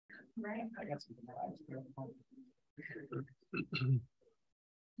Right. I got some.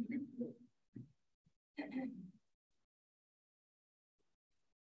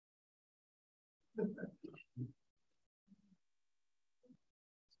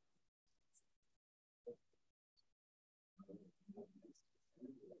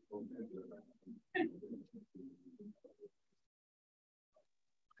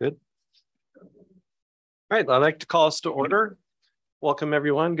 Good. All right, I'd like to call us to order. Welcome,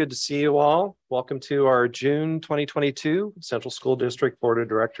 everyone. Good to see you all. Welcome to our June 2022 Central School District Board of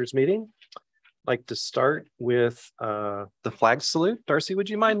Directors meeting. I'd like to start with the flag salute. Darcy, would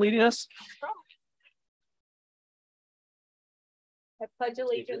you mind leading us? I pledge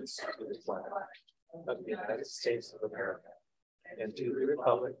allegiance to the flag of the United States of America and to the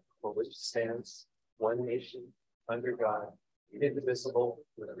republic for which it stands, one nation, under God, indivisible,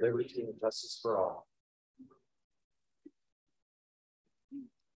 with liberty and justice for all.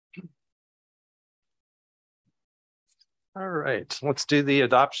 All right, let's do the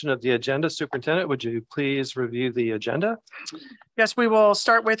adoption of the agenda. Superintendent, would you please review the agenda? Yes, we will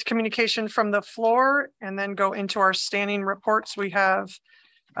start with communication from the floor and then go into our standing reports. We have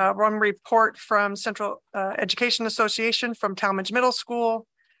one report from Central Education Association from Talmadge Middle School.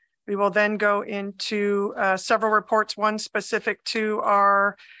 We will then go into several reports, one specific to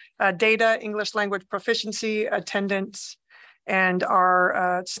our data, English language proficiency, attendance, and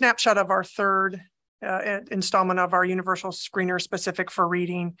our snapshot of our third installment of our universal screener specific for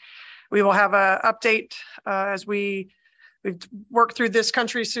reading. We will have an update as we've worked through this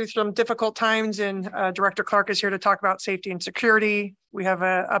country through some difficult times, and Director Clark is here to talk about safety and security. We have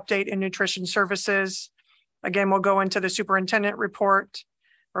an update in nutrition services. Again, we'll go into the superintendent report,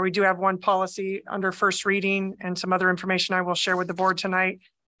 where we do have one policy under first reading and some other information I will share with the board tonight.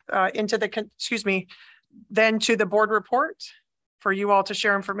 Then to the board report for you all to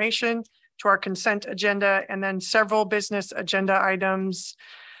share information, to our consent agenda, and then several business agenda items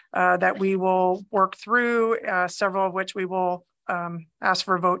that we will work through, several of which we will ask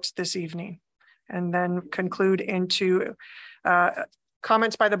for votes this evening, and then conclude into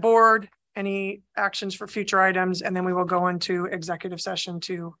comments by the board, any actions for future items, and then we will go into executive session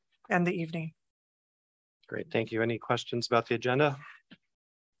to end the evening. Great, thank you. Any questions about the agenda?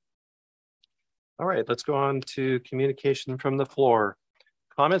 All right, let's go on to communication from the floor.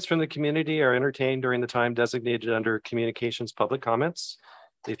 Comments from the community are entertained during the time designated under communications public comments.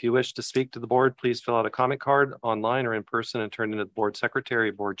 If you wish to speak to the board, please fill out a comment card online or in person and turn it to the board secretary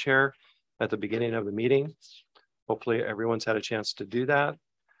or board chair at the beginning of the meeting. Hopefully everyone's had a chance to do that.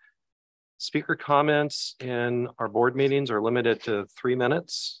 Speaker comments in our board meetings are limited to 3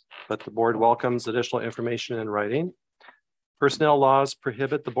 minutes, but the board welcomes additional information in writing. Personnel laws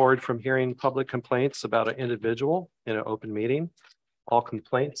prohibit the board from hearing public complaints about an individual in an open meeting. All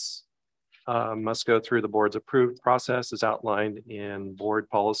complaints must go through the board's approved process as outlined in board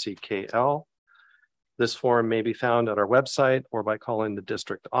policy KL. This form may be found at our website or by calling the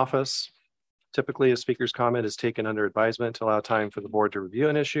district office. Typically, a speaker's comment is taken under advisement to allow time for the board to review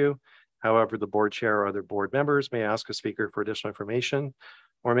an issue. However, the board chair or other board members may ask a speaker for additional information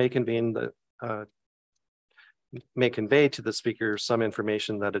or may convey to the speaker some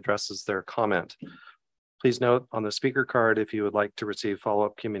information that addresses their comment. Please note on the speaker card if you would like to receive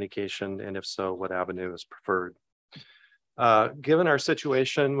follow-up communication, and if so, what avenue is preferred. Given our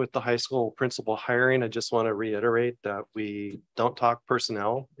situation with the high school principal hiring, I just want to reiterate that we don't talk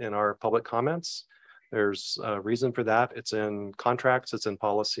personnel in our public comments. There's a reason for that. It's in contracts, it's in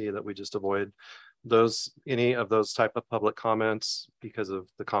policy that we just avoid any of those type of public comments because of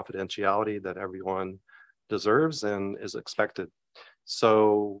the confidentiality that everyone deserves and is expected.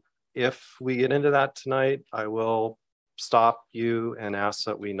 So if we get into that tonight, I will stop you and ask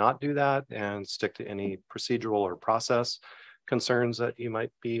that we not do that and stick to any procedural or process concerns that you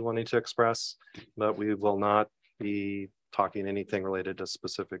might be wanting to express, but we will not be talking anything related to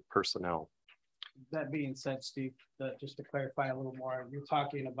specific personnel. That being said, Steve, just to clarify a little more, you're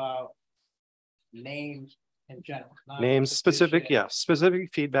talking about names in general. Names, specific, yeah,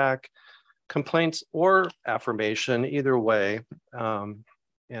 specific feedback, complaints, or affirmation, either way.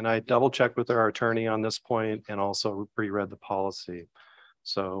 And I double checked with our attorney on this point and also reread the policy.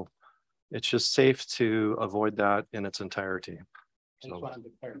 So it's just safe to avoid that in its entirety. I just wanted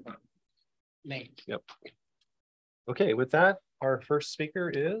to clarify. Names. Yep. Okay, with that, our first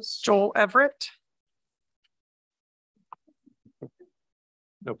speaker is Joel Everett.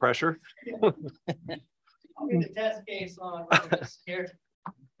 No pressure. I'll get the test case on here.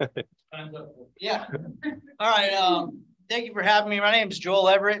 Yeah. All right. Thank you for having me. My name is Joel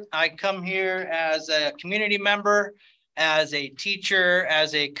Everett. I come here as a community member as a teacher,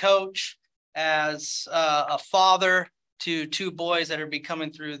 as a coach, as a father to 2 boys that are be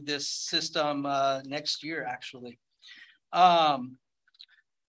coming through this system next year, actually. I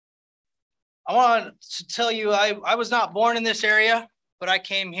want to tell you, I was not born in this area, but I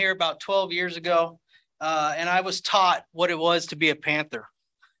came here about 12 years ago, and I was taught what it was to be a Panther.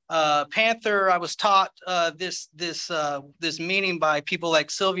 Panther, I was taught this meaning by people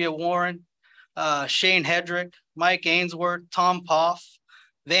like Sylvia Warren, Shane Hedrick, Mike Ainsworth, Tom Poff,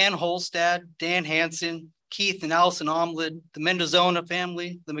 Van Holstad, Dan Hansen, Keith and Allison Omlid, the Mendozona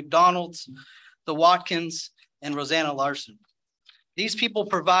family, the McDonalds, the Watkins, and Rosanna Larson. These people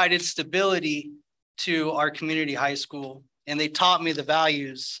provided stability to our community high school, and they taught me the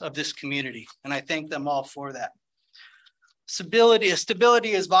values of this community, and I thank them all for that. Stability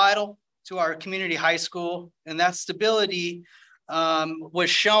is vital to our community high school, and that stability was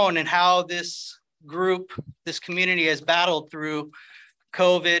shown in how this group, this community has battled through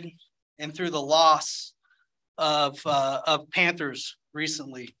COVID and through the loss of Panthers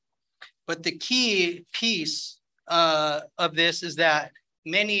recently. But the key piece of this is that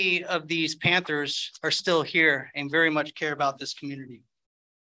many of these Panthers are still here and very much care about this community.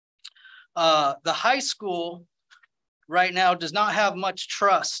 The high school right now does not have much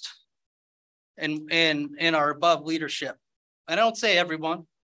trust in our above leadership. I don't say everyone,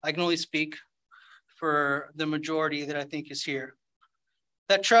 I can only speak for the majority that I think is here.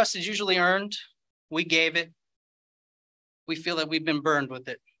 That trust is usually earned. We gave it. We feel that we've been burned with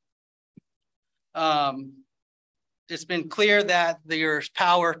it. It's been clear that there's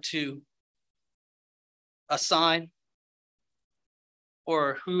power to assign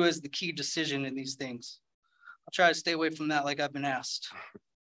or who is the key decision in these things. I'll try to stay away from that like I've been asked.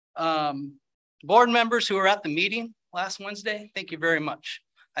 Board members who were at the meeting last Wednesday, thank you very much.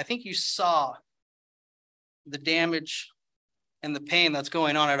 I think you saw the damage and the pain that's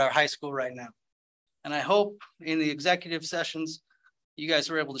going on at our high school right now. And I hope in the executive sessions, you guys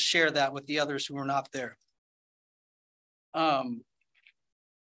were able to share that with the others who were not there.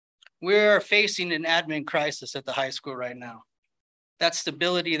 We're facing an admin crisis at the high school right now. That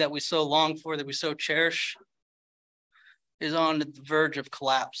stability that we so long for, that we so cherish, is on the verge of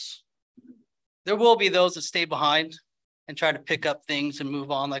collapse. There will be those that stay behind and try to pick up things and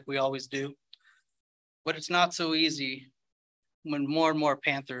move on like we always do. But it's not so easy when more and more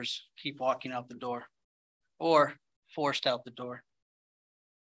Panthers keep walking out the door or forced out the door.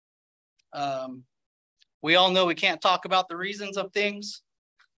 We all know we can't talk about the reasons of things,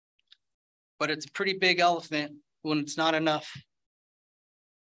 but it's a pretty big elephant when it's not enough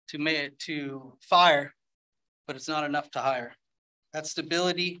to fire, but it's not enough to hire. That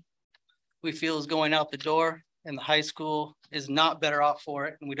stability we feel is going out the door, and the high school is not better off for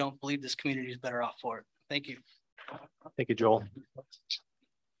it, and we don't believe this community is better off for it. Thank you. Thank you, Joel.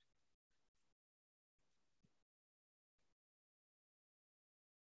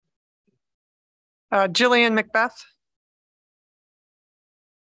 Jillian Macbeth.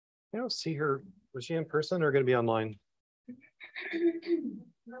 I don't see her. Was she in person or going to be online?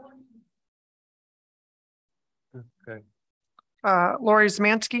 Okay. Lori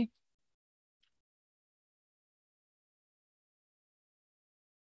Zmansky.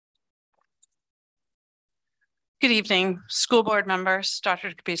 Good evening, school board members, Dr.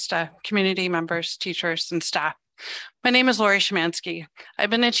 Kapista, community members, teachers, and staff. My name is Lori Szymanski.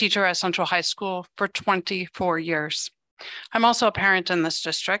 I've been a teacher at Central High School for 24 years. I'm also a parent in this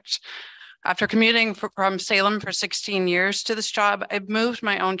district. After commuting from Salem for 16 years to this job, I've moved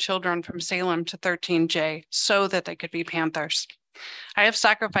my own children from Salem to 13J so that they could be Panthers. I have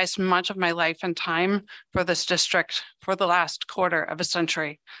sacrificed much of my life and time for this district for the last quarter of a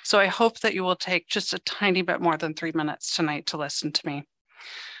century. So I hope that you will take just a tiny bit more than 3 minutes tonight to listen to me.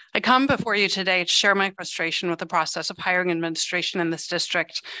 I come before you today to share my frustration with the process of hiring administration in this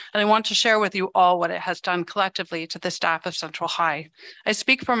district, and I want to share with you all what it has done collectively to the staff of Central High. I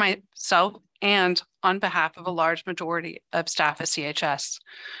speak for myself and on behalf of a large majority of staff at CHS.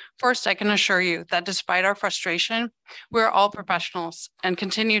 First, I can assure you that despite our frustration, we're all professionals and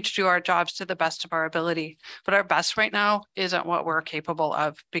continue to do our jobs to the best of our ability. But our best right now isn't what we're capable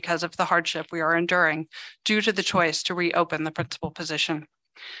of because of the hardship we are enduring due to the choice to reopen the principal position.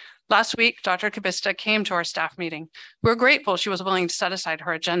 Last week, Dr. Kapista came to our staff meeting. We're grateful she was willing to set aside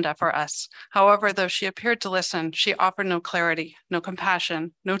her agenda for us. However, though she appeared to listen, she offered no clarity, no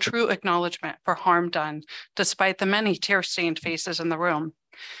compassion, no true acknowledgement for harm done, despite the many tear-stained faces in the room.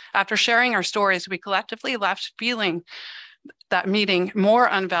 After sharing our stories, we collectively left feeling that meeting more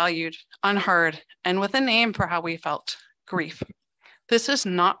unvalued, unheard, and with a name for how we felt, grief. This is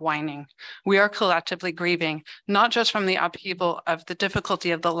not whining. We are collectively grieving, not just from the upheaval of the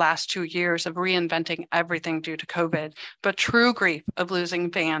difficulty of the last 2 years of reinventing everything due to COVID, but true grief of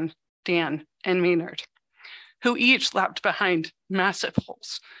losing Van, Dan, and Maynard, who each left behind massive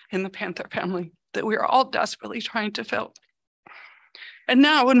holes in the Panther family that we are all desperately trying to fill. And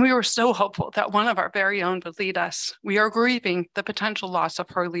now, when we were so hopeful that one of our very own would lead us, we are grieving the potential loss of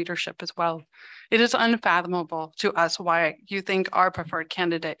her leadership as well. It is unfathomable to us why you think our preferred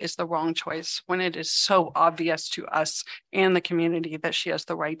candidate is the wrong choice when it is so obvious to us and the community that she is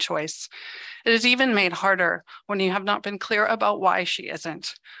the right choice. It is even made harder when you have not been clear about why she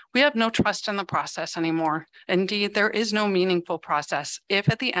isn't. We have no trust in the process anymore. Indeed, there is no meaningful process if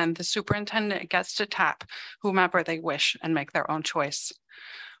at the end the superintendent gets to tap whomever they wish and make their own choice.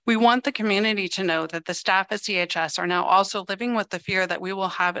 We want the community to know that the staff at CHS are now also living with the fear that we will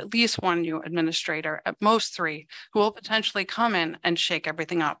have at least one new administrator, at most 3, who will potentially come in and shake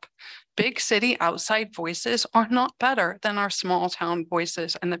everything up. Big city outside voices are not better than our small town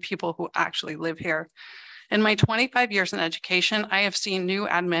voices and the people who actually live here. In my 25 years in education, I have seen new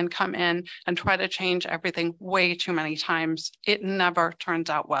admin come in and try to change everything way too many times. It never turns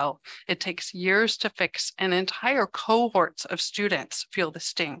out well. It takes years to fix, and entire cohorts of students feel the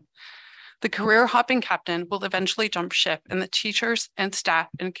sting. The career hopping captain will eventually jump ship, and the teachers and staff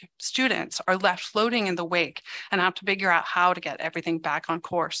and students are left floating in the wake and have to figure out how to get everything back on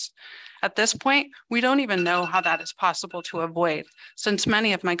course. At this point, we don't even know how that is possible to avoid, since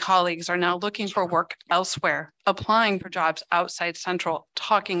many of my colleagues are now looking for work elsewhere, applying for jobs outside Central,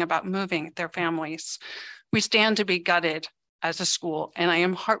 talking about moving their families. We stand to be gutted as a school, and I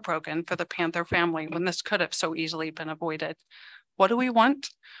am heartbroken for the Panther family when this could have so easily been avoided. What do we want?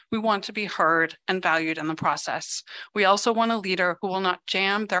 We want to be heard and valued in the process. We also want a leader who will not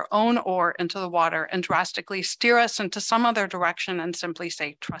jam their own oar into the water and drastically steer us into some other direction and simply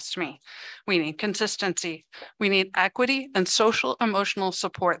say, trust me. We need consistency. We need equity and social emotional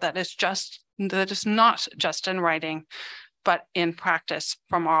support that is not just in writing, but in practice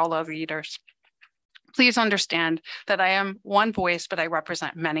from all our leaders. Please understand that I am one voice, but I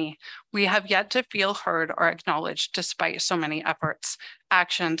represent many. We have yet to feel heard or acknowledged despite so many efforts.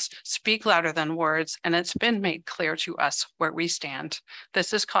 Actions speak louder than words, and it's been made clear to us where we stand.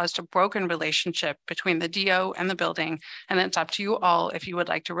 This has caused a broken relationship between the DO and the building, and it's up to you all if you would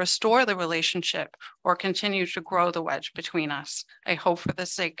like to restore the relationship or continue to grow the wedge between us. I hope for the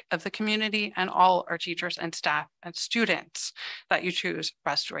sake of the community and all our teachers and staff and students that you choose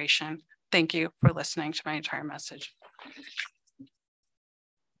restoration. Thank you for listening to my entire message.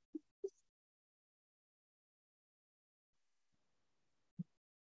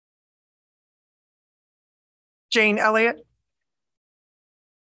 Jane Elliott.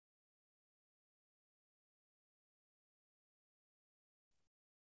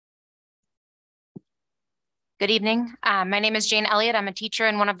 Good evening. My name is Jane Elliott. I'm a teacher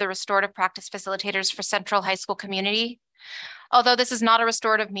and one of the restorative practice facilitators for Central High School Community. Although this is not a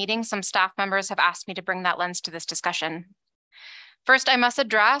restorative meeting, some staff members have asked me to bring that lens to this discussion. First, I must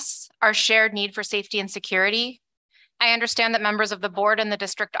address our shared need for safety and security. I understand that members of the board and the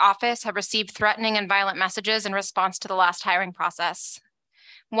district office have received threatening and violent messages in response to the last hiring process.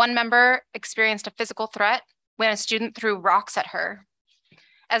 One member experienced a physical threat when a student threw rocks at her.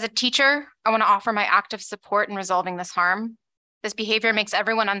 As a teacher, I want to offer my active support in resolving this harm. This behavior makes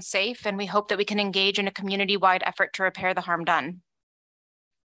everyone unsafe, and we hope that we can engage in a community-wide effort to repair the harm done.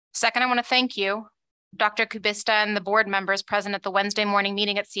 Second, I want to thank you, Dr. Kubista, and the board members present at the Wednesday morning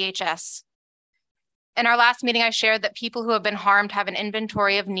meeting at CHS. In our last meeting, I shared that people who have been harmed have an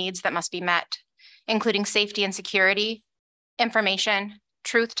inventory of needs that must be met, including safety and security, information,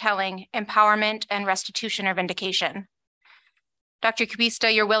 truth-telling, empowerment, and restitution or vindication. Dr.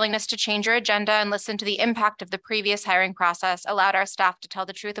 Kubista, your willingness to change your agenda and listen to the impact of the previous hiring process allowed our staff to tell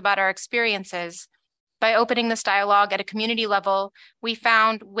the truth about our experiences. By opening this dialogue at a community level, we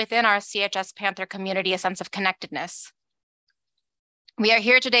found within our CHS Panther community a sense of connectedness. We are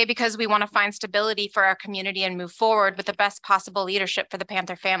here today because we want to find stability for our community and move forward with the best possible leadership for the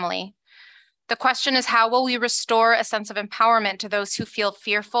Panther family. The question is, how will we restore a sense of empowerment to those who feel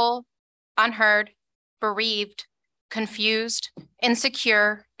fearful, unheard, bereaved, confused,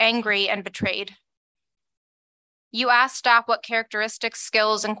 insecure, angry, and betrayed? You asked staff what characteristics,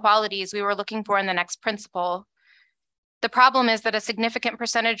 skills, and qualities we were looking for in the next principal. The problem is that a significant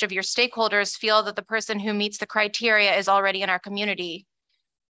percentage of your stakeholders feel that the person who meets the criteria is already in our community.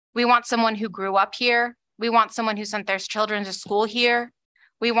 We want someone who grew up here. We want someone who sent their children to school here.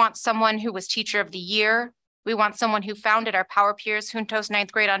 We want someone who was teacher of the year, We want someone who founded our Power Peers Juntos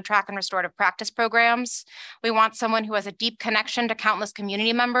 9th grade on track and restorative practice programs. We want someone who has a deep connection to countless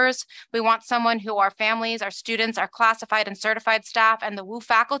community members. We want someone who our families, our students, our classified and certified staff, and the WU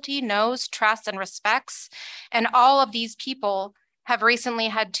faculty knows, trusts, and respects. And all of these people have recently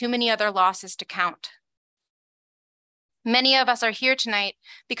had too many other losses to count. Many of us are here tonight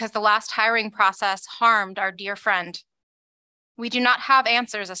because the last hiring process harmed our dear friend. We do not have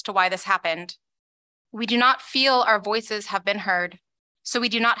answers as to why this happened. We do not feel our voices have been heard, so we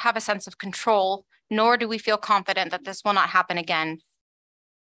do not have a sense of control, nor do we feel confident that this will not happen again.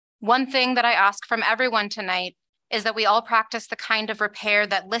 One thing that I ask from everyone tonight is that we all practice the kind of repair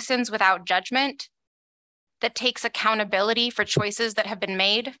that listens without judgment, that takes accountability for choices that have been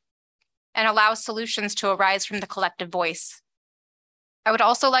made, and allows solutions to arise from the collective voice. I would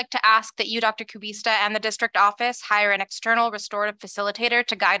also like to ask that you, Dr. Kubista, and the district office hire an external restorative facilitator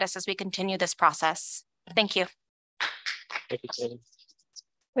to guide us as we continue this process. Thank you. Thank you, Jamie.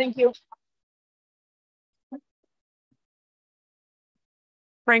 Thank you.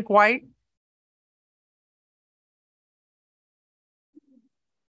 Frank White.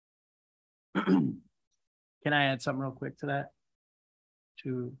 Can I add something real quick to that?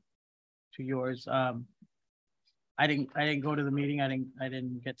 To yours. I didn't go to the meeting. I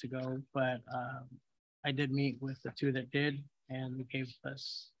didn't get to go, but I did meet with the two that did, and they gave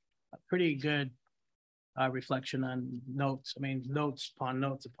us a pretty good reflection on notes. I mean, notes upon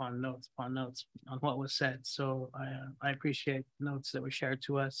notes upon notes upon notes on what was said. So I appreciate notes that were shared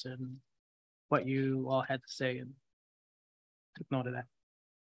to us and what you all had to say, and took note of that.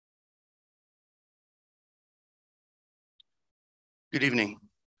 Good evening.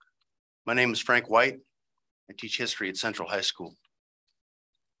 My name is Frank White. I teach history at Central High School.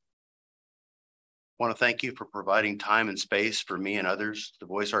 I want to thank you for providing time and space for me and others to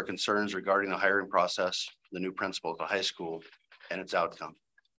voice our concerns regarding the hiring process for the new principal at the high school and its outcome.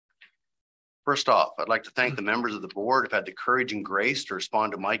 First off, I'd like to thank the members of the board who've had the courage and grace to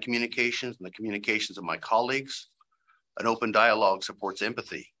respond to my communications and the communications of my colleagues. An open dialogue supports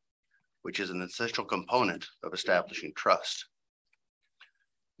empathy, which is an essential component of establishing trust.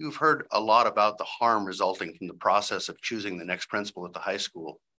 You've heard a lot about the harm resulting from the process of choosing the next principal at the high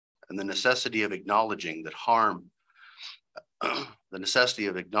school and the necessity of acknowledging that harm,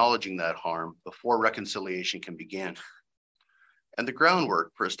 that harm before reconciliation can begin. And the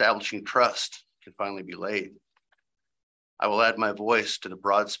groundwork for establishing trust can finally be laid. I will add my voice to the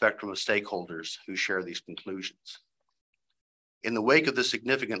broad spectrum of stakeholders who share these conclusions. In the wake of this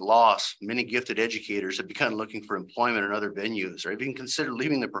significant loss, many gifted educators have begun looking for employment in other venues or even considered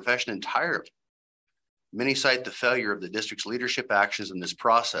leaving the profession entirely. Many cite the failure of the district's leadership actions in this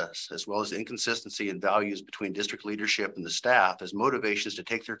process, as well as inconsistency in values between district leadership and the staff as motivations to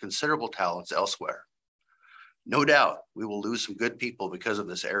take their considerable talents elsewhere. No doubt we will lose some good people because of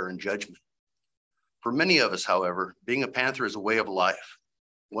this error in judgment. For many of us, however, being a Panther is a way of life,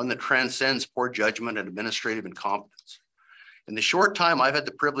 one that transcends poor judgment and administrative incompetence. In the short time I've had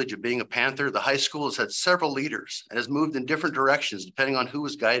the privilege of being a Panther, the high school has had several leaders and has moved in different directions depending on who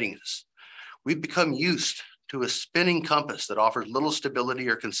was guiding us. We've become used to a spinning compass that offers little stability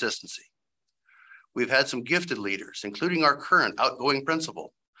or consistency. We've had some gifted leaders, including our current outgoing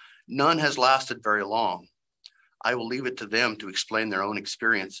principal. None has lasted very long. I will leave it to them to explain their own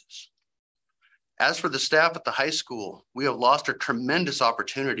experiences. As for the staff at the high school, we have lost a tremendous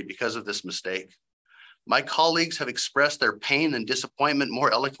opportunity because of this mistake. My colleagues have expressed their pain and disappointment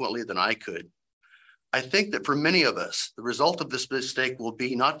more eloquently than I could. I think that for many of us, the result of this mistake will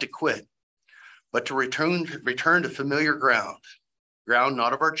be not to quit, but to return to familiar ground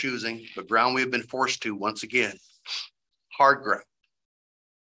not of our choosing, but ground we have been forced to once again, hard ground.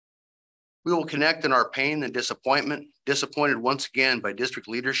 We will connect in our pain and disappointment, disappointed once again by district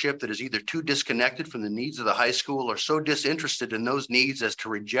leadership that is either too disconnected from the needs of the high school or so disinterested in those needs as to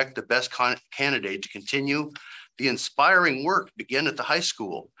reject the best candidate to continue the inspiring work begin at the high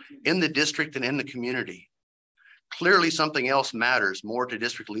school, in the district, and in the community. Clearly, something else matters more to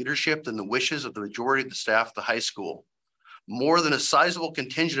district leadership than the wishes of the majority of the staff at the high school, more than a sizable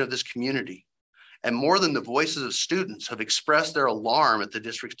contingent of this community, and more than the voices of students have expressed their alarm at the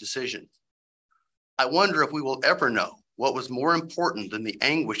district's decision. I wonder if we will ever know what was more important than the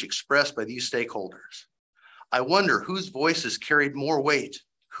anguish expressed by these stakeholders. I wonder whose voices carried more weight,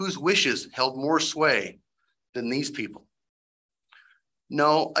 whose wishes held more sway than these people.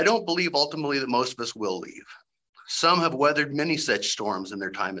 No, I don't believe ultimately that most of us will leave. Some have weathered many such storms in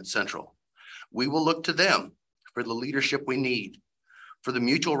their time at Central. We will look to them for the leadership we need, for the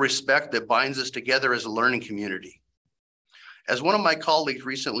mutual respect that binds us together as a learning community. As one of my colleagues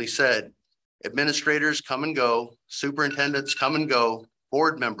recently said, Administrators come and go, superintendents come and go,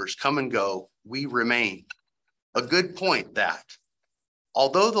 board members come and go, we remain. A good point that,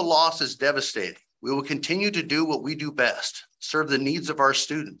 although the loss is devastating, we will continue to do what we do best, serve the needs of our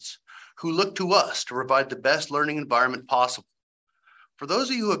students who look to us to provide the best learning environment possible. For those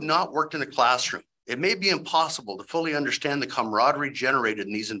of you who have not worked in a classroom, it may be impossible to fully understand the camaraderie generated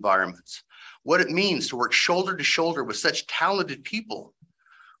in these environments, what it means to work shoulder to shoulder with such talented people.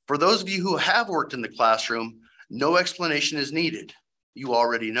 For those of you who have worked in the classroom, no explanation is needed. You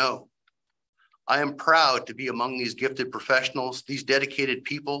already know. I am proud to be among these gifted professionals, these dedicated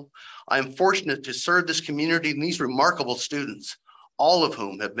people. I am fortunate to serve this community and these remarkable students, all of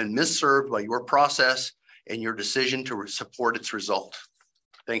whom have been misserved by your process and your decision to support its result.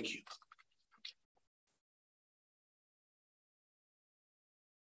 Thank you.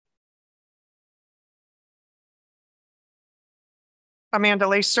 Amanda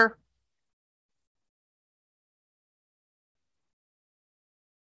Lacer.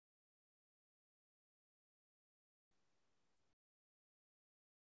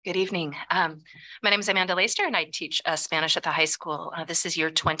 Good evening. My name is Amanda Laster and I teach Spanish at the high school. This is year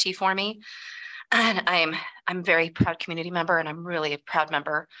 20 for me. And I'm a very proud community member, and I'm really a proud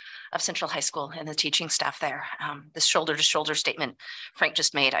member of Central High School and the teaching staff there. This shoulder to shoulder statement Frank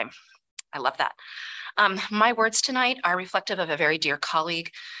just made, I love that. My words tonight are reflective of a very dear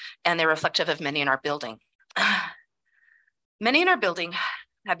colleague, and they're reflective of many in our building. Many in our building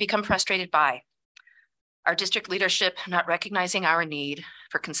have become frustrated by our district leadership not recognizing our need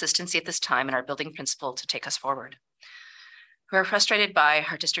for consistency at this time and our building principal to take us forward. We are frustrated by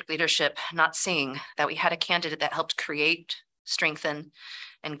our district leadership not seeing that we had a candidate that helped create, strengthen,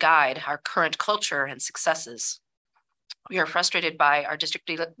 and guide our current culture and successes. We are frustrated by our district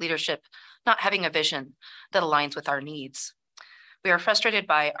leadership not having a vision that aligns with our needs. We are frustrated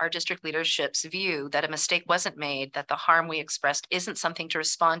by our district leadership's view that a mistake wasn't made, that the harm we expressed isn't something to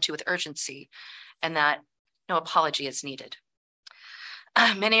respond to with urgency, and that no apology is needed.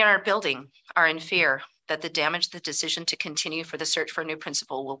 Many in our building are in fear that the damage the decision to continue for the search for a new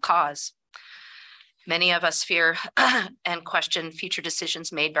principal will cause. Many of us fear and question future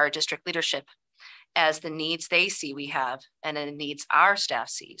decisions made by our district leadership, as the needs they see we have and the needs our staff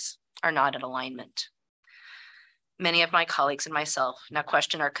sees are not in alignment. Many of my colleagues and myself now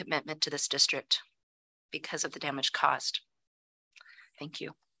question our commitment to this district because of the damage caused. Thank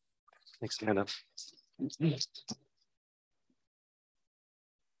you. Thanks, Amanda.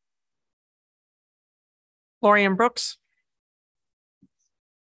 Lorian Brooks.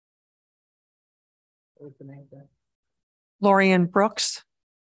 Lorian Brooks.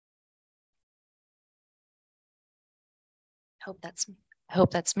 I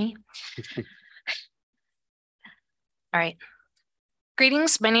hope that's me. All right.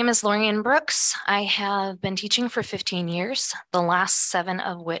 Greetings, my name is Lorian Brooks. I have been teaching for 15 years, the last 7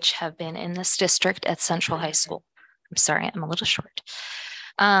 of which have been in this district at Central High School. I'm sorry, I'm a little short.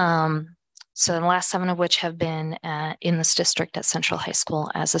 So the last 7 of which have been in this district at Central High School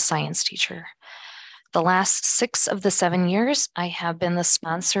as a science teacher. The last 6 of the 7 years, I have been the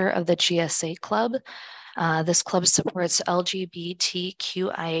sponsor of the GSA Club. This club supports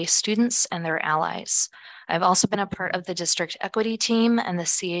LGBTQIA students and their allies. I've also been a part of the district equity team and the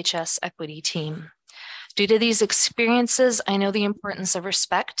CHS equity team. Due to these experiences, I know the importance of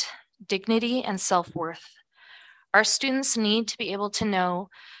respect, dignity, and self-worth. Our students need to be able to know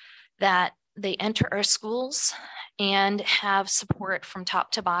that they enter our schools and have support from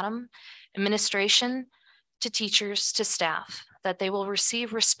top to bottom, administration to teachers to staff, that they will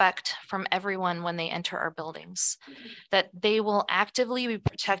receive respect from everyone when they enter our buildings, that they will actively be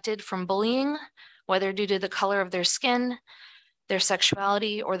protected from bullying, whether due to the color of their skin, their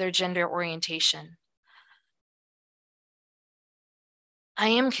sexuality, or their gender orientation. I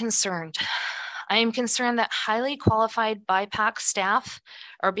am concerned. I am concerned that highly qualified BIPOC staff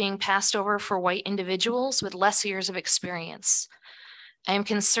are being passed over for white individuals with less years of experience. I am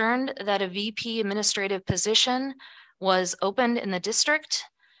concerned that a VP administrative position was opened in the district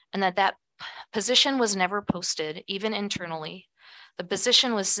and that position was never posted, even internally. The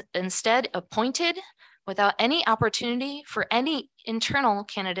position was instead appointed without any opportunity for any internal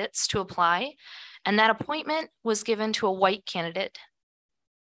candidates to apply, and that appointment was given to a white candidate.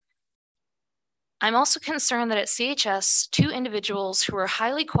 I'm also concerned that at CHS, 2 individuals who were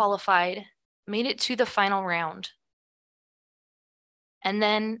highly qualified made it to the final round. And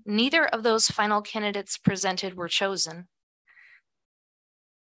then neither of those final candidates presented were chosen.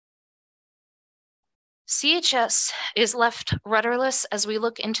 CHS is left rudderless as we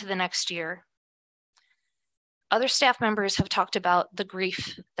look into the next year. Other staff members have talked about the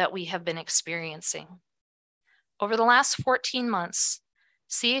grief that we have been experiencing. Over the last 14 months,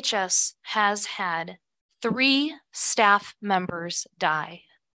 CHS has had 3 staff members die.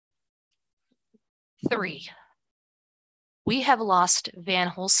 3. We have lost Van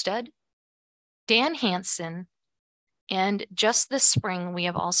Holstead, Dan Hansen, and just this spring, we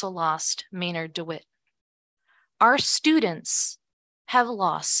have also lost Maynard DeWitt. Our students have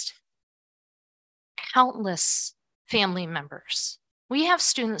lost countless family members. We have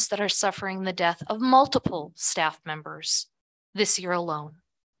students that are suffering the death of multiple staff members this year alone.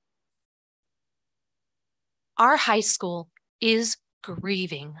 Our high school is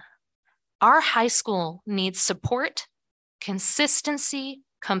grieving. Our high school needs support, consistency,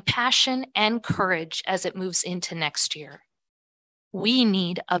 compassion, and courage as it moves into next year. We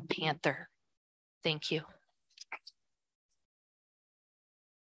need a Panther. Thank you.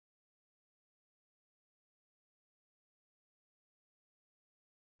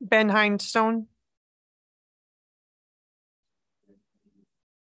 Ben Hindstone.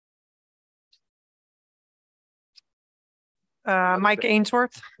 Mike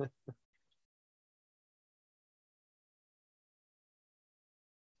Ainsworth.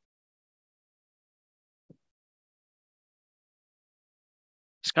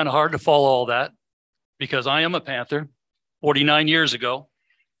 It's kind of hard to follow all that because I am a Panther 49 years ago.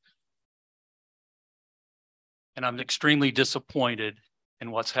 And I'm extremely disappointed in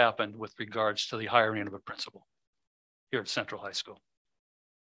what's happened with regards to the hiring of a principal here at Central High School.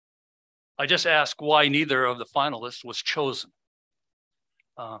 I just ask why neither of the finalists was chosen.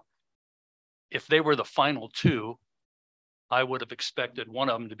 If they were the final 2, I would have expected one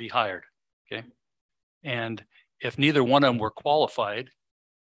of them to be hired, okay? And if neither one of them were qualified,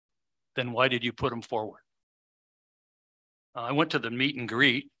 then why did you put them forward? I went to the meet and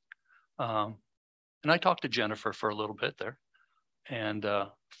greet, and I talked to Jennifer for a little bit there. And as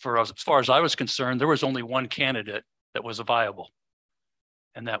far as I was concerned, there was only one candidate that was viable,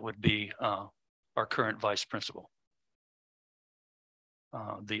 and that would be our current vice principal.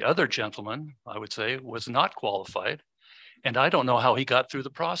 The other gentleman, I would say, was not qualified, and I don't know how he got through the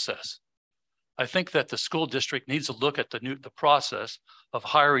process. I think that the school district needs to look at the process of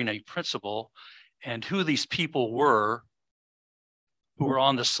hiring a principal and who these people were who were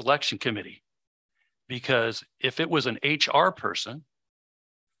on the selection committee. Because if it was an HR person,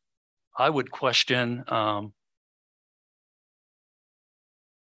 I would question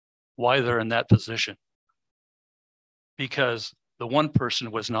why they're in that position. Because the one person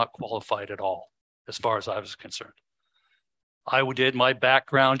was not qualified at all, as far as I was concerned. I did my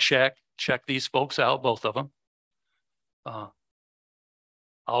background check these folks out, both of them.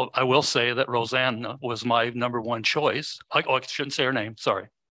 I will say that Rosanna was my #1 choice. I shouldn't say her name, sorry.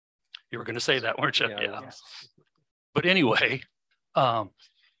 You were going to say that, weren't you? Yeah. But anyway,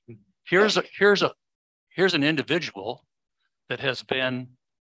 here's an individual that has been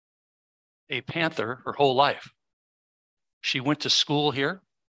a Panther her whole life. She went to school here.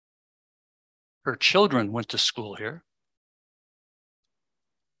 Her children went to school here.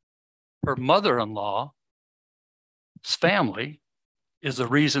 Her mother-in-law's family is the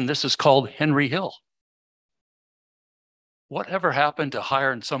reason this is called Henry Hill. Whatever happened to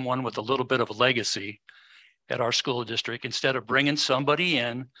hiring someone with a little bit of a legacy at our school district instead of bringing somebody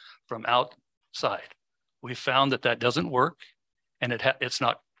in from outside? We found that doesn't work, and it's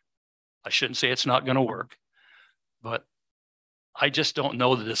not, I shouldn't say it's not going to work, but I just don't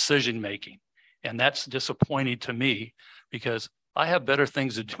know the decision making. And that's disappointing to me because I have better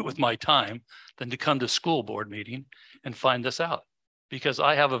things to do with my time than to come to school board meeting and find this out, because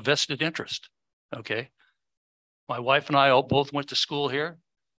I have a vested interest, okay? My wife and I both went to school here.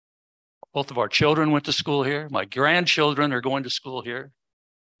 Both of our children went to school here. My grandchildren are going to school here.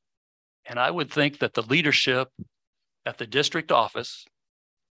 And I would think that the leadership at the district office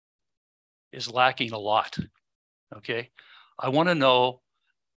is lacking a lot, okay? I want to know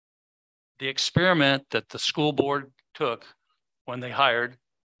the experiment that the school board took when they hired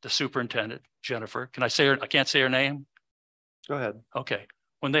the superintendent, Jennifer. Can I say her? I can't say her name. Go ahead. Okay.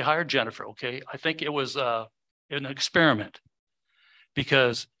 When they hired Jennifer, okay, I think it was an experiment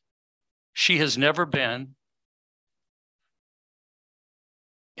because she has never been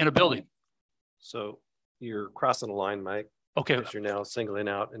in a building. So you're crossing the line, Mike. Okay. Because you're now singling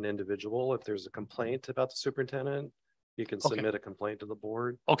out an individual. If there's a complaint about the superintendent, you can submit a complaint to the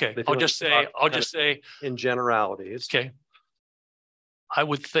board. Okay. If you I'll want just to say in generalities. Okay. I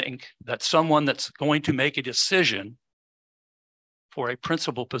would think that someone that's going to make a decision for a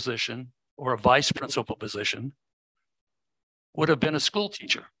principal position or a vice principal position would have been a school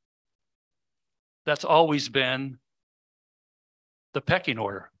teacher. That's always been the pecking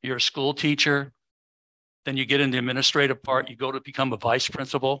order. You're a school teacher, then you get in the administrative part, you go to become a vice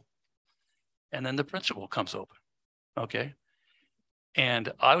principal, and then the principal comes open, okay?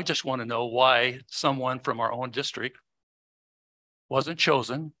 And I would just want to know why someone from our own district wasn't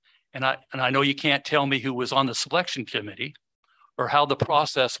chosen. And I know you can't tell me who was on the selection committee or how the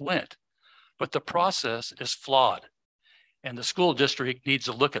process went, but the process is flawed. And the school district needs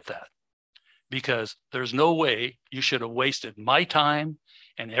to look at that, because there's no way you should have wasted my time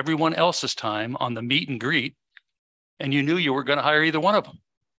and everyone else's time on the meet and greet, and you knew you were going to hire either one of them.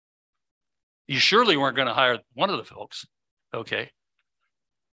 You surely weren't going to hire one of the folks, okay,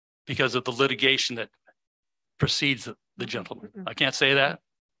 because of the litigation that precedes the gentleman. I can't say that?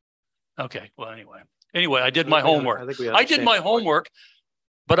 Okay, well, anyway, I did my homework. I did my homework,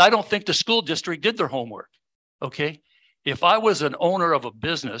 but I don't think the school district did their homework, okay? If I was an owner of a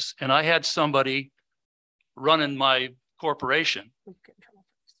business and I had somebody running my corporation.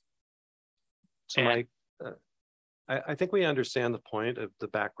 So Mike, I think we understand the point of the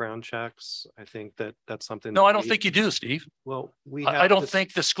background checks. I think that that's something. No, I don't think you do, Steve. Well, I don't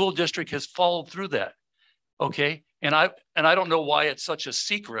think the school district has followed through that. Okay. And I don't know why it's such a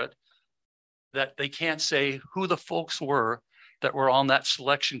secret that they can't say who the folks were that were on that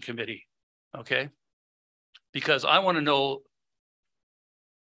selection committee. Okay. Because I want to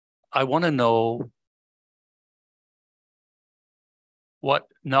know what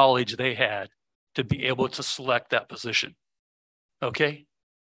knowledge they had to be able to select that position. Okay.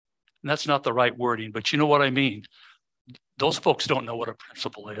 And that's not the right wording, but you know what I mean? Those folks don't know what a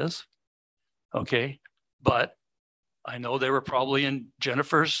principal is. Okay. But I know they were probably in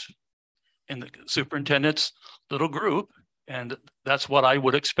the superintendent's little group. And that's what I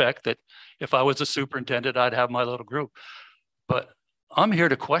would expect, that if I was a superintendent, I'd have my little group. But I'm here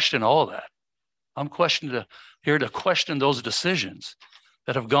to question all of that. I'm here to question those decisions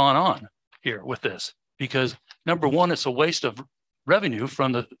that have gone on here with this. Because number one, it's a waste of revenue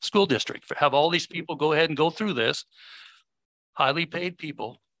from the school district to have all these people go ahead and go through this. Highly paid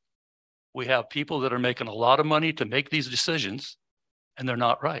people. We have people that are making a lot of money to make these decisions, and they're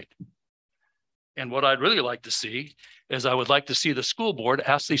not right. And what I'd really like to see is I would like to see the school board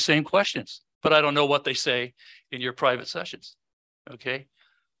ask these same questions, but I don't know what they say in your private sessions. Okay.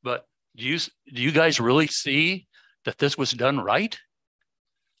 But do you guys really see that this was done right?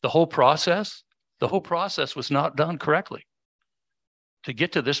 The whole process was not done correctly to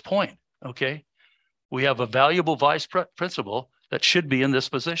get to this point. Okay. We have a valuable vice principal that should be in this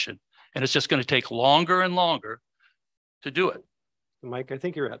position, and it's just going to take longer and longer to do it. Mike, I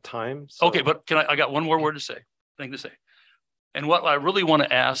think you're at time. So. Okay, but I got one more thing to say. And what I really want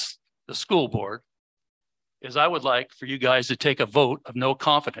to ask the school board is I would like for you guys to take a vote of no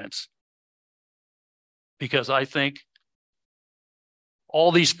confidence, because I think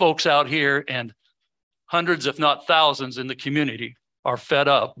all these folks out here and hundreds, if not thousands in the community are fed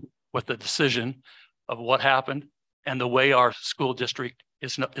up with the decision of what happened and the way our school district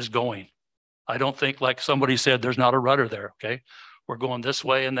is going. I don't think, like somebody said, there's not a rudder there, okay? We're going this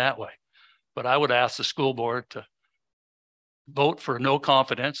way and that way. But I would ask the school board to vote for no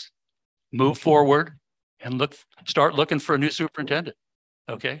confidence, move forward, and start looking for a new superintendent,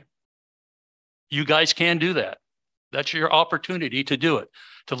 okay? You guys can do that. That's your opportunity to do it,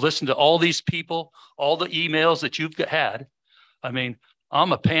 to listen to all these people, all the emails that you've had. I mean,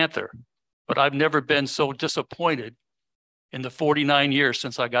 I'm a Panther, but I've never been so disappointed in the 49 years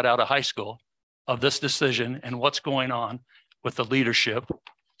since I got out of high school of this decision and what's going on with the leadership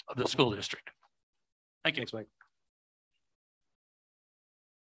of the school district. Thank you. Thanks, Mike.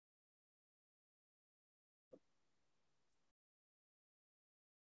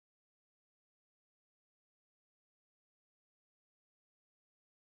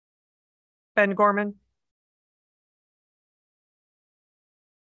 Ben Gorman.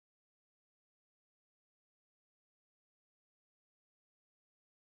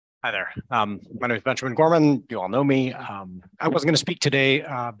 Hi there. My name is Benjamin Gorman. You all know me. I wasn't going to speak today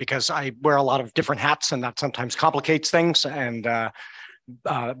because I wear a lot of different hats, and that sometimes complicates things. And I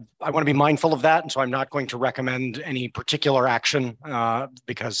want to be mindful of that. And so I'm not going to recommend any particular action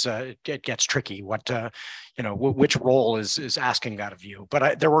because it gets tricky. Which role is asking that of you?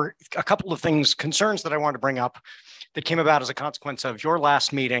 But there were a couple of concerns that I wanted to bring up that came about as a consequence of your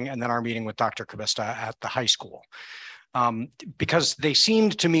last meeting and then our meeting with Dr. Kubista at the high school. Because they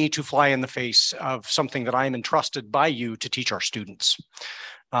seemed to me to fly in the face of something that I am entrusted by you to teach our students.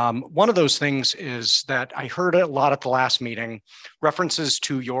 One of those things is that I heard a lot at the last meeting, references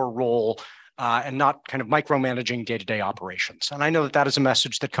to your role and not kind of micromanaging day-to-day operations. And I know that that is a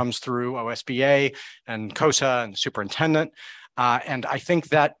message that comes through OSBA and COSA and the superintendent. And I think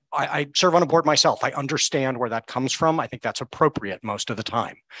that I serve on a board myself. I understand where that comes from. I think that's appropriate most of the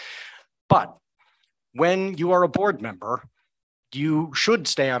time. But when you are a board member, you should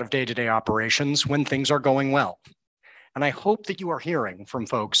stay out of day-to-day operations when things are going well. And I hope that you are hearing from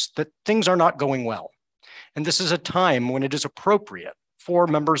folks that things are not going well. And this is a time when it is appropriate for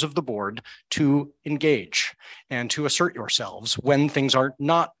members of the board to engage and to assert yourselves when things are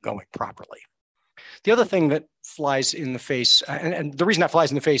not going properly. The other thing that flies in the face, and the reason that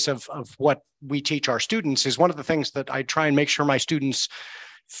flies in the face of what we teach our students, is one of the things that I try and make sure my students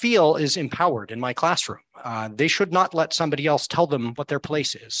feel is empowered in my classroom. They should not let somebody else tell them what their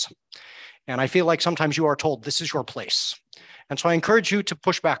place is. And I feel like sometimes you are told this is your place. And so I encourage you to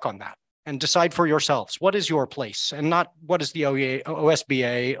push back on that and decide for yourselves, what is your place, and not what does the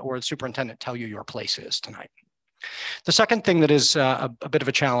OSBA or the superintendent tell you your place is tonight. The second thing that is a bit of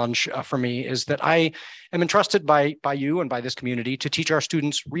a challenge for me is that I am entrusted by you and by this community to teach our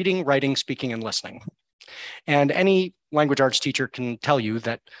students reading, writing, speaking, and listening. And any language arts teacher can tell you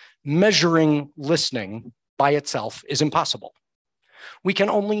that measuring listening by itself is impossible. We can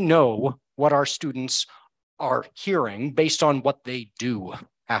only know what our students are hearing based on what they do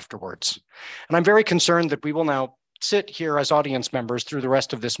afterwards. And I'm very concerned that we will now sit here as audience members through the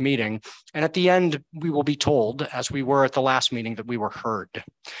rest of this meeting, and at the end, we will be told, as we were at the last meeting, that we were heard.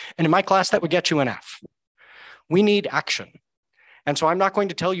 And in my class, that would get you an F. We need action. And so I'm not going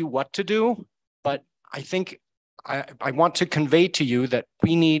to tell you what to do, but I think I want to convey to you that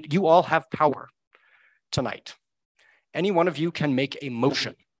you all have power tonight. Any one of you can make a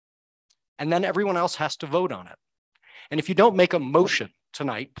motion, and then everyone else has to vote on it. And if you don't make a motion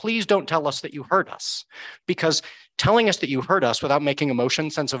tonight, please don't tell us that you heard us, because telling us that you heard us without making a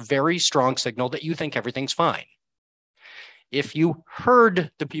motion sends a very strong signal that you think everything's fine. If you heard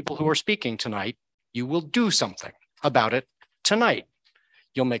the people who are speaking tonight, you will do something about it tonight.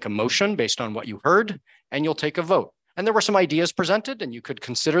 You'll make a motion based on what you heard, and you'll take a vote. And there were some ideas presented, and you could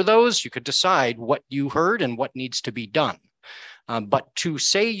consider those. You could decide what you heard and what needs to be done. But to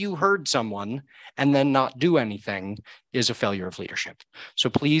say you heard someone and then not do anything is a failure of leadership. So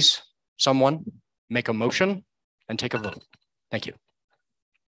please, someone make a motion and take a vote. Thank you.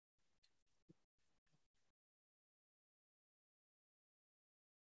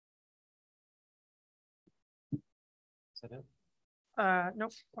 Is that it?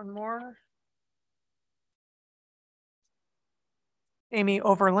 Nope, one more. Amy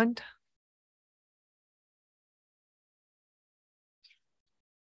Overland.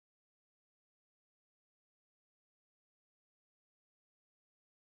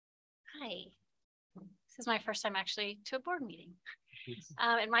 Hi, this is my first time actually to a board meeting.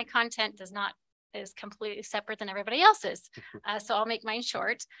 And my content is completely separate than everybody else's. So I'll make mine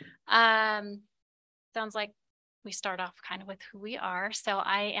short. Sounds like we start off kind of with who we are. So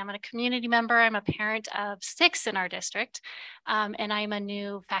I am a community member. I'm a parent of 6 in our district. And I'm a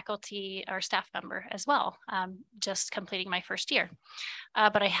new faculty or staff member as well, just completing my first year.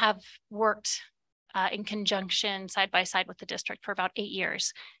 But I have worked in conjunction side by side with the district for about 8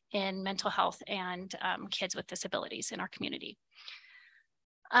 years in mental health and kids with disabilities in our community.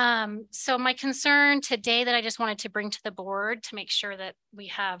 So my concern today that I just wanted to bring to the board to make sure that we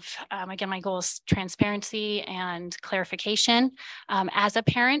have, again, my goal is transparency and clarification as a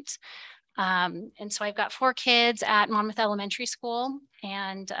parent. And so I've got 4 kids at Monmouth Elementary School,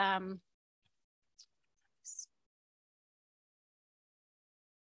 and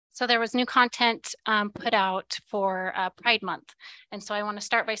so there was new content put out for Pride Month. And so I want to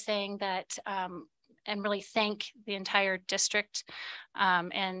start by saying that and really thank the entire district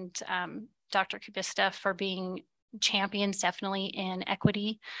and Dr. Kubista for being champions definitely in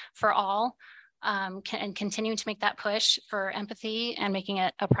equity for all and continuing to make that push for empathy and making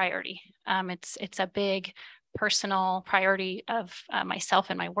it a priority. It's a big personal priority of myself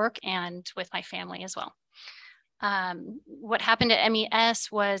and my work and with my family as well. What happened at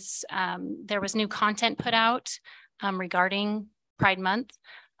MES was there was new content put out regarding Pride Month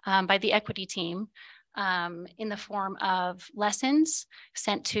by the equity team in the form of lessons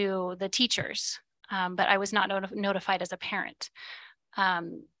sent to the teachers, but I was not notified as a parent.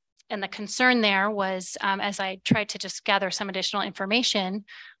 And the concern there was as I tried to just gather some additional information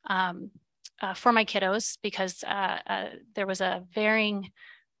for my kiddos, because there was a varying,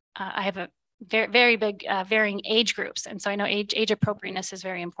 I have a very big varying age groups. And so I know age appropriateness is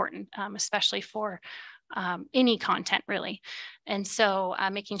very important, especially for any content really. And so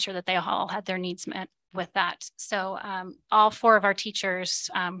making sure that they all had their needs met with that. So all 4 of our teachers,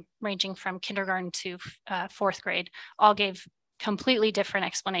 ranging from kindergarten to 4th grade, all gave completely different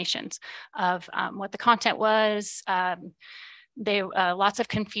explanations of what the content was. They lots of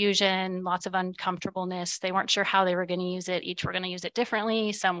confusion, lots of uncomfortableness. They weren't sure how they were going to use it. Each were going to use it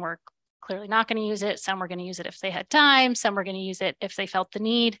differently. Some were clearly not going to use it. Some were going to use it if they had time. Some were going to use it if they felt the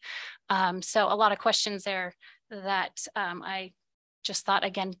need. So a lot of questions there that I just thought,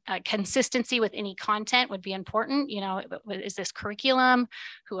 again, consistency with any content would be important. You know, is this curriculum?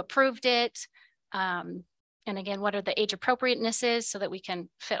 Who approved it? And again, what are the age appropriatenesses so that we can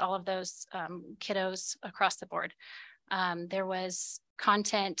fit all of those kiddos across the board? There was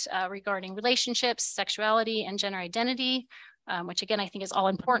content regarding relationships, sexuality, and gender identity, which again, I think is all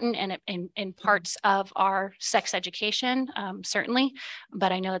important and in parts of our sex education, certainly,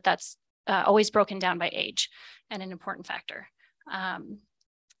 but I know that that's always broken down by age and an important factor.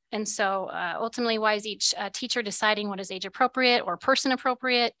 And so ultimately, why is each teacher deciding what is age appropriate or person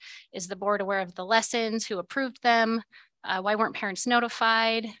appropriate? Is the board aware of the lessons? Who approved them? Why weren't parents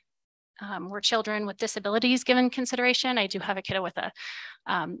notified? Were children with disabilities given consideration? I do have a kiddo with a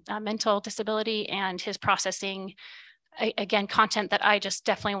mental disability, and his processing, again, content that I just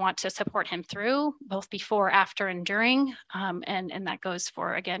definitely want to support him through, both before, after, and during. And that goes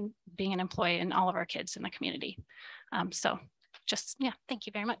for, again, being an employee and all of our kids in the community. So just, yeah, thank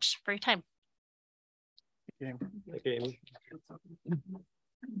you very much for your time. Thank you, Amy.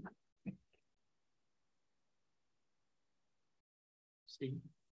 Steve,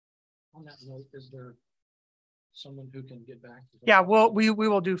 on that note, is there someone who can get back? Yeah, we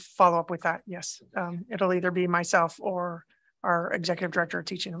will do follow up with that. Yes. It'll either be myself or our executive director of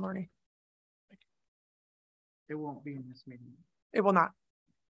teaching and learning. It won't be in this meeting. It will not.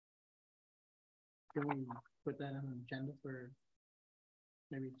 Can we put that on an agenda for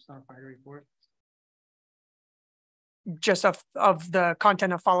maybe start Friday report? Just of the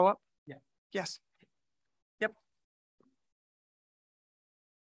content of follow up? Yeah. Yes. Yep.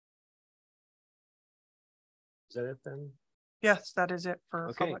 Is that it then? Yes, that is it for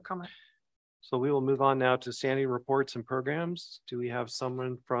Okay. public comment. So we will move on now to standing reports and programs. Do we have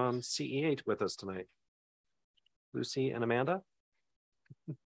someone from CE8 with us tonight? Lucy and Amanda?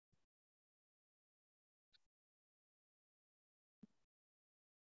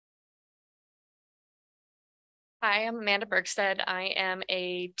 Hi, I'm Amanda Bergstead. I am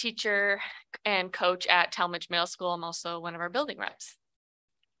a teacher and coach at Talmadge Middle School. I'm also one of our building reps.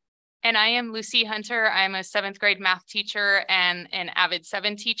 And I am Lucy Hunter. I'm a 7th grade math teacher and an avid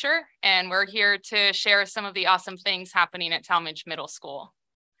 7 teacher. And we're here to share some of the awesome things happening at Talmadge Middle School.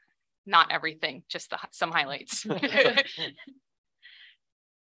 Not everything, just some highlights. We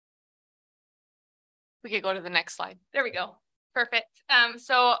could go to the next slide. There we go. Perfect.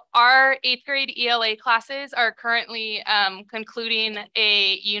 So our 8th grade ELA classes are currently concluding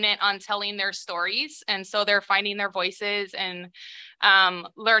a unit on telling their stories. And so they're finding their voices and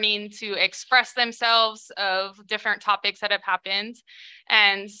learning to express themselves of different topics that have happened.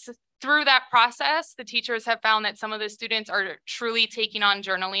 And through that process, the teachers have found that some of the students are truly taking on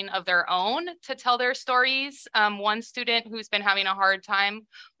journaling of their own to tell their stories. One student who's been having a hard time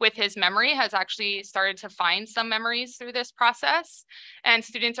with his memory has actually started to find some memories through this process. And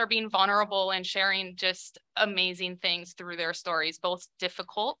students are being vulnerable and sharing just amazing things through their stories, both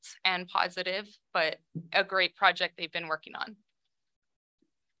difficult and positive, but a great project they've been working on.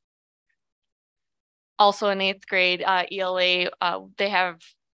 Also in 8th grade ELA, they have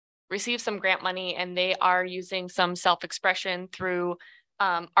received some grant money and they are using some self-expression through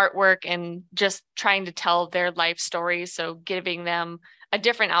artwork and just trying to tell their life stories. So giving them a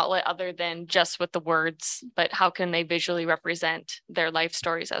different outlet other than just with the words, but how can they visually represent their life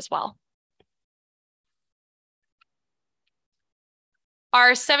stories as well?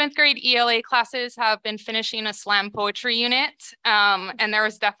 Our 7th grade ELA classes have been finishing a slam poetry unit, and there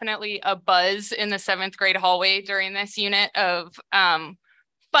was definitely a buzz in the 7th grade hallway during this unit of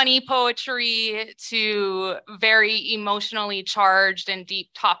funny poetry to very emotionally charged and deep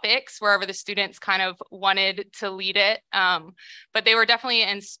topics wherever the students kind of wanted to lead it. But they were definitely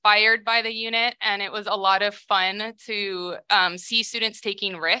inspired by the unit, and it was a lot of fun to see students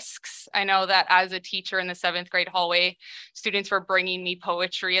taking risks. I know that as a teacher in the 7th grade hallway, students were bringing me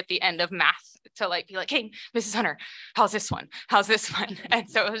poetry at the end of math to be like, hey, Mrs. Hunter, how's this one? How's this one? And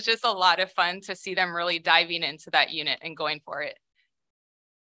so it was just a lot of fun to see them really diving into that unit and going for it.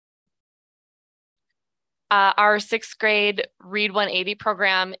 Our 6th grade Read 180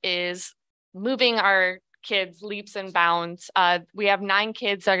 program is moving our kids leaps and bounds. We have 9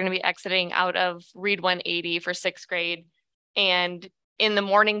 kids that are going to be exiting out of Read 180 for 6th grade. And in the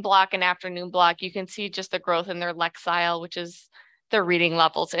morning block and afternoon block, you can see just the growth in their Lexile, which is their reading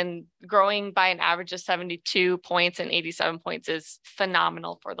levels, and growing by an average of 72 points and 87 points is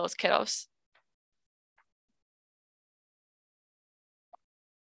phenomenal for those kiddos.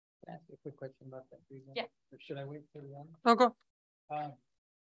 Can I ask you a quick question about that? Yeah. Or should I wait till the end? Oh, go.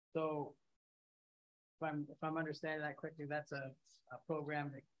 So if I'm understanding that correctly, that's a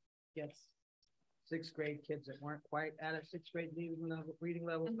program that gets sixth grade kids that weren't quite at a sixth grade reading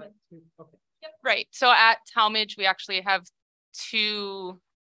level, but okay. Yep. Right. So at Talmadge, we actually have 2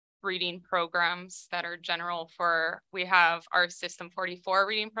 reading programs that are general for, we have our System 44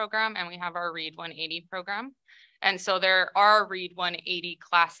 reading program and we have our Read 180 program. And so there are Read 180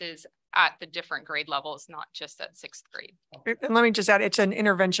 classes at the different grade levels, not just at 6th grade. And let me just add, it's an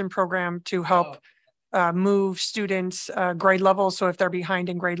intervention program to help move students grade levels. So if they're behind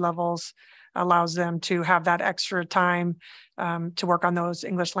in grade levels, allows them to have that extra time to work on those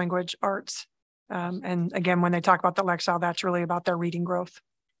English language arts. And again, when they talk about the Lexile, that's really about their reading growth.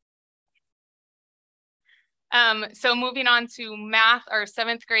 So moving on to math, our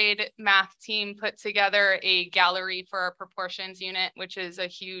 7th grade math team put together a gallery for our proportions unit, which is a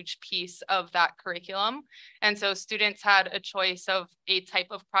huge piece of that curriculum. And so students had a choice of a type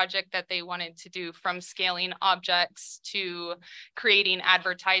of project that they wanted to do, from scaling objects to creating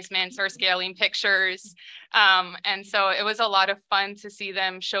advertisements or scaling pictures. And so it was a lot of fun to see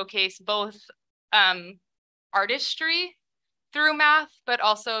them showcase both artistry through math, but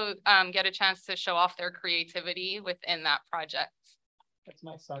also get a chance to show off their creativity within that project. That's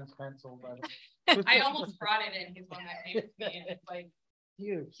my son's pencil, by the way. I almost brought it in. He's one that gave it to me, and it's like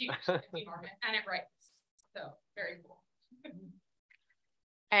huge, and it writes. So very cool.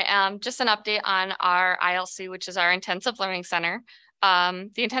 Just an update on our ILC, which is our Intensive Learning Center. The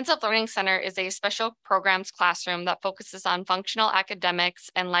Intensive Learning Center is a special programs classroom that focuses on functional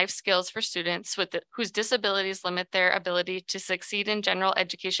academics and life skills for students whose disabilities limit their ability to succeed in general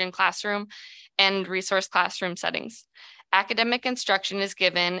education classroom and resource classroom settings. Academic instruction is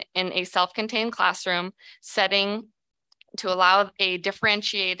given in a self-contained classroom setting to allow a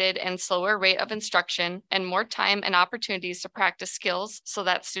differentiated and slower rate of instruction and more time and opportunities to practice skills so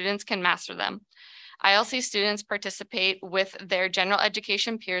that students can master them. ILC students participate with their general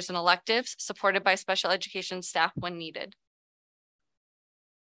education peers in electives, supported by special education staff when needed.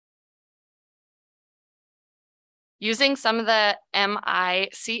 Using some of the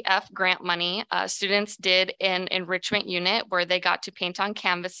MICF grant money, students did an enrichment unit where they got to paint on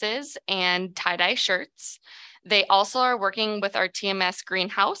canvases and tie-dye shirts. They also are working with our TMS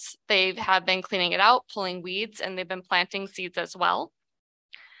greenhouse. They have been cleaning it out, pulling weeds, and they've been planting seeds as well.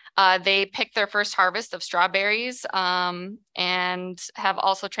 They picked their first harvest of strawberries and have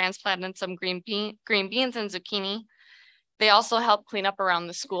also transplanted some green beans and zucchini. They also help clean up around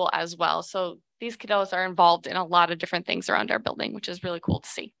the school as well. So these kiddos are involved in a lot of different things around our building, which is really cool to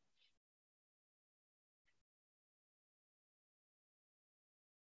see.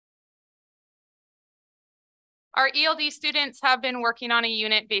 Our ELD students have been working on a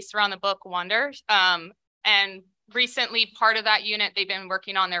unit based around the book Wonder. And recently, part of that unit, they've been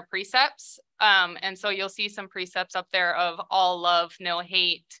working on their precepts. And so you'll see some precepts up there of all love, no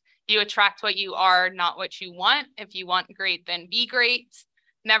hate. You attract what you are, not what you want. If you want great, then be great.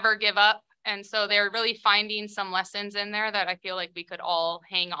 Never give up. And so they're really finding some lessons in there that I feel like we could all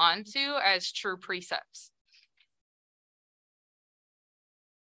hang on to as true precepts.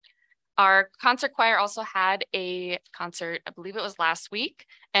 Our concert choir also had a concert, I believe it was last week,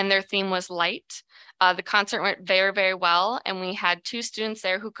 and their theme was light. The concert went very, very well, and we had 2 students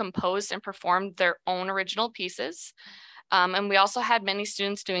there who composed and performed their own original pieces. And we also had many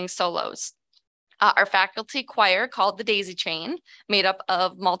students doing solos. Our faculty choir, called the Daisy Chain, made up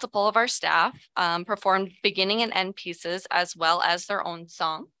of multiple of our staff, performed beginning and end pieces as well as their own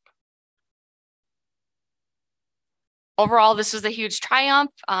song. Overall, this was a huge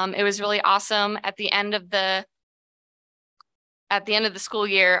triumph. It was really awesome. At the end of the school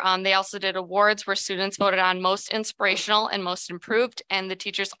year, they also did awards where students voted on most inspirational and most improved, and the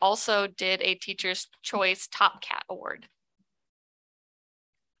teachers also did a Teacher's Choice Top Cat Award.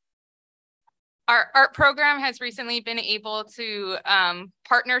 Our art program has recently been able to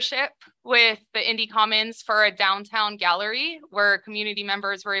partnership with the Indy Commons for a downtown gallery where community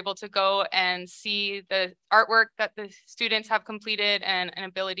members were able to go and see the artwork that the students have completed, and an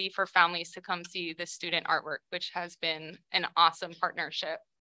ability for families to come see the student artwork, which has been an awesome partnership.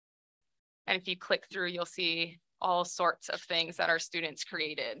 And if you click through, you'll see all sorts of things that our students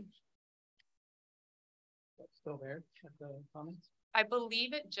created. Still there at the Commons? I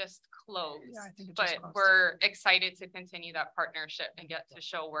believe it just closed, Yeah, I think it just but closed. we're excited to continue that partnership and get to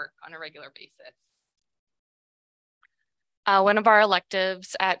show work on a regular basis. One of our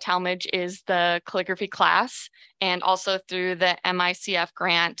electives at Talmadge is the calligraphy class, and also through the MICF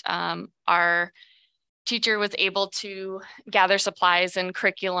grant, our teacher was able to gather supplies and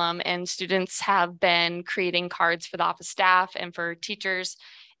curriculum, and students have been creating cards for the office staff and for teachers.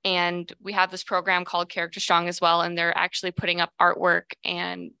 And we have this program called Character Strong as well, and they're actually putting up artwork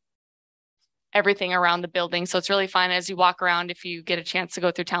and everything around the building. So it's really fun as you walk around, if you get a chance to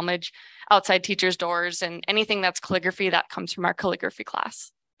go through Talmadge, outside teachers' doors, and anything that's calligraphy that comes from our calligraphy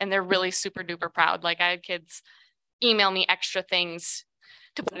class. And they're really super duper proud. Like, I had kids email me extra things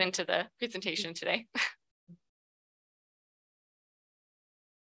to put into the presentation today.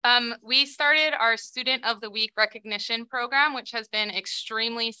 We started our Student of the Week recognition program, which has been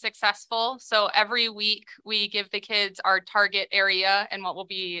extremely successful. So every week we give the kids our target area and what we'll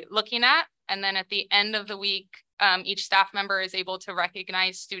be looking at. And then at the end of the week, each staff member is able to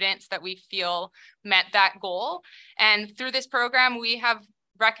recognize students that we feel met that goal. And through this program, we have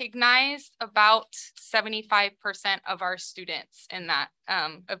recognized about 75% of our students in that,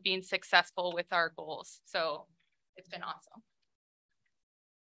 of being successful with our goals. So it's been awesome.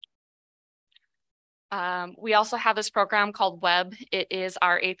 We also have this program called WEB. It is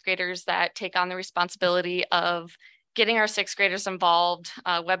our 8th graders that take on the responsibility of getting our 6th graders involved.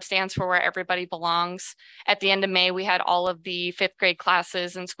 WEB stands for Where Everybody Belongs. At the end of May, we had all of the 5th grade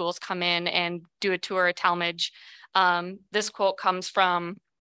classes and schools come in and do a tour at Talmadge. This quote comes from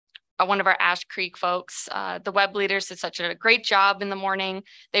one of our Ash Creek folks. The WEB leaders did such a great job in the morning.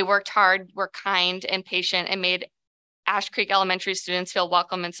 They worked hard, were kind and patient, and made Ash Creek Elementary students feel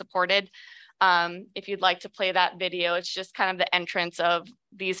welcome and supported. If you'd like to play that video, it's just kind of the entrance of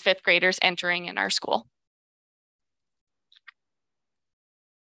these 5th graders entering in our school.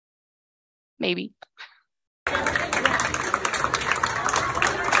 Maybe.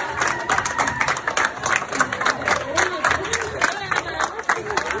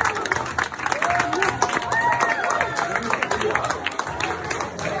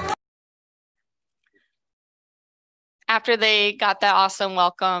 After they got that awesome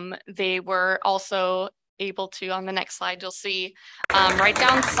welcome, they were also able to, on the next slide, you'll see, write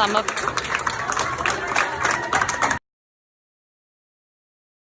down some of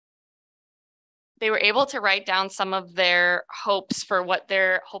they were able to write down some of their hopes for what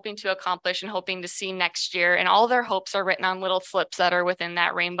they're hoping to accomplish and hoping to see next year. And all their hopes are written on little slips that are within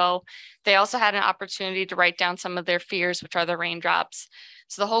that rainbow. They also had an opportunity to write down some of their fears, which are the raindrops.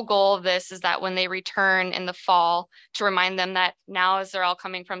 So the whole goal of this is that when they return in the fall, to remind them that now, as they're all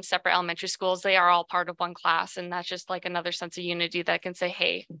coming from separate elementary schools, they are all part of one class. And that's just like another sense of unity that can say,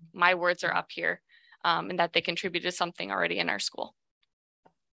 hey, my words are up here, and that they contribute to something already in our school.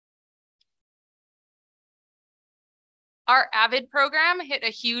 Our AVID program hit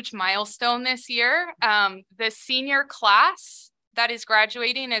a huge milestone this year. The senior class that is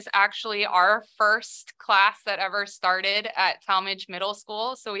graduating is actually our first class that ever started at Talmadge Middle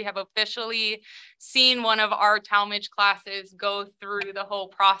School. So we have officially seen one of our Talmadge classes go through the whole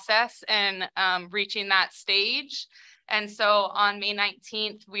process and reaching that stage. And so on May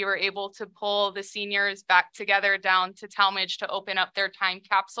 19th, we were able to pull the seniors back together down to Talmadge to open up their time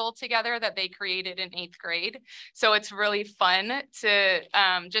capsule together that they created in 8th grade. So it's really fun to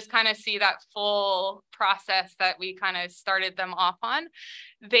just kind of see that full process that we kind of started them off on.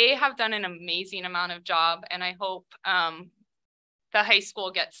 They have done an amazing amount of job, and I hope the high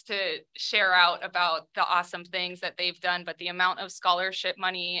school gets to share out about the awesome things that they've done, but the amount of scholarship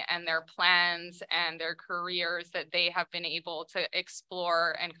money and their plans and their careers that they have been able to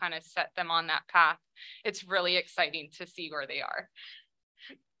explore and kind of set them on that path. It's really exciting to see where they are.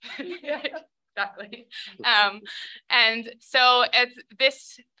 Exactly. And so at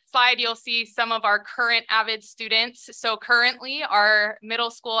this slide, you'll see some of our current AVID students. So currently our middle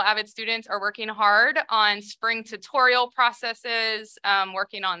school AVID students are working hard on spring tutorial processes,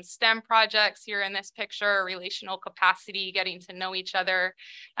 working on STEM projects here in this picture, relational capacity, getting to know each other,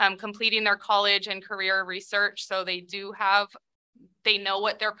 completing their college and career research. So they know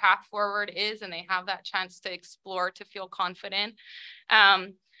what their path forward is, and they have that chance to explore to feel confident.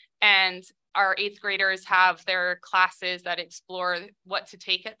 And our 8th graders have their classes that explore what to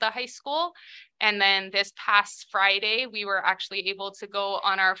take at the high school. And then this past Friday, we were actually able to go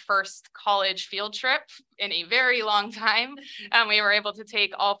on our first college field trip in a very long time. And we were able to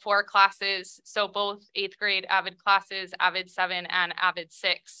take all 4 classes. So both 8th grade AVID classes, AVID 7 and AVID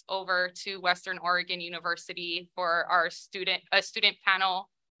 6, over to Western Oregon University for our student panel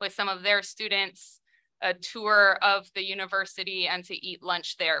with some of their students, a tour of the university and to eat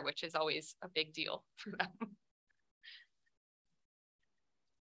lunch there, which is always a big deal for them.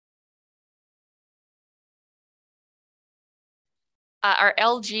 Our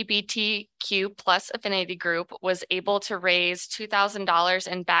LGBTQ plus affinity group was able to raise $2,000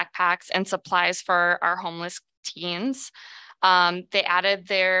 in backpacks and supplies for our homeless teens. They added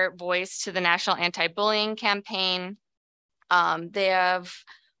their voice to the National Anti-Bullying Campaign. They have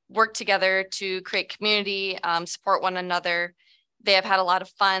worked together to create community, support one another. They have had a lot of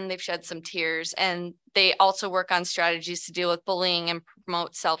fun. They've shed some tears, and they also work on strategies to deal with bullying and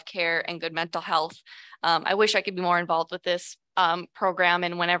promote self-care and good mental health. I wish I could be more involved with this program,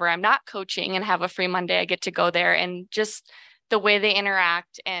 and whenever I'm not coaching and have a free Monday, I get to go there, and just the way they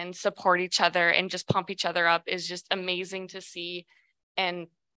interact and support each other and just pump each other up is just amazing to see. And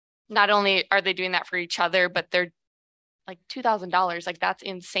not only are they doing that for each other, but they're like $2,000, like that's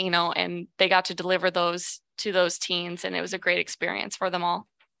insane-o, and they got to deliver those to those teens, and it was a great experience for them all.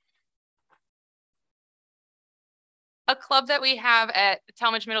 A club that we have at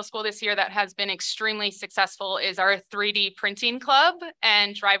Talmadge Middle School this year that has been extremely successful is our 3D printing club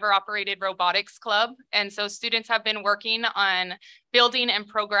and driver operated robotics club. And so students have been working on building and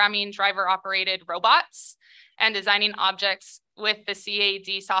programming driver operated robots and designing objects with the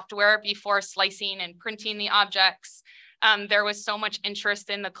CAD software before slicing and printing the objects. There was so much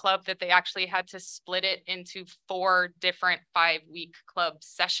interest in the club that they actually had to split it into 4 different 5-week club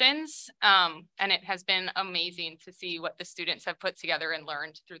sessions. And it has been amazing to see what the students have put together and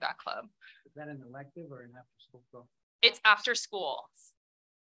learned through that club. Is that an elective or an after school club? It's after school.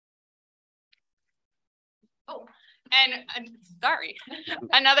 Oh, and sorry,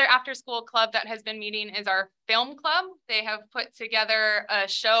 another after school club that has been meeting is our film club. They have put together a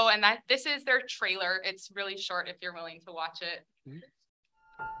show, and this is their trailer. It's really short if you're willing to watch it.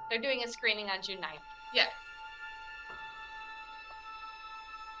 They're doing a screening on June 9th. Yes.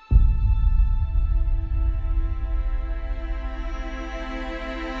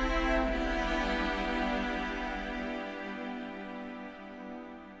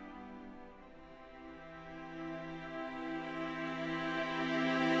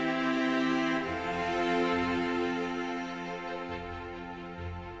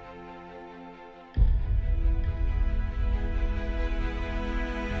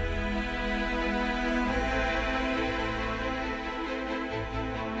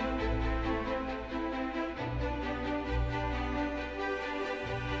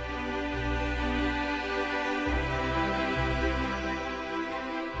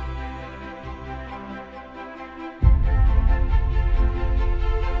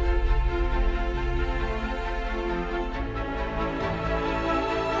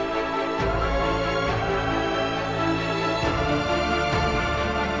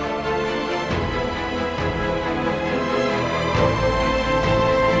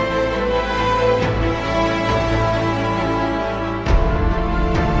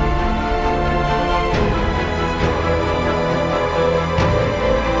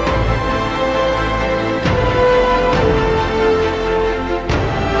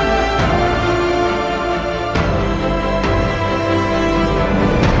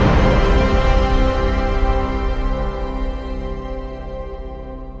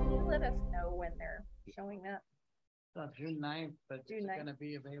 June 9th, but June it's 9th. gonna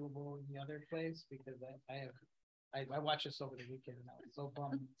be available in the other place because I watched this over the weekend and I was so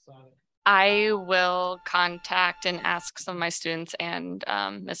bummed when I saw it. I will contact and ask some of my students and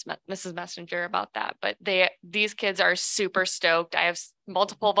Mrs. Messenger about that. But these kids are super stoked. I have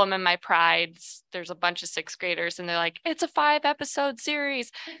multiple of them in my prides. There's a bunch of 6th graders and they're like, it's a 5-episode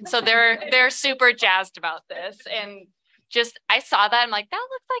series. So they're super jazzed about this. And just, I saw that, I'm like, that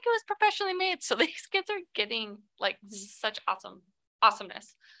looks like it was professionally made. So these kids are getting like such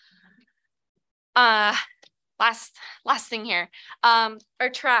awesomeness. Last thing here, our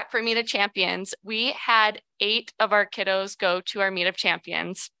track for Meet of Champions, we had 8 of our kiddos go to our Meet of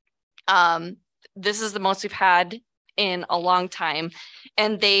Champions. This is the most we've had in a long time,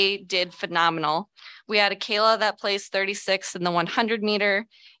 and they did phenomenal. We had a Kayla that placed 36th in the 100 meter.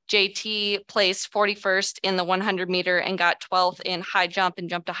 JT placed 41st in the 100 meter and got 12th in high jump and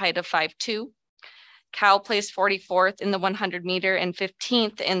jumped a height of 5.2. Cal placed 44th in the 100 meter and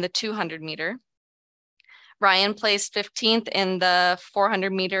 15th in the 200 meter. Ryan placed 15th in the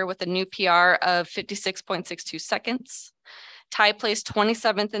 400 meter with a new PR of 56.62 seconds. Ty placed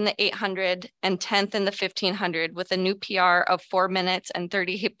 27th in the 800 and 10th in the 1500 with a new PR of 4 minutes and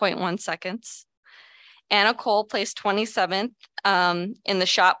 38.1 seconds. Anna Cole placed 27th in the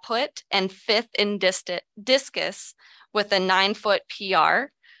shot put and 5th in discus with a 9-foot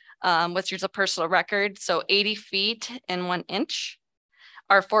PR which is a personal record. So 80 feet and 1 inch.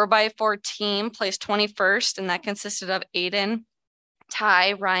 Our 4x4 team placed 21st, and that consisted of Aiden,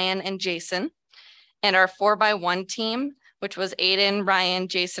 Ty, Ryan, and Jason. And our 4x1 team, which was Aiden, Ryan,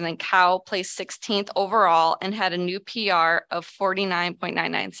 Jason, and Cal, placed 16th overall and had a new PR of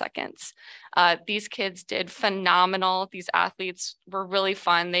 49.99 seconds. These kids did phenomenal. These athletes were really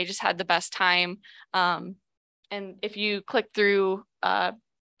fun. They just had the best time. And if you click through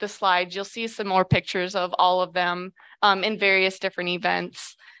the slides, you'll see some more pictures of all of them in various different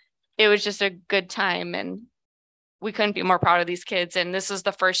events. It was just a good time, and we couldn't be more proud of these kids. And this is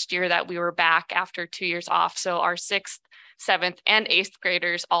the first year that we were back after 2 years off. So our 6th, 7th, and 8th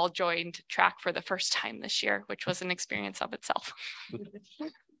graders all joined track for the first time this year, which was an experience of itself.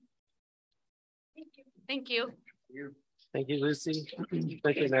 Thank you. Thank you, Lucy.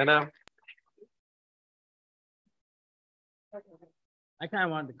 Thank you, Nana. I kind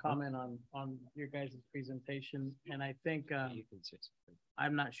of wanted to comment on your guys' presentation, and I think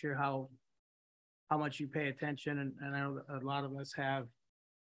I'm not sure how much you pay attention, and I know a lot of us have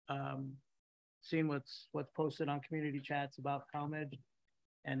seen what's posted on community chats about CalMed,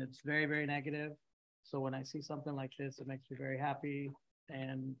 and it's very, very negative. So when I see something like this, it makes me very happy,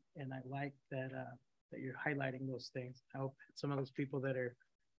 and I like that you're highlighting those things. I hope some of those people that are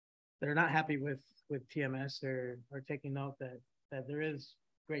not happy with TMS are taking note that there is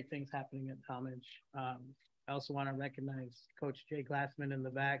great things happening at Talmadge. I also want to recognize Coach Jay Glassman in the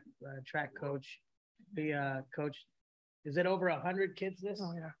back, track coach. He coached, is it over 100 kids this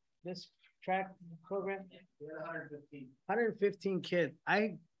track program? 115 kids.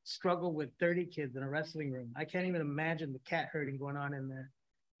 I struggle with 30 kids in a wrestling room. I can't even imagine the cat herding going on in there.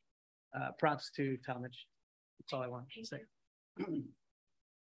 Props to Talmadge. That's all I want to say.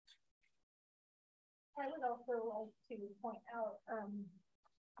 I would also like to point out,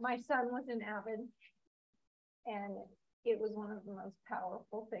 my son was an AVID, and it was one of the most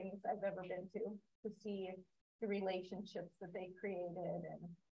powerful things I've ever been to see the relationships that they created. And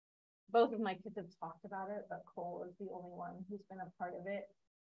both of my kids have talked about it, but Cole is the only one who's been a part of it.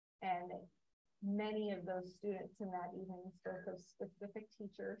 And many of those students in that evening spoke of specific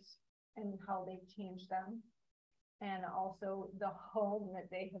teachers and how they've changed them, and also the home that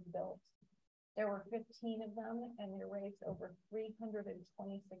they have built. There were 15 of them, and they raised over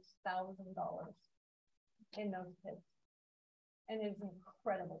 $326,000 in those kids. And it's an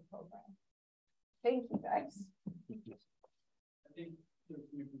incredible program. Thank you, guys.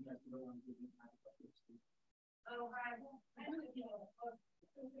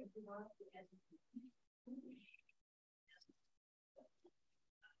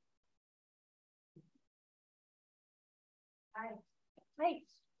 Hi.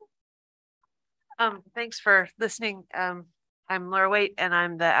 Thanks for listening. I'm Laura Waite, and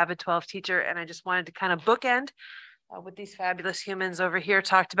I'm the AVID 12 teacher, and I just wanted to kind of bookend what these fabulous humans over here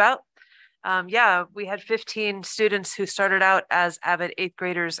talked about. Yeah, we had 15 students who started out as AVID 8th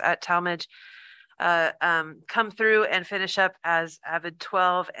graders at Talmadge come through and finish up as AVID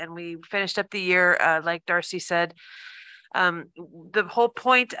 12, and we finished up the year, like Darcy said. The whole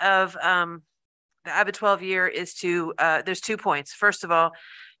point of the AVID 12 year is to, there's 2 points. First of all,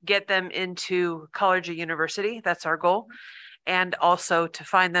 get them into college or university. That's our goal. And also to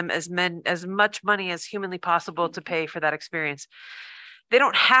find them as much money as humanly possible to pay for that experience. They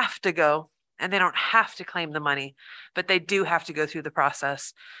don't have to go, and they don't have to claim the money, but they do have to go through the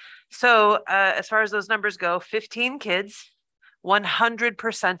process. So as far as those numbers go, 15 kids,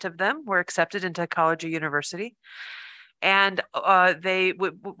 100% of them were accepted into college or university. And they,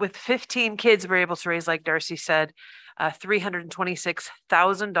 with 15 kids, were able to raise, like Darcy said,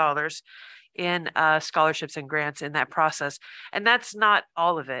 $326,000 in scholarships and grants in that process. And that's not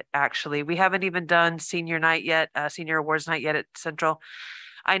all of it, actually. We haven't even done senior night yet, senior awards night yet at Central.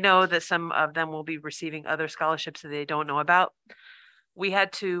 I know that some of them will be receiving other scholarships that they don't know about. We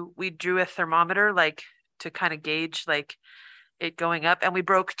drew a thermometer, like, to kind of gauge, like, it going up, and we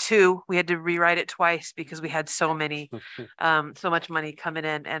broke 2. We had to rewrite it twice because we had so many, so much money coming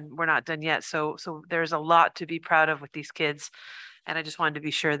in, and we're not done yet. So there's a lot to be proud of with these kids. And I just wanted to be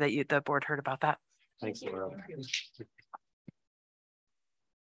sure that the board heard about that. Thanks, Laura.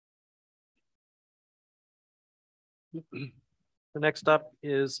 The next up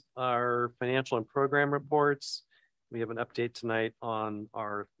is our financial and program reports. We have an update tonight on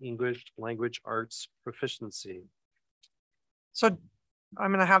our English language arts proficiency. So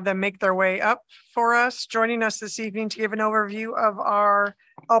I'm going to have them make their way up for us. Joining us this evening to give an overview of our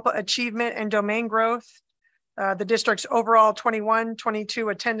ALPA achievement and domain growth, the district's overall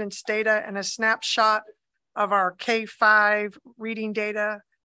 21-22 attendance data, and a snapshot of our K-5 reading data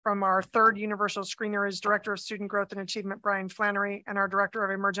From our third universal screener is Director of Student Growth and Achievement, Brian Flannery, and our Director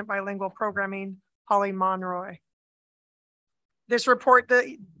of Emergent Bilingual Programming, Holly Monroy. This report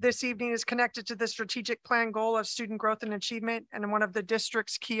this evening is connected to the strategic plan goal of student growth and achievement and one of the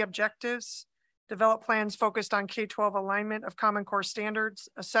district's key objectives. Develop plans focused on K-12 alignment of Common Core standards,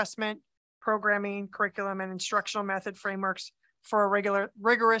 assessment, programming, curriculum, and instructional method frameworks for a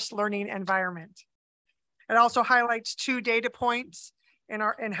rigorous learning environment. It also highlights 2 data points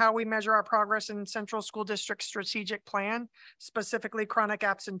in how we measure our progress in Central School District strategic plan, specifically chronic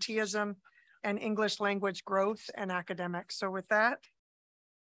absenteeism and English language growth and academics. So with that,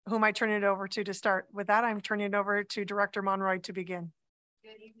 who am I turning it over to start? With that, I'm turning it over to Director Monroy to begin.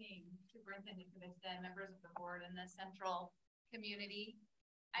 Good evening, Superintendent Kavista, members of the board and the Central community.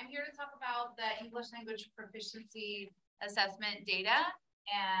 I'm here to talk about the English language proficiency assessment data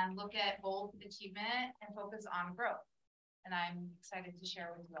and look at both achievement and focus on growth. And I'm excited to share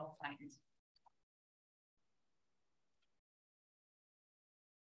with you all tonight.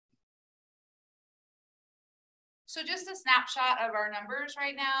 So just a snapshot of our numbers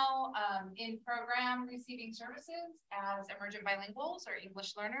right now in program receiving services as emergent bilinguals or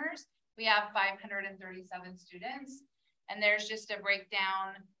English learners. We have 537 students, and there's just a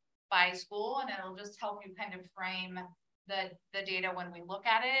breakdown by school, and it'll just help you kind of frame the data when we look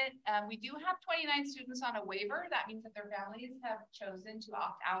at it. We do have 29 students on a waiver. That means that their families have chosen to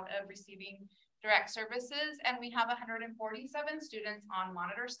opt out of receiving direct services, and we have 147 students on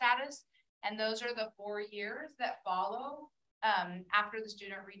monitor status. And those are the 4 years that follow after the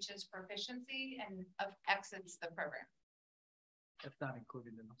student reaches proficiency and exits the program. That's not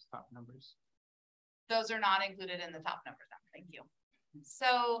included in those top numbers. Those are not included in the top numbers. Thank you.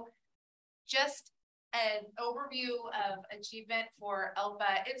 So just an overview of achievement for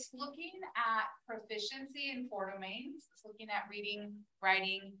ELPA. It's looking at proficiency in 4 domains. It's looking at reading,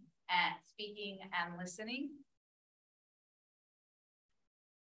 writing, and speaking and listening.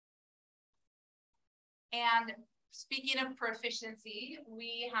 And speaking of proficiency,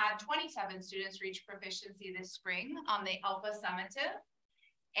 we had 27 students reach proficiency this spring on the ELPA summative,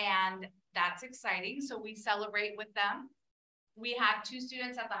 and that's exciting. So we celebrate with them. We had 2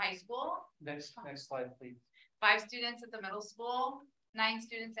 students at the high school. Next slide, please. 5 students at the middle school, 9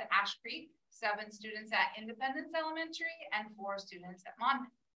 students at Ash Creek, 7 students at Independence Elementary, and 4 students at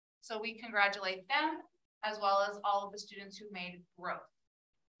Monmouth. So we congratulate them as well as all of the students who made growth.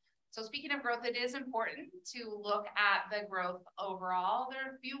 So speaking of growth, it is important to look at the growth overall. There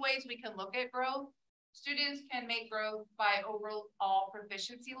are a few ways we can look at growth. Students can make growth by overall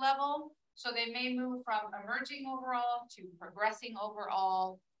proficiency level. So they may move from emerging overall to progressing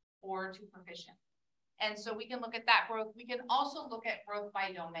overall or to proficient. And so we can look at that growth. We can also look at growth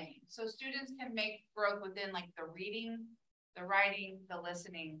by domain. So students can make growth within like the reading, the writing, the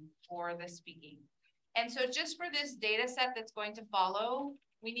listening, or the speaking. And so just for this data set that's going to follow,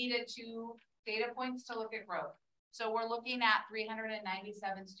 we needed 2 data points to look at growth. So we're looking at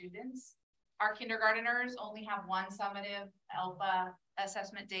 397 students. Our kindergarteners only have 1 summative ELPA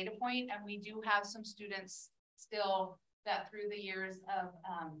assessment data point, and we do have some students still that through the years of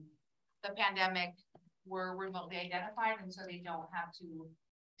the pandemic were remotely identified, and so they don't have 2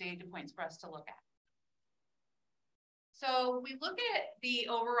 data points for us to look at. So we look at the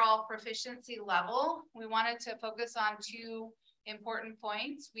overall proficiency level. We wanted to focus on 2 important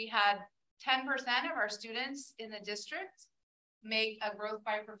points. We had 10% of our students in the district make a growth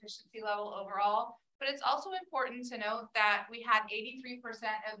by proficiency level overall, but it's also important to note that we had 83%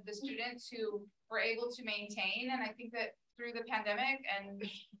 of the students who were able to maintain, and I think that through the pandemic and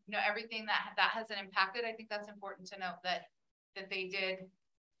everything that has impacted, I think that's important to note that they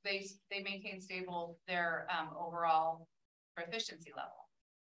maintained stable their overall proficiency level.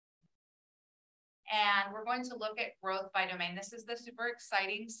 And we're going to look at growth by domain. This is the super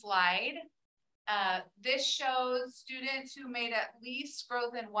exciting slide. This shows students who made at least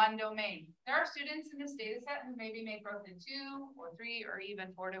growth in 1 domain. There are students in this data set who maybe made growth in 2 or 3 or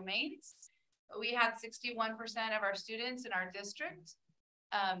even 4 domains. But we had 61% of our students in our district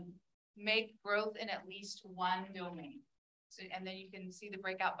make growth in at least 1 domain. So, and then you can see the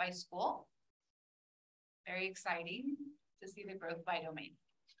breakout by school. Very exciting to see the growth by domain.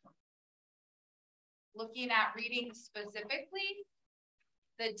 Looking at reading specifically,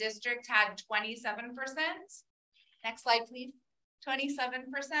 the district had 27%. Next slide, please.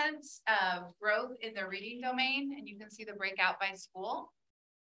 27% of growth in the reading domain, and you can see the breakout by school.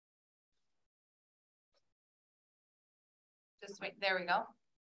 Just wait, there we go.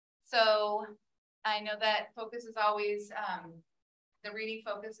 So I know that focus is always, the reading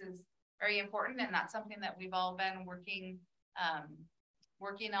focus is very important, and that's something that we've all been working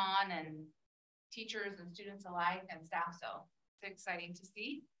working on, and teachers and students alike and staff. So it's exciting to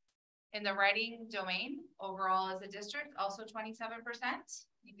see. In the writing domain, overall as a district, also 27%.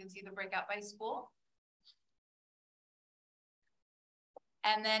 You can see the breakout by school.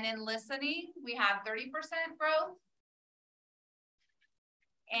 And then in listening, we have 30% growth.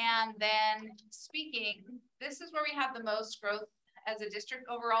 And then speaking, this is where we have the most growth as a district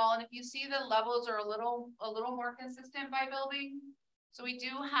overall. And if you see, the levels are a little more consistent by building. So we do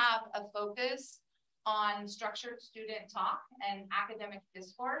have a focus on structured student talk and academic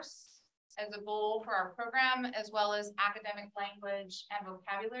discourse as a goal for our program, as well as academic language and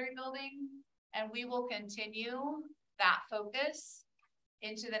vocabulary building. And we will continue that focus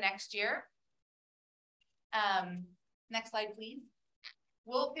into the next year. Next slide, please.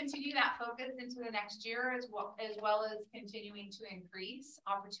 We'll continue that focus into the next year as well as continuing to increase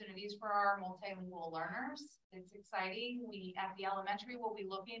opportunities for our multilingual learners. It's exciting. We at the elementary will be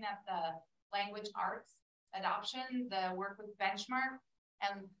looking at the language arts adoption, the work with Benchmark,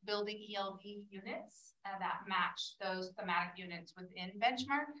 and building ELD units that match those thematic units within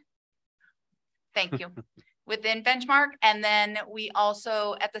Benchmark. Thank you. Within Benchmark. And then we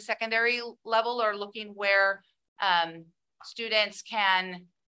also at the secondary level are looking where students can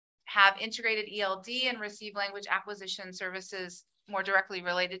have integrated ELD and receive language acquisition services more directly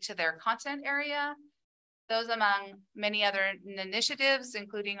related to their content area. Those among many other initiatives,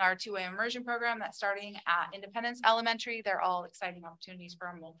 including our two-way immersion program that's starting at Independence Elementary. They're all exciting opportunities for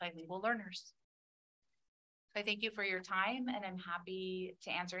our multilingual learners. So I thank you for your time, and I'm happy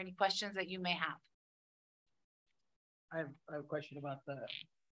to answer any questions that you may have. I have a question about the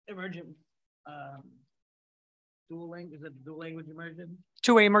emergent dual language. Is it dual language immersion?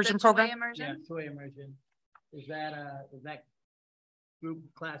 Two-way immersion program. Yeah, two-way immersion. Is that group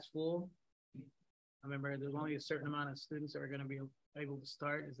class full? I remember there's only a certain amount of students that are going to be able to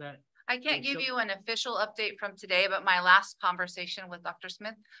start. Is that? I can't give you an official update from today, but my last conversation with Dr.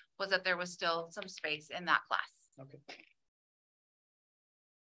 Smith was that there was still some space in that class. Okay.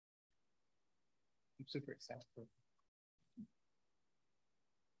 I'm super excited.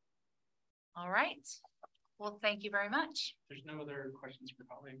 All right. Well, thank you very much. There's no other questions for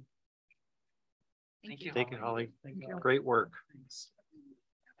Holly. Thank you. Thank you, Holly. Thank you. Great work. Thanks.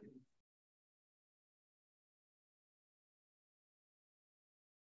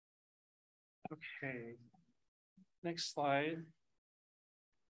 Okay. Next slide.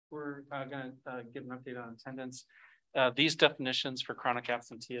 We're going to give an update on attendance. These definitions for chronic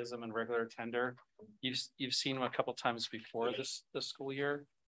absenteeism and regular attender, you've seen them a couple times before this school year.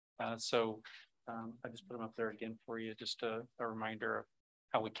 I just put them up there again for you, just a reminder of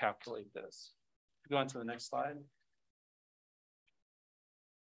how we calculate this. Go on to the next slide.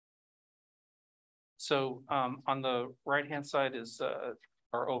 So on the right-hand side is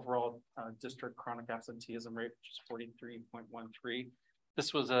our overall district chronic absenteeism rate, which is 43.13.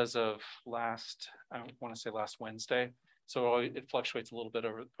 This was as of last Wednesday. So it fluctuates a little bit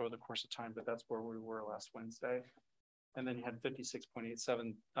over the course of time, but that's where we were last Wednesday. And then you had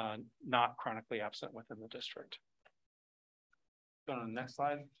 56.87 not chronically absent within the district. Go on to the next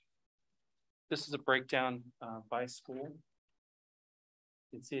slide. This is a breakdown by school.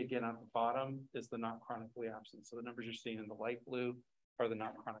 You can see again at the bottom is the not chronically absent. So the numbers you're seeing in the light blue are the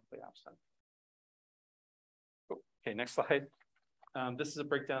not chronically absent. Okay, next slide. This is a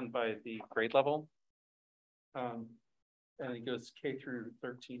breakdown by the grade level. And it goes K through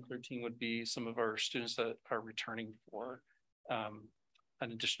 13. 13 would be some of our students that are returning for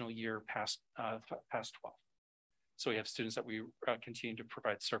an additional year past 12. So we have students that we continue to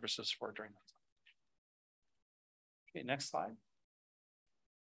provide services for during that time. Okay, next slide.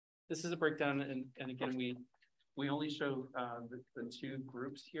 This is a breakdown, and again, we only show the two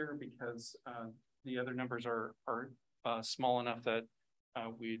groups here because the other numbers are small enough that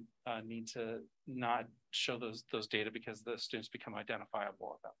we need to not show those data because the students become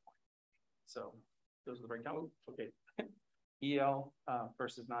identifiable at that point. So those are the breakdown. Okay, EL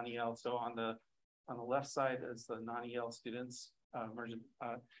versus non-EL. So on the left side is the non-EL students. Emergent.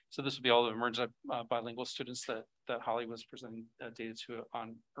 So this would be all the emergent bilingual students that Holly was presenting data to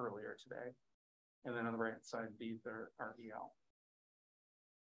on earlier today. And then on the right side, these are our EL.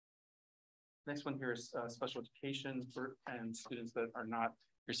 Next one here is special education and students that are not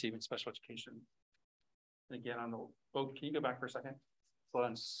receiving special education. And again, on the, can you go back for a second? Slow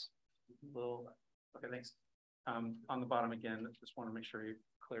down a little, okay, thanks. On the bottom again, just want to make sure you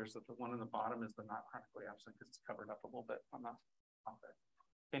clears that the one on the bottom is the not chronically absent because it's covered up a little bit on the top there.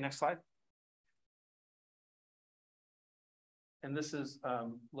 Okay, next slide. And this is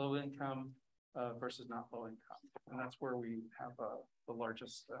low income versus not low income. And that's where we have the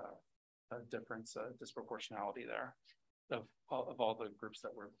largest difference, disproportionality there of all the groups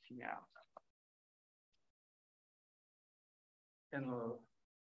that we're looking at. And the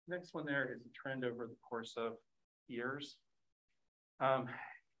next one there is a trend over the course of years.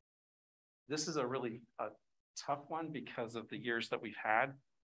 This is a really tough one because of the years that we've had.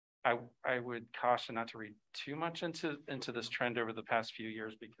 I would caution not to read too much into this trend over the past few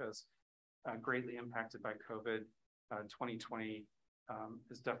years because greatly impacted by COVID. 2020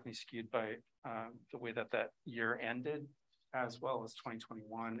 is definitely skewed by the way that year ended, as well as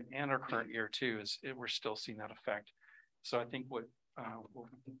 2021 and our current year too. We're still seeing that effect. So I think what will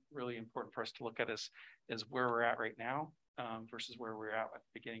be really important for us to look at is where we're at right now versus where we're at the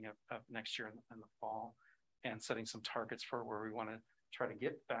beginning of next year in the fall, and setting some targets for where we want to try to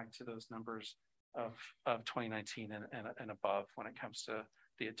get back to those numbers of 2019 and above when it comes to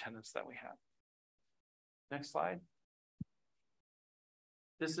the attendance that we have. Next slide.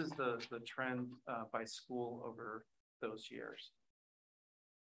 This is the trend by school over those years.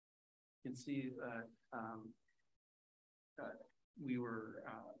 You can see that we were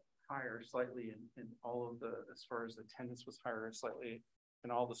higher slightly in all of as far as attendance was higher slightly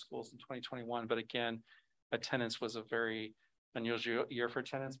in all the schools in 2021. But again, attendance was a very unusual year for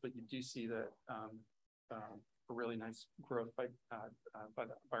attendance, but you do see that a really nice growth by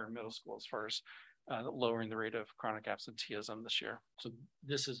our middle school as far as lowering the rate of chronic absenteeism this year. So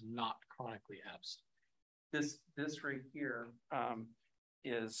this is not chronically absent. This right here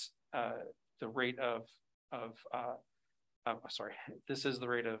is the rate of sorry, this is the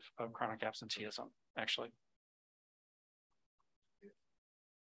rate of chronic absenteeism, actually.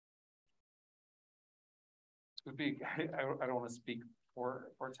 Would be, I don't want to speak for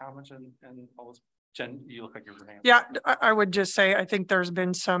Talmadge and all this. Jen, you look like you're running. Yeah, I would just say, I think there's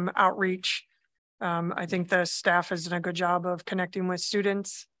been some outreach. I think the staff has done a good job of connecting with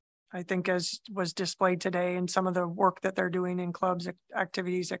students. I think as was displayed today and some of the work that they're doing in clubs,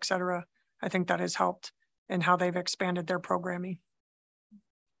 activities, et cetera, I think that has helped in how they've expanded their programming.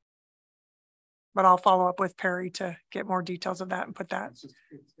 But I'll follow up with Perry to get more details of that and put that.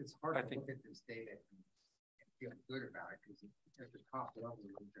 It's hard to look at this data and feel good about it because at the top level,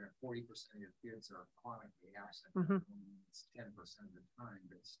 40% of your kids are chronically absent. It's 10% of the time,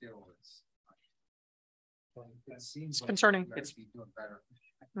 but still it seems like concerning. It's be doing better.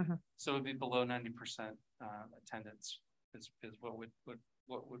 So it'd be below 90% attendance is what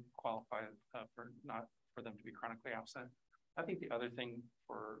would qualify for them to be chronically absent. I think the other thing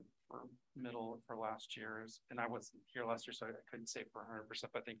for middle for last year is, and I wasn't here last year, so I couldn't say for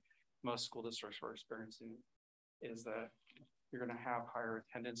 100%, but I think most school districts were experiencing is that you're going to have higher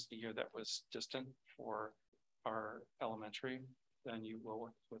attendance the year that was distant for our elementary than you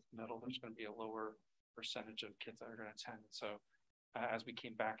will with middle. There's going to be a lower percentage of kids that are going to attend. So as we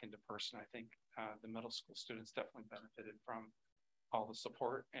came back into person, I think the middle school students definitely benefited from all the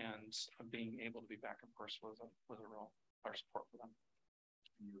support, and being able to be back in person was a real support for them.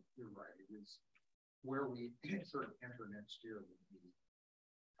 You're right. It is where we sort of enter next year will be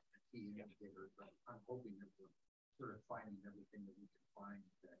a key indicator, but I'm hoping that we're sort of finding everything that we can find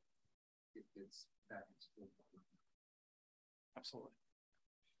that it gets back in school. Absolutely.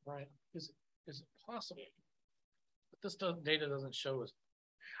 Right. Is it possible? But this data doesn't show us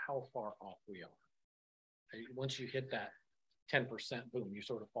how far off we are. Once you hit that 10%, boom, you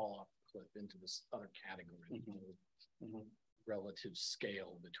sort of fall off the cliff into this other category, relative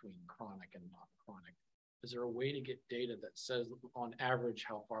scale between chronic and not chronic. Is there a way to get data that says on average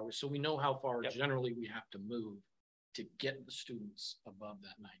how far so we know how far generally we have to move to get the students above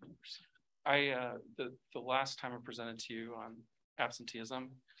that 90%? The last time I presented to you on absenteeism,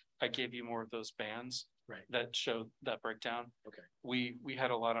 I gave you more of those bands that showed that breakdown. Okay. We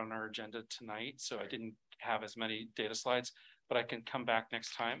had a lot on our agenda tonight, so I didn't have as many data slides, but I can come back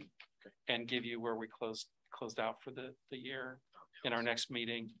next time and give you where we closed out for the year in our next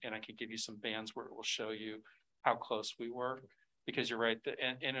meeting, and I can give you some bands where it will show you how close we were, because you're right,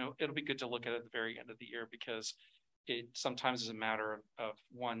 and it'll be good to look at the very end of the year, because it sometimes is a matter of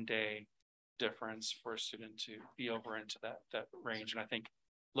 1 day difference for a student to be over into that range, and I think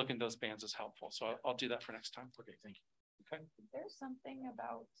looking at those bands is helpful. So I'll do that for next time. Okay, thank you. Okay. There's something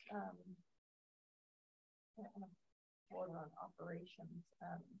about order on operations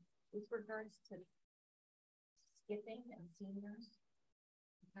with regards to skipping and seniors.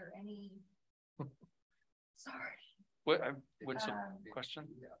 Is there any? Sorry. What's the question?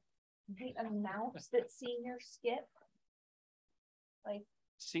 The amounts that seniors skip, like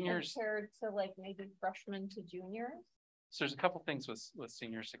seniors compared to like maybe freshmen to juniors. So there's a couple things with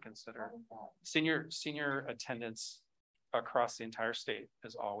seniors to consider. Senior attendance across the entire state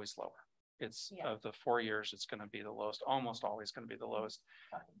is always lower. It's of the 4 years, it's going to be the lowest, almost always going to be the lowest.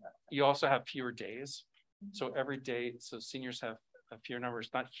 You also have fewer days. So every day, so seniors have a fewer numbers,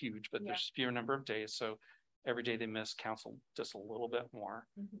 not huge, but there's fewer number of days. So every day they miss counts just a little bit more.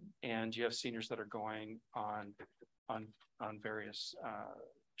 And you have seniors that are going on various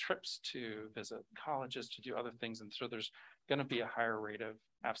trips to visit colleges, to do other things. And so there's going to be a higher rate of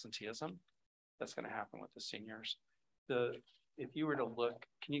absenteeism that's going to happen with the seniors. If you were to look,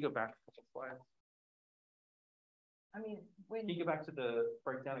 can you go back a couple slides? I mean, when Can you go back to the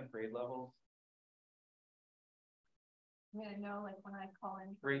breakdown of grade levels? I mean, I know, like when I call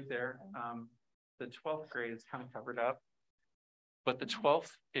in Right there, the 12th grade is kind of covered up. But the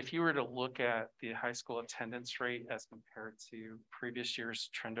 12th, if you were to look at the high school attendance rate as compared to previous years'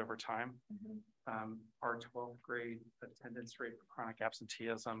 trend over time, our 12th grade attendance rate for chronic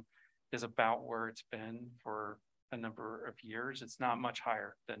absenteeism is about where it's been for a number of years. It's not much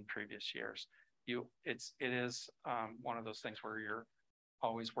higher than previous years. It is one of those things where you're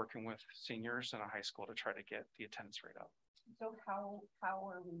always working with seniors in a high school to try to get the attendance rate up. So how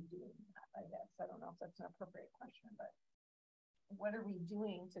are we doing that? I guess I don't know if that's an appropriate question, but what are we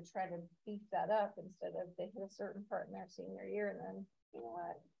doing to try to beef that up instead of they hit a certain part in their senior year and then, you know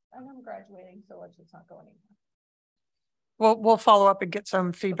what, I'm graduating, so let's just not go anymore. We'll follow up and get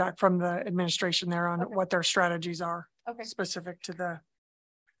some feedback from the administration there on what their strategies are specific to the.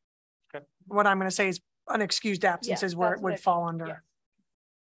 What I'm going to say is unexcused absence is where it would fall under.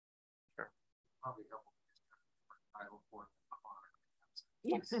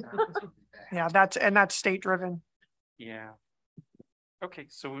 Yes. Yeah, that's state driven. Yeah. Okay,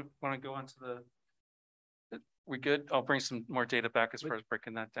 so we want to go on to we good? I'll bring some more data back as far as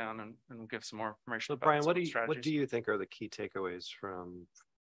breaking that down and we'll give some more information. About Brian, what do you think are the key takeaways from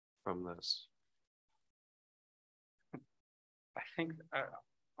this? I think,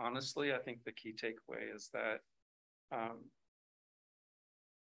 honestly, I think the key takeaway is that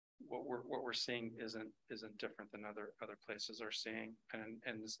what we're seeing isn't different than other places are seeing, and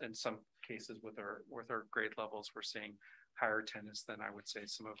in some cases with our grade levels, we're seeing higher attendance than I would say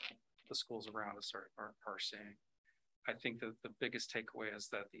some of the schools around us are seeing. I think that the biggest takeaway is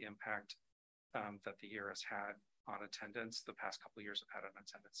that the impact that the year has had on attendance, the past couple of years have had on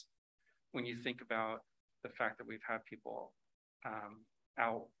attendance. When you think about the fact that we've had people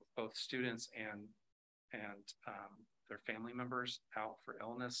out, both students and their family members out for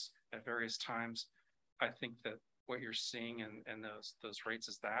illness at various times, I think that what you're seeing in those rates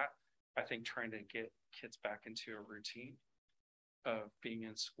is that I think trying to get kids back into a routine of being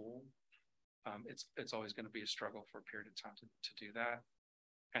in school, it's always going to be a struggle for a period of time to do that.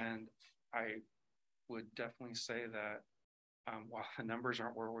 And I would definitely say that while the numbers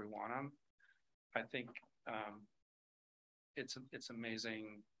aren't where we want them, I think it's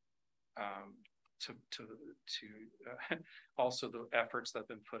amazing to also the efforts that have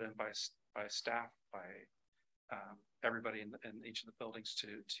been put in by staff, by everybody in each of the buildings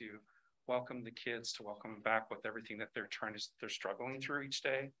to welcome the kids, to welcome them back with everything that they're struggling through each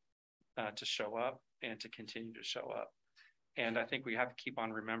day, to show up and to continue to show up. And I think we have to keep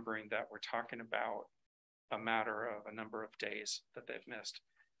on remembering that we're talking about a matter of a number of days that they've missed.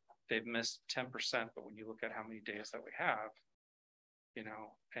 They've missed 10%, but when you look at how many days that we have, you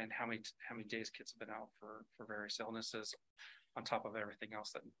know, and how many days kids have been out for various illnesses, on top of everything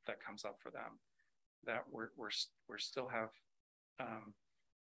else that comes up for them, that we're still have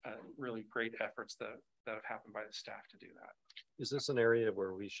really great efforts that have happened by the staff to do that. Is this an area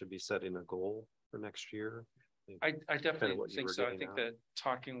where we should be setting a goal for next year? I definitely think so. I think that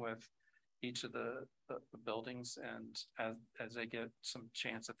talking with each of the buildings, and as they get some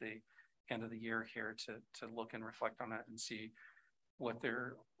chance at the end of the year here to look and reflect on it and see what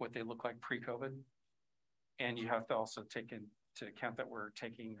they look like pre-COVID. And you have to also take into account that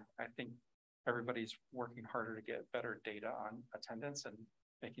I think everybody's working harder to get better data on attendance and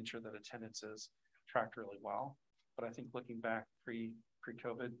making sure that attendance is tracked really well. But I think looking back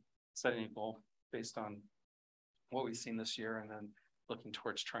pre-COVID, setting a goal based on what we've seen this year, and then looking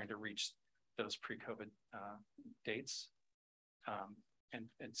towards trying to reach those pre-COVID dates, and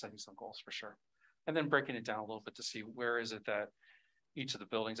setting some goals for sure. And then breaking it down a little bit to see where is it that each of the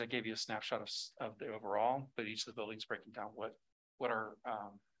buildings, I gave you a snapshot of the overall, but each of the buildings breaking down what are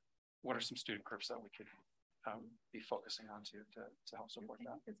some student groups that we could be focusing on to help support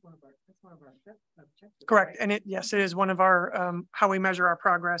that. It's one of our objectives. Correct. And it is one of our, how we measure our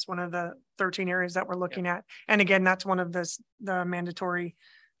progress, one of the 13 areas that we're looking at. And again, that's one of the mandatory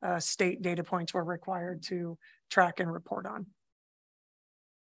state data points we're required to track and report on.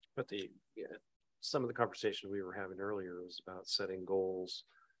 But some of the conversation we were having earlier was about setting goals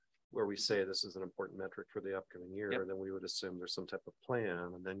where we say this is an important metric for the upcoming year. Yep. Then we would assume there's some type of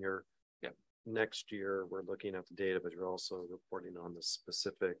plan, and then you're Yep. next year we're looking at the data, but you're also reporting on the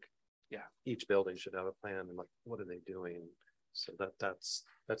specific. Yeah. Each building should have a plan and like, what are they doing? So that's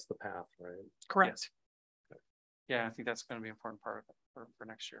the path, right? Correct. Yes. Yeah, I think that's going to be an important part of it for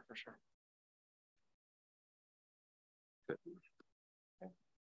next year for sure. Good. Okay.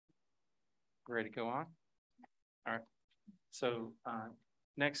 Ready to go on? All right. So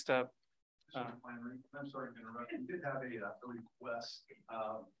next up. I'm sorry to interrupt. We did have a request,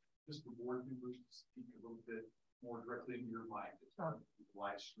 just for board members to speak a little bit more directly into your mic. It's not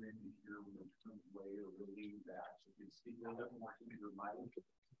live stream to hear when you turn away or relieve that. So if you speak a little bit more into your mic,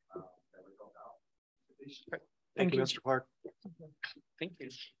 that would help out. Okay. Thank you, Mr. Clark. Thank you.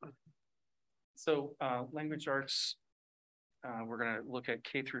 So language arts, we're going to look at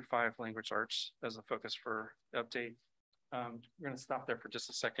K through 5 language arts as a focus for the update. We're going to stop there for just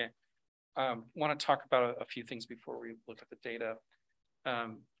a second. Want to talk about a few things before we look at the data.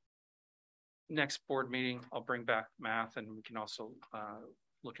 Next board meeting, I'll bring back math, and we can also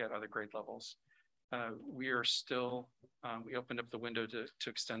look at other grade levels. We are still, we opened up the window to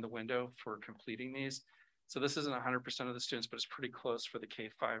extend the window for completing these. So this isn't 100% of the students, but it's pretty close for the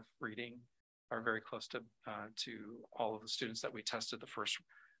K-5 reading, are very close to all of the students that we tested the first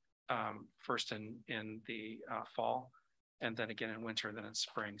in the fall, and then again in winter, and then in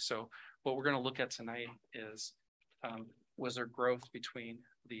spring. So what we're going to look at tonight is, was there growth between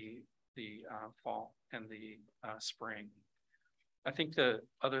the fall and the spring? I think the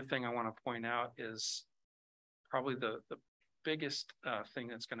other thing I want to point out is probably the biggest thing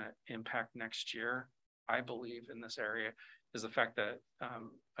that's going to impact next year, I believe, in this area, is the fact that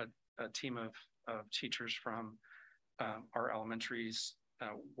a team of teachers from our elementaries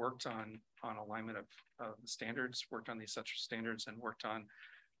worked on alignment of the standards, worked on the essential standards, and worked on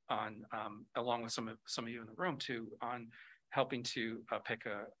along with some of you in the room too, on helping to pick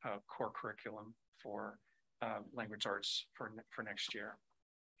a core curriculum for language arts for next year,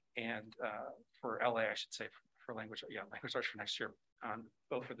 and for LA, I should say, for language arts for next year,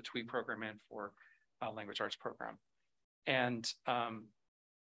 both for the TWE program and for language arts program. And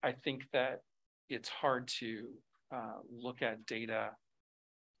I think that it's hard to look at data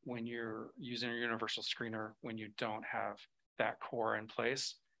when you're using a universal screener when you don't have that core in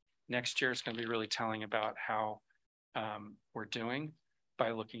place. Next year is going to be really telling about how we're doing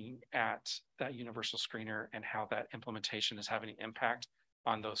by looking at that universal screener and how that implementation is having an impact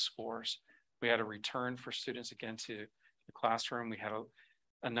on those scores. We had a return for students again to the classroom. We had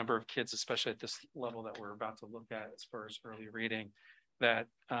a number of kids, especially at this level that we're about to look at as far as early reading, that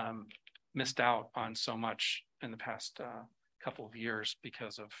missed out on so much in the past couple of years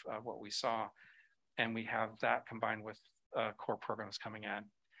because of what we saw. And we have that combined with core programs coming in.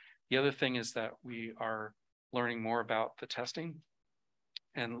 The other thing is that we are learning more about the testing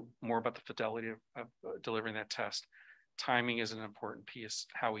and more about the fidelity of delivering that test. Timing is an important piece,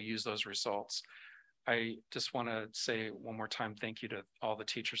 how we use those results. I just want to say one more time, thank you to all the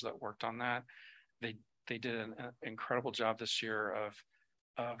teachers that worked on that. They did an incredible job this year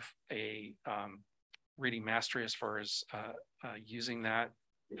of a reading mastery as far as using that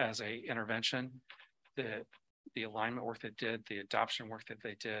as a intervention, the alignment work they did, the adoption work that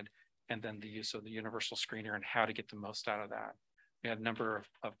they did, and then the use of the universal screener and how to get the most out of that. We had a number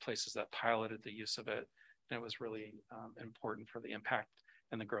of places that piloted the use of it, and it was really important for the impact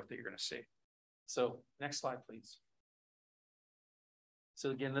and the growth that you're going to see. So next slide, please.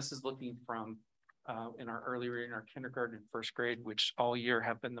 So again, this is looking from in our early reading, our kindergarten and first grade, which all year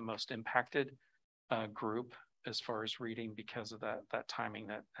have been the most impacted group as far as reading because of that timing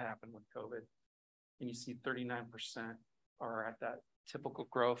that happened with COVID. And you see 39% are at that typical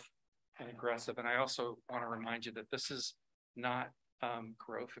growth and aggressive. And I also want to remind you that this is not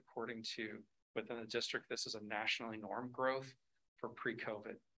growth according to within the district. This is a nationally norm growth for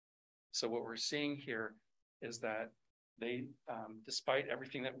pre-COVID. So what we're seeing here is that they, despite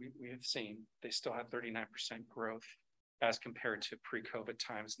everything that we have seen, they still have 39% growth as compared to pre-COVID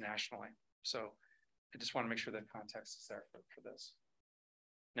times nationally. So I just want to make sure that context is there for this.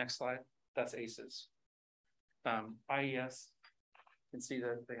 Next slide, that's ACEs. IES, you can see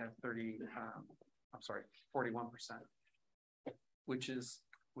that they have 41%, which is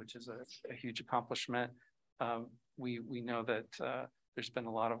a huge accomplishment. We know that there's been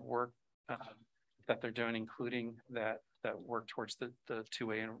a lot of work that they're doing, including that work towards the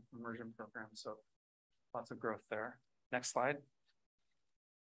 2A immersion program. So lots of growth there. Next slide.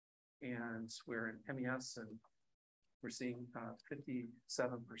 And we're in MES and we're seeing 57%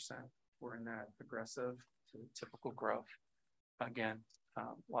 were in that aggressive to typical growth. Again,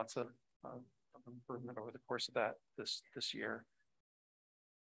 lots of improvement over the course of that this year.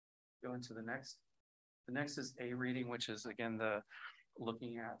 Go into the next. The next is A reading, which is again the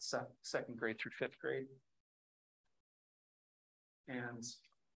looking at second grade through fifth grade. And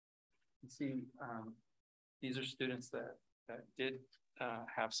you see these are students that did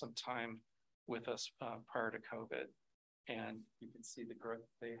have some time with us prior to COVID. And you can see the growth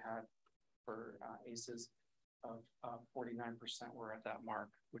they had for ACEs of 49% were at that mark,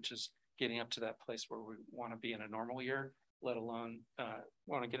 which is getting up to that place where we want to be in a normal year, let alone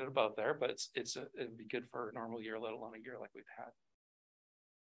want to get it above there, but it'd be good for a normal year, let alone a year like we've had.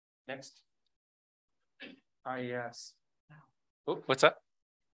 Next. IES. Oh, what's that?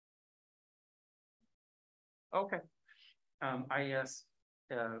 Okay. IES,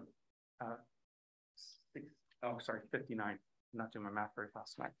 oh, sorry, 59. I'm not doing my math very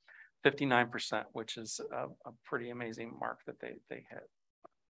fast tonight. 59%, which is a pretty amazing mark that they hit.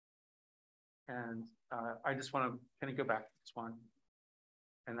 And I just want to kind of go back to this one.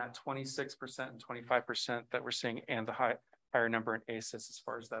 And that 26% and 25% that we're seeing, and the higher number in ACEs as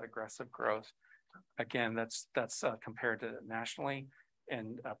far as that aggressive growth. Again, that's compared to nationally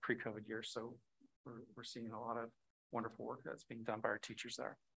and pre-COVID years. So we're seeing a lot of wonderful work that's being done by our teachers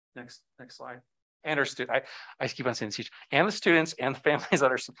there. Next slide. And our students, I keep on saying teachers, and the students and the families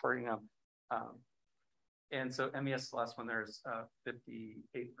that are supporting them. And so MES, the last one there is 58%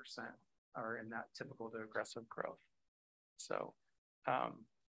 are in that typical to aggressive growth. So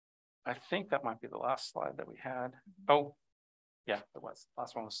I think that might be the last slide that we had. Oh, yeah, it was.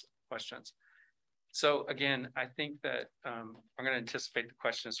 Last one was questions. So again, I think that I'm going to anticipate the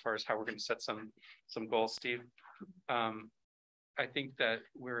question as far as how we're going to set some goals, Steve. I think that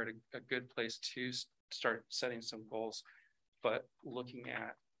we're at a good place to start setting some goals, but looking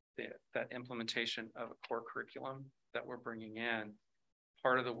at that implementation of a core curriculum that we're bringing in.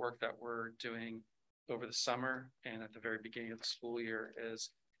 Part of the work that we're doing over the summer and at the very beginning of the school year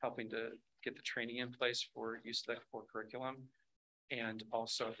is helping to get the training in place for use of that core curriculum. And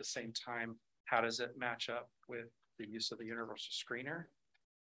also at the same time, how does it match up with the use of the universal screener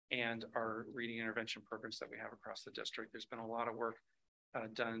and our reading intervention programs that we have across the district? There's been a lot of work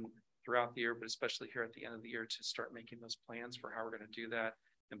done throughout the year, but especially here at the end of the year to start making those plans for how we're going to do that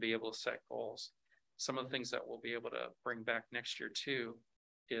and be able to set goals. Some of the things that we'll be able to bring back next year too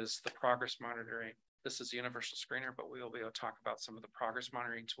is the progress monitoring. This is the universal screener, but we will be able to talk about some of the progress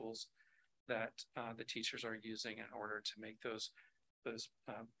monitoring tools that the teachers are using in order to make those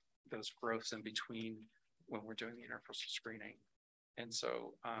growths in between when we're doing the universal screening. And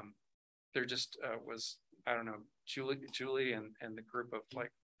so there just was, I don't know, Julie and the group of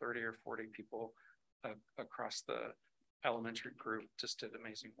like 30 or 40 people across the elementary group just did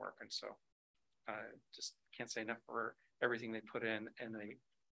amazing work. And so just can't say enough for everything they put in an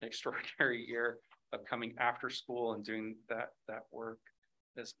extraordinary year of coming after school and doing that work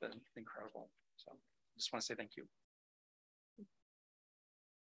has been incredible. So just want to say thank you.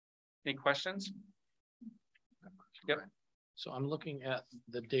 Any questions? Yep. So I'm looking at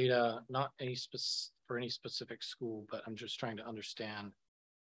the data, not for any specific school, but I'm just trying to understand.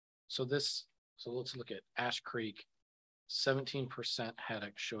 So let's look at Ash Creek. 17%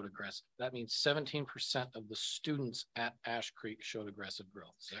 showed aggressive. That means 17% of the students at Ash Creek showed aggressive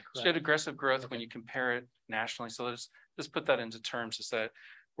growth. Is that correct? Showed aggressive growth when you compare it nationally. So let's put that into terms, is that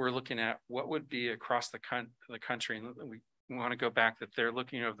we're looking at what would be across the country. And we want to go back that they're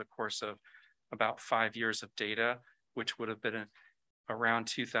looking over the course of about 5 years of data, which would have been around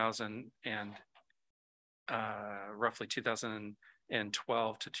 2000 and roughly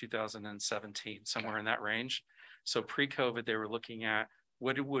 2012 to 2017, somewhere in that range. So pre-COVID, they were looking at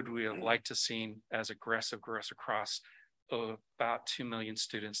what would we have liked to see as aggressive growth across about 2 million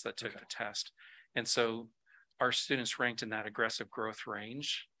students that took the test. And so our students ranked in that aggressive growth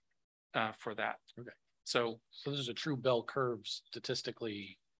range for that. Okay. So there's a true bell curve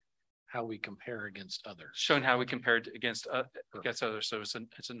statistically, how we compare against others. Showing how we compared against others. So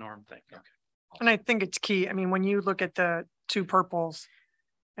it's a norm thing. Okay. And I think it's key. I mean, when you look at the two purples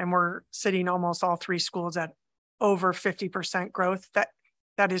and we're sitting almost all three schools at over 50% growth,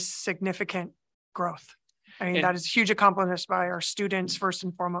 that is significant growth. I mean, that is huge accomplishment by our students first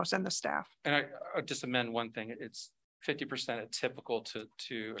and foremost and the staff. And I'll just amend one thing. It's 50% at typical to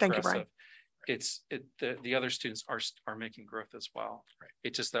Thank aggressive. You, Brian. The other students are making growth as well. Right.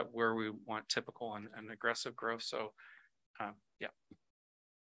 It's just that where we want typical and aggressive growth. So yeah.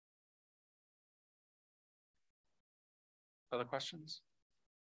 Other questions?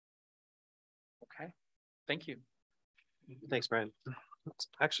 Okay, thank you. Thanks, Brian. It's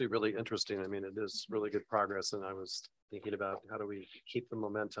actually really interesting. I mean, it is really good progress. And I was thinking about how do we keep the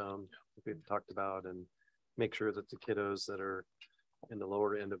momentum we've talked about and make sure that the kiddos that are in the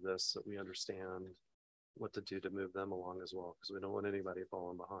lower end of this, that we understand what to do to move them along as well, because we don't want anybody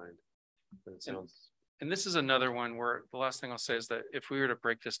falling behind. And it sounds. And this is another one where the last thing I'll say is that if we were to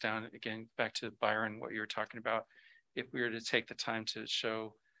break this down, again, back to Byron, what you were talking about, if we were to take the time to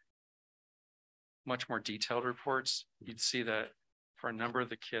show much more detailed reports, you'd see that for a number of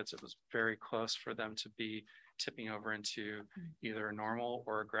the kids, it was very close for them to be tipping over into either normal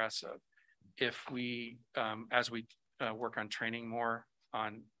or aggressive. If we, as we work on training more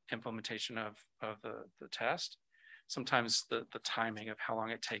on implementation of the test, sometimes the timing of how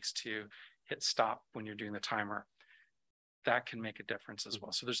long it takes to hit stop when you're doing the timer, that can make a difference as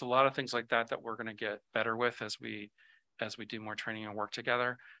well. So there's a lot of things like that that we're going to get better with as we do more training and work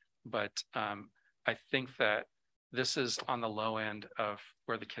together. But I think that this is on the low end of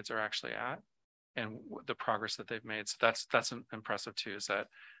where the kids are actually at and the progress that they've made. So that's impressive too, is that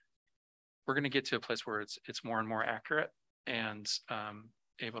we're going to get to a place where it's more and more accurate and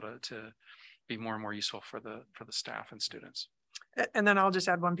able to be more and more useful for the staff and students. And then I'll just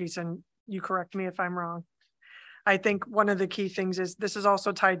add one piece, and you correct me if I'm wrong. I think one of the key things is this is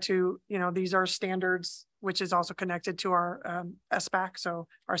also tied to, these are standards, which is also connected to our SBAC. So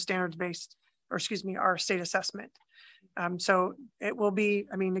our standards-based, our state assessment. So it will be,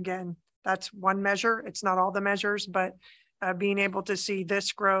 again, that's one measure. It's not all the measures, but being able to see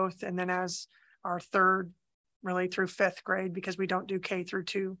this growth, and then as our third really through fifth grade, because we don't do K through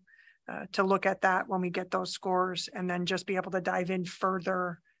 2, to look at that when we get those scores, and then just be able to dive in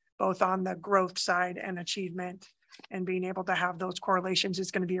further, both on the growth side and achievement, and being able to have those correlations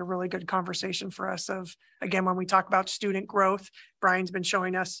is going to be a really good conversation for us of, again, when we talk about student growth, Brian's been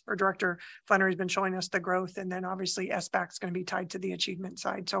showing us, or Director Flannery's been showing us the growth, and then obviously SBAC is going to be tied to the achievement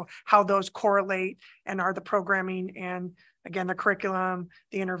side. So how those correlate, and are the programming and again, the curriculum,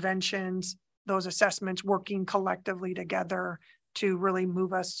 the interventions, those assessments working collectively together to really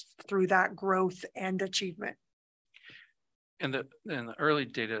move us through that growth and achievement. In the early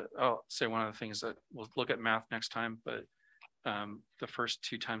data, I'll say one of the things that we'll look at math next time, but the first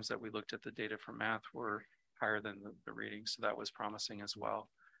 2 times that we looked at the data for math were higher than the reading. So that was promising as well.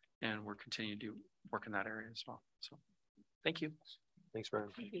 And we're continuing to work in that area as well. So thank you. Thanks, Brian.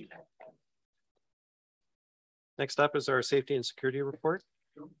 Next up is our safety and security report.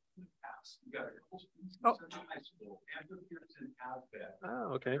 Oh,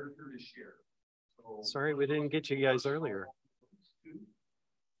 okay. Sorry, we didn't get you guys earlier.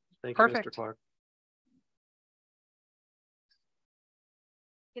 Thank you, Mr. Clark.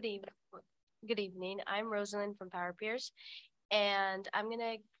 Good evening. I'm Rosalind from Power Peers, and I'm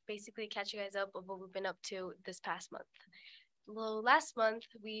gonna basically catch you guys up of what we've been up to this past month. Well, last month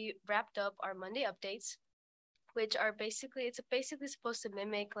we wrapped up our Monday updates, which are basically supposed to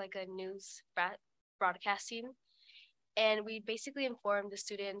mimic like a news broadcasting. And we basically informed the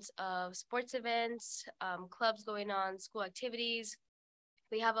students of sports events, clubs going on, school activities.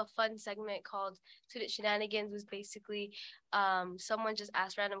 We have a fun segment called Student Shenanigans, which basically someone just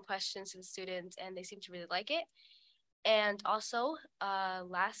asked random questions to the students and they seem to really like it. And also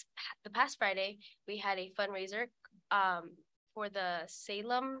the past Friday, we had a fundraiser for the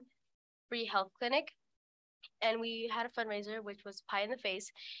Salem Free Health Clinic. And we had a fundraiser, which was pie in the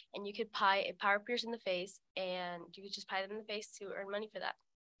face, and you could pie a Power Pierce in the face, and you could just pie them in the face to earn money for that.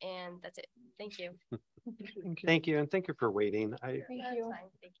 And that's it. Thank you. Thank you. And thank you for waiting. Thank you.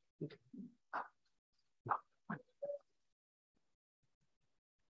 Thank you.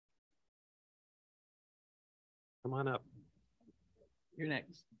 Come on up. You're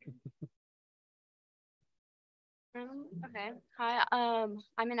next. Okay. Hi,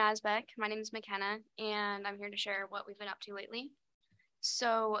 I'm in Azbek. My name is McKenna, and I'm here to share what we've been up to lately.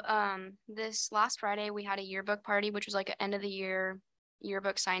 So this last Friday, we had a yearbook party, which was like an end of the year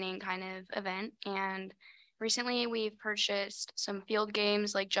yearbook signing kind of event. And recently we've purchased some field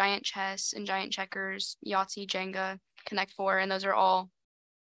games like giant chess and giant checkers, Yahtzee, Jenga, Connect Four, and those are all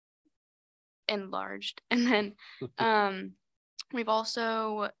enlarged. And then we've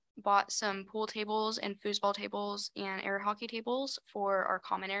also bought some pool tables and foosball tables and air hockey tables for our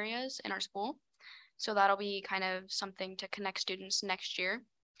common areas in our school. So that'll be kind of something to connect students next year.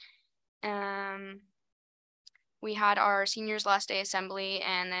 We had our seniors last day assembly,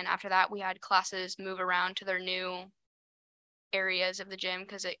 and then after that we had classes move around to their new areas of the gym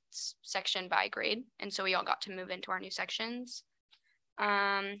because it's sectioned by grade, and so we all got to move into our new sections.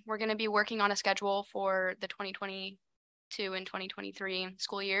 We're going to be working on a schedule for the 2022 and 2023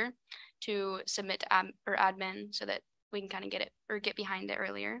 school year to submit to admin so that we can kind of get it or get behind it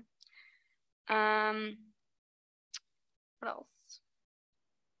earlier. What else?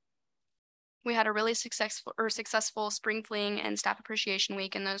 We had a really successful spring fling and staff appreciation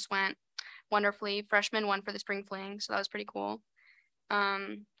week, and those went wonderfully. Freshmen won for the spring fling, so that was pretty cool.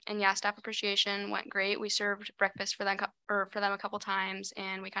 And yeah, staff appreciation went great. We served breakfast for them a couple times,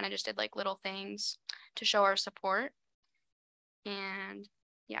 and we kind of just did like little things to show our support. And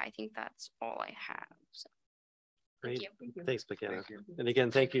yeah, I think that's all I have. So. Great. Thanks, McKenna. And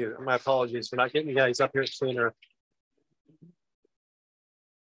again, thank you. My apologies for not getting you guys up here sooner.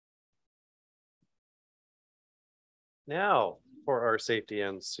 Now for our safety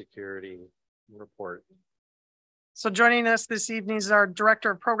and security report. So joining us this evening is our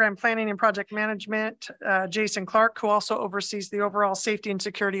Director of Program Planning and Project Management, Jason Clark, who also oversees the overall safety and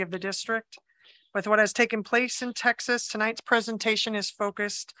security of the district. With what has taken place in Texas, tonight's presentation is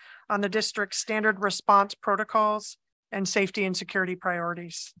focused on the district's standard response protocols and safety and security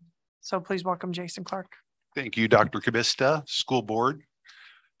priorities. So please welcome Jason Clark. Thank you, Dr. Kabista, School Board.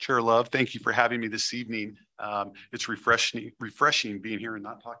 Chair Love, thank you for having me this evening. It's refreshing being here and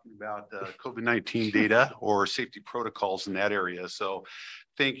not talking about COVID-19 data or safety protocols in that area. So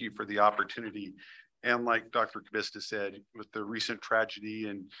thank you for the opportunity. And like Dr. Kabista said, with the recent tragedy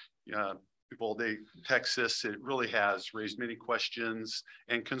in Uvalde, Texas, it really has raised many questions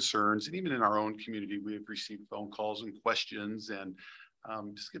and concerns. And even in our own community, we have received phone calls and questions, and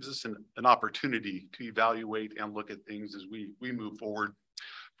just gives us an opportunity to evaluate and look at things as we move forward.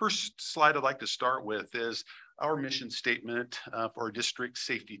 First slide I'd like to start with is our mission statement for our district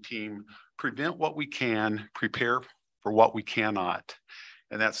safety team: prevent what we can, prepare for what we cannot.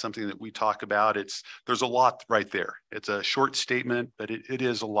 And that's something that we talk about. There's a lot right there. It's a short statement, but it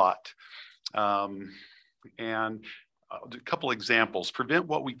is a lot. And a couple examples: prevent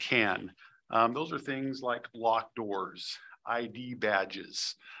what we can. Those are things like locked doors, ID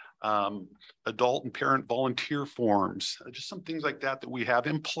badges, adult and parent volunteer forms, just some things like that we have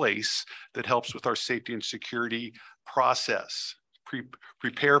in place that helps with our safety and security process.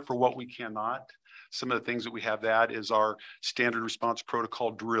 Prepare for what we cannot. Some of the things that we have that is our standard response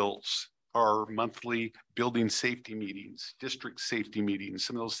protocol drills, our monthly building safety meetings, district safety meetings,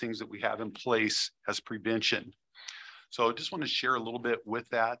 some of those things that we have in place as prevention. So I just want to share a little bit with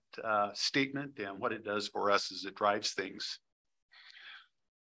that statement and what it does for us as it drives things.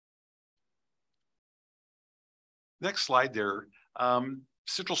 Next slide there.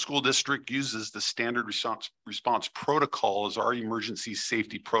 Central School District uses the standard response protocol as our emergency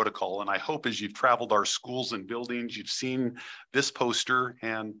safety protocol. And I hope as you've traveled our schools and buildings, you've seen this poster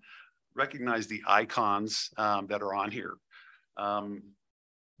and recognize the icons that are on here.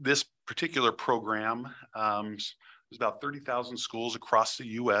 This particular program, there's about 30,000 schools across the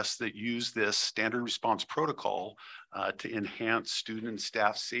US that use this standard response protocol to enhance student and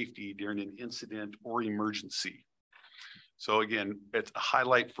staff safety during an incident or emergency. So again, it's a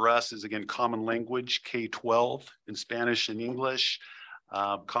highlight for us is again, common language, K-12 in Spanish and English,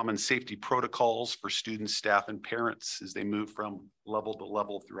 common safety protocols for students, staff, and parents as they move from level to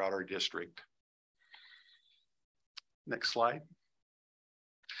level throughout our district. Next slide.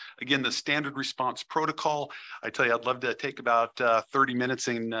 Again, the standard response protocol. I tell you, I'd love to take about 30 minutes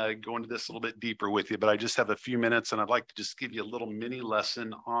and go into this a little bit deeper with you, but I just have a few minutes and I'd like to just give you a little mini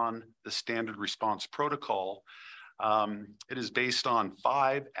lesson on the standard response protocol. It is based on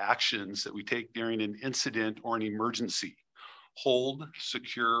 5 actions that we take during an incident or an emergency: hold,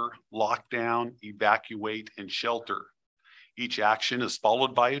 secure, lock down, evacuate, and shelter. Each action is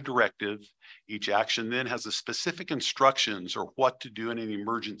followed by a directive. Each action then has a specific instructions or what to do in an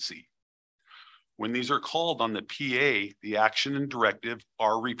emergency. When these are called on the PA, the action and directive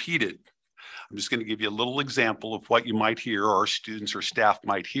are repeated. I'm just going to give you a little example of what you might hear or our students or staff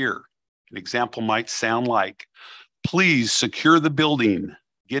might hear. An example might sound like, please secure the building,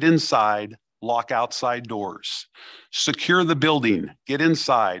 get inside, lock outside doors. Secure the building, get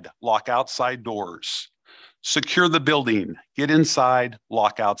inside, lock outside doors. Secure the building, get inside,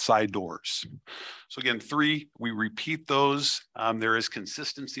 lock outside doors. So again, 3, we repeat those. There is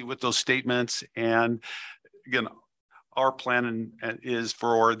consistency with those statements. And again, our plan is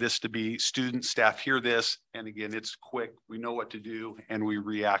for this to be students, staff hear this. And again, it's quick. We know what to do and we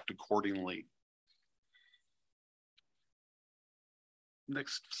react accordingly.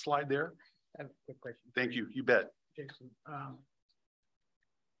 Next slide there. I have a quick question. Thank you. You bet. Jason,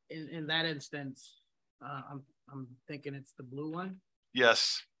 in that instance, I'm thinking it's the blue one.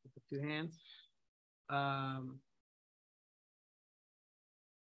 Yes. With the 2 hands.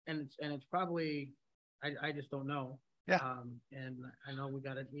 And it's probably, I just don't know. Yeah. And I know we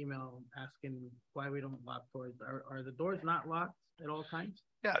got an email asking why we don't lock doors. Are the doors not locked at all times?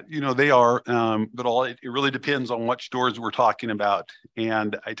 Yeah, you know, they are, but it really depends on which doors we're talking about.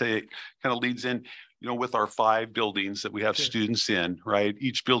 And I tell you, it kind of leads in, you know, with our 5 buildings that we have students in, right?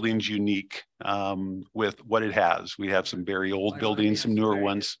 Each building's unique with what it has. We have some very old buildings, some newer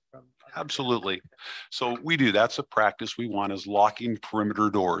ones. Absolutely. So we do, that's a practice we want, is locking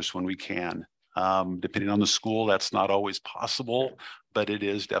perimeter doors when we can. Depending on the school, that's not always possible, but it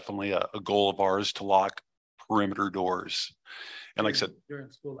is definitely a goal of ours to lock perimeter doors. And like I said,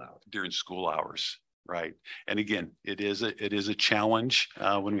 during school hours. During school hours, right? And again, it is a challenge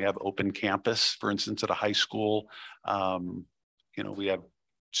when we have open campus, for instance, at a high school. You know, we have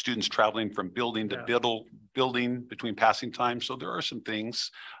students traveling from building to building between passing time. So there are some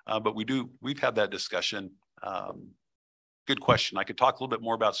things, but we've had that discussion. Good question. I could talk a little bit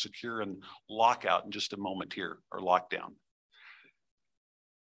more about secure and lockout in just a moment here, or lockdown.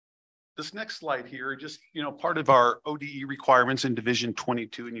 This next slide here, just, you know, part of our ODE requirements in Division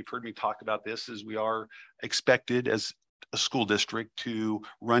 22, and you've heard me talk about this, is we are expected as a school district to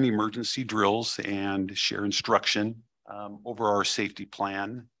run emergency drills and share instruction over our safety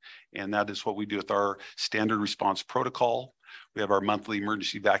plan. And that is what we do with our standard response protocol. We have our monthly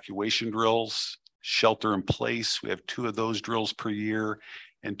emergency evacuation drills, shelter in place. We have 2 of those drills per year,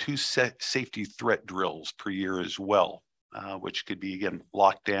 and 2 safety threat drills per year as well. Which could be, again,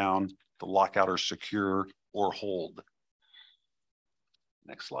 lockdown, the lockout, or secure, or hold.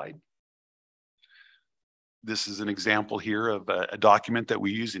 Next slide. This is an example here of a document that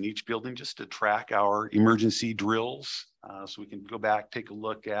we use in each building just to track our emergency drills. So we can go back, take a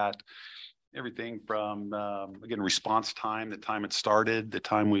look at everything from, again, response time, the time it started, the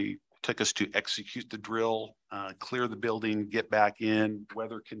time we took us to execute the drill, clear the building, get back in,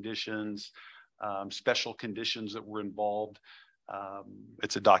 weather conditions, special conditions that were involved.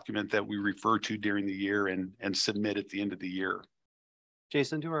 It's a document that we refer to during the year and submit at the end of the year.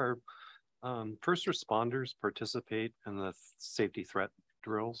 Jason, do our first responders participate in the safety threat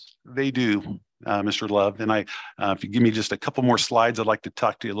drills? They do, Mr. Love. And if you give me just a couple more slides, I'd like to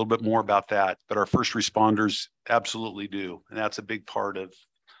talk to you a little bit more about that. But our first responders absolutely do. And that's a big part of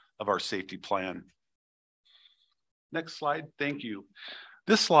our safety plan. Next slide. Thank you.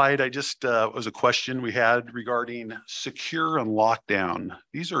 This slide, I just was a question we had regarding secure and lockdown.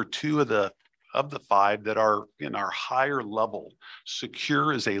 These are 2 of the 5 that are in our higher level.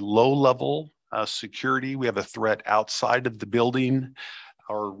 Secure is a low level security. We have a threat outside of the building.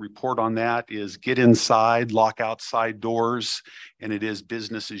 Our report on that is get inside, lock outside doors, and it is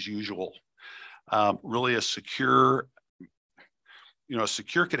business as usual. Really a secure, you know,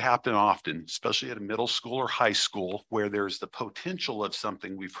 secure could happen often, especially at a middle school or high school, where there's the potential of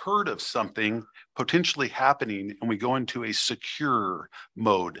something. We've heard of something potentially happening, and we go into a secure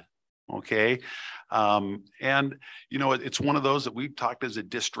mode. Okay. And, you know, it's one of those that we've talked as a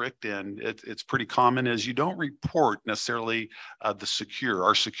district, and it's pretty common, as you don't report necessarily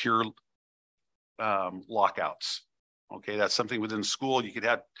our secure lockouts. Okay. That's something within school. You could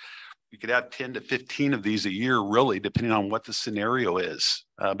have 10 to 15 of these a year, really, depending on what the scenario is.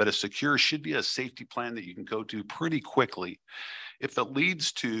 But a secure should be a safety plan that you can go to pretty quickly. If it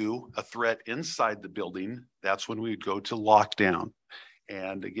leads to a threat inside the building, that's when we would go to lockdown.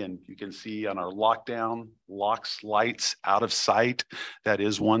 And again, you can see on our lockdown, locks lights out of sight. That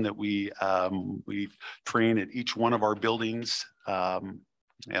is one that we train at each one of our buildings. And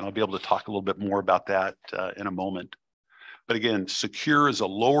I'll be able to talk a little bit more about that in a moment. But again, secure is a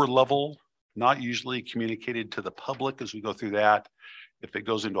lower level, not usually communicated to the public as we go through that. If it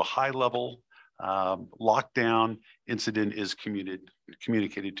goes into a high level, lockdown incident is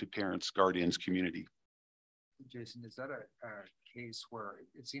communicated to parents, guardians, community. Jason, is that a case where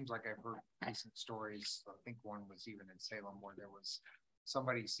it seems like I've heard recent stories? I think one was even in Salem where there was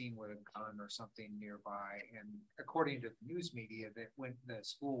somebody seen with a gun or something nearby. And according to the news media, that when the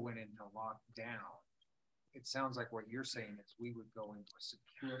school went into lockdown, it sounds like what you're saying is we would go into a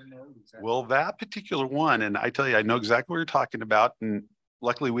secure mode. Well, that particular one, and I tell you, I know exactly what you're talking about. And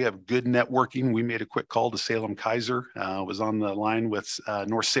luckily we have good networking. We made a quick call to Salem Kaiser, was on the line with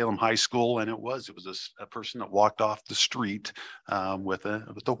North Salem High School. And it was a person that walked off the street with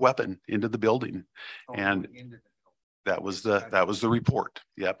a weapon into the building. And that was the report.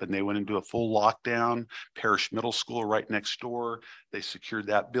 Yep. And they went into a full lockdown. Parish Middle School right next door. They secured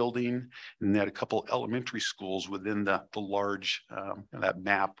that building, and they had a couple elementary schools within the large that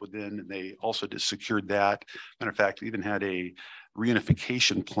map within, and they also just secured that. Matter of fact, even had a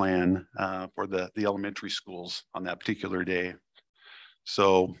reunification plan for the elementary schools on that particular day.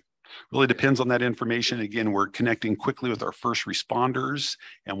 So Really depends on that information. Again, we're connecting quickly with our first responders.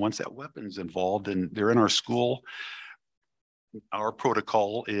 And once that weapon's involved and they're in our school, our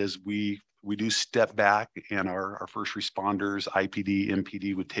protocol is we do step back and our first responders, IPD,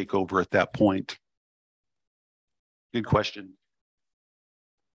 MPD would take over at that point. Good question.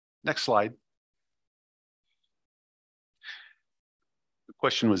 Next slide. The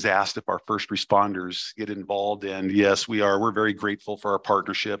question was asked if our first responders get involved, and yes, we are. We're very grateful for our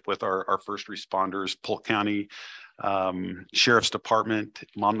partnership with our first responders, Polk County Sheriff's Department,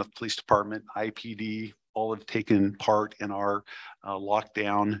 Monmouth Police Department, IPD, all have taken part in our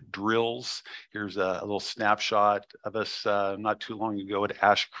lockdown drills. Here's a little snapshot of us not too long ago at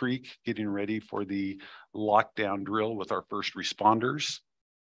Ash Creek, getting ready for the lockdown drill with our first responders.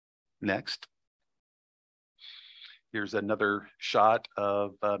 Next. Here's another shot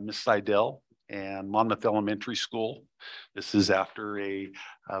of Miss Seidel and Monmouth Elementary School. This is after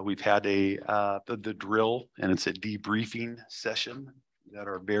we've had the drill, and it's a debriefing session that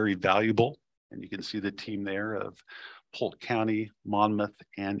are very valuable. And you can see the team there of Polk County, Monmouth,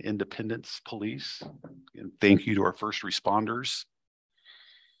 and Independence Police. And thank you to our first responders.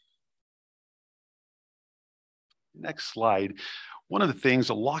 Next slide. One of the things,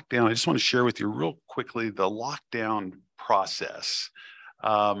 a lockdown, I just want to share with you real quickly, the lockdown process.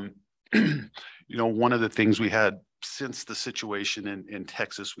 You know, one of the things we had since the situation in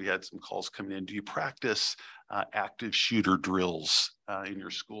Texas, we had some calls coming in. Do you practice active shooter drills in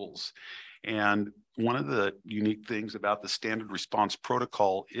your schools? And one of the unique things about the standard response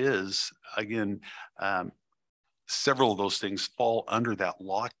protocol is, again, several of those things fall under that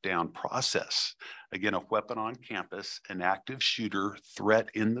lockdown process. Again, a weapon on campus, an active shooter, threat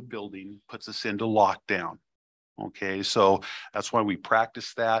in the building puts us into lockdown. Okay, so that's why we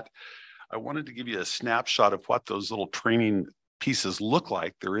practice that. I wanted to give you a snapshot of what those little training pieces look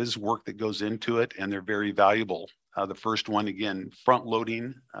like. There is work that goes into it, and they're very valuable. The first one, again, front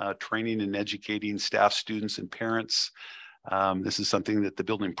loading, training and educating staff, students, and parents. This is something that the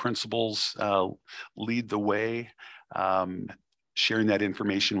building principals lead the way, sharing that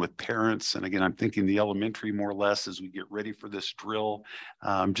information with parents. And again, I'm thinking the elementary more or less as we get ready for this drill,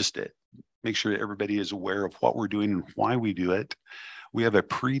 just to make sure that everybody is aware of what we're doing and why we do it. We have a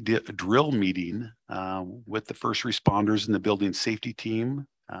pre-drill meeting with the first responders and the building safety team.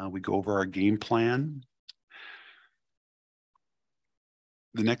 We go over our game plan.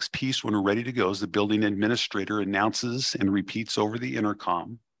 The next piece, when we're ready to go, is the building administrator announces and repeats over the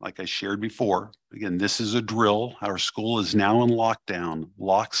intercom, like I shared before. Again, this is a drill. Our school is now in lockdown.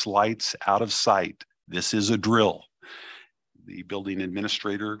 Locks, lights, out of sight. This is a drill. The building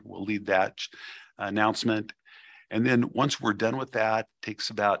administrator will lead that announcement. And then once we're done with that, it takes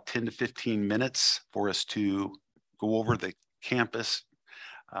about 10 to 15 minutes for us to go over the campus.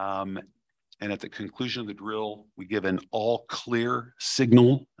 And at the conclusion of the drill, we give an all clear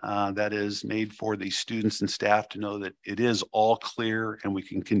signal that is made for the students and staff to know that it is all clear and we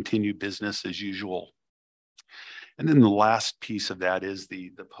can continue business as usual. And then the last piece of that is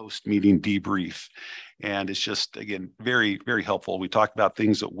the post-meeting debrief. And it's just, again, very, very helpful. We talked about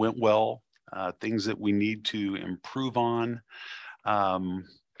things that went well, things that we need to improve on.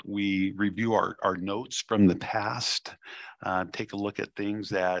 We review our notes from the past, take a look at things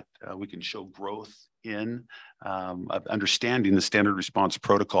that we can show growth in, understanding the standard response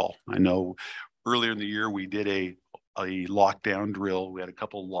protocol. I know earlier in the year, we did a lockdown drill. We had a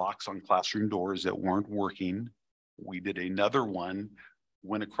couple locks on classroom doors that weren't working. We did another one,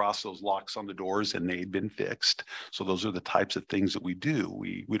 went across those locks on the doors and they'd been fixed. So those are the types of things that we do.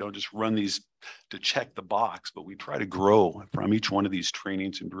 We don't just run these to check the box, but we try to grow from each one of these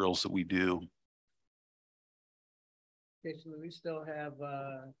trainings and drills that we do. Okay, so we still have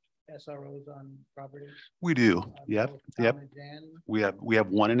SROs on property? We do. Yep. We have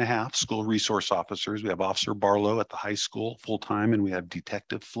 1.5 school resource officers. We have Officer Barlow at the high school full-time, and we have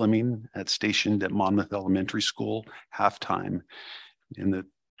Detective Fleming stationed at Monmouth Elementary School half-time. Between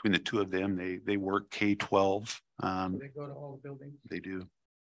the two of them, they work K-12. So they go to all the buildings? They do.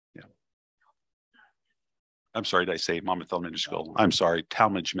 Yeah. I'm sorry, did I say Monmouth Elementary School? I'm sorry,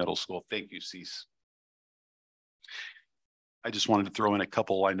 Talmadge Middle School. Thank you, Cease. I just wanted to throw in a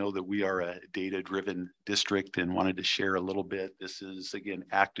couple. I know that we are a data-driven district and wanted to share a little bit. This is, again,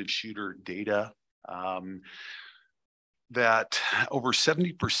 active shooter data. That over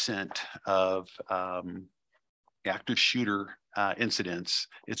 70% of active shooter incidents,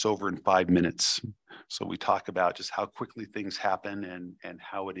 it's over in 5 minutes. So we talk about just how quickly things happen and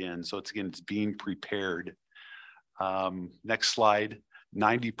how it ends. So it's, again, it's being prepared. Next slide,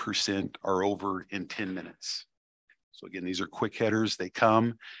 90% are over in 10 minutes. So again, these are quick hitters. They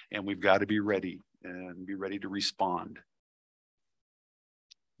come and we've got to be ready and be ready to respond.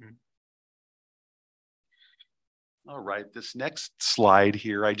 All right, this next slide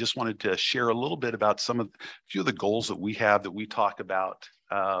here, I just wanted to share a little bit about a few of the goals that we have that we talk about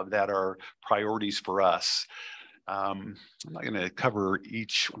that are priorities for us. I'm not going to cover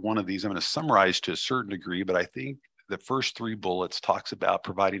each one of these. I'm going to summarize to a certain degree, but I think the first 3 bullets talks about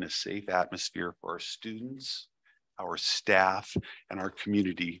providing a safe atmosphere for our students, our staff, and our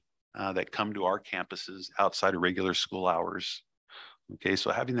community that come to our campuses outside of regular school hours. Okay,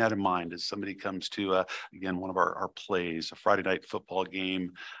 so having that in mind as somebody comes to, again, one of our plays, a Friday night football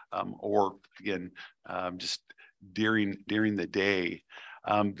game, or again, just during the day,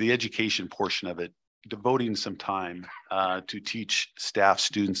 the education portion of it, devoting some time to teach staff,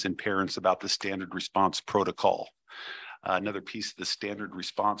 students, and parents about the standard response protocol. Another piece of the standard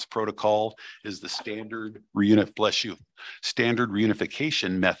response protocol is the standard reunification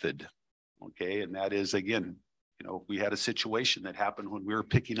method. Okay, and that is, again, you know, we had a situation that happened when we were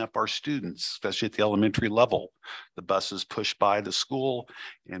picking up our students, especially at the elementary level. The buses pushed by the school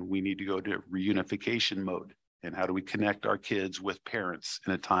and we need to go to reunification mode. And how do we connect our kids with parents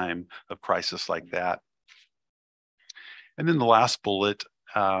in a time of crisis like that? And then the last bullet,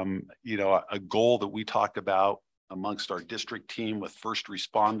 you know, a goal that we talk about amongst our district team with first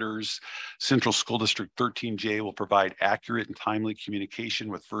responders. Central School District 13J will provide accurate and timely communication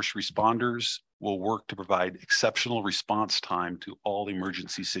with first responders. We'll work to provide exceptional response time to all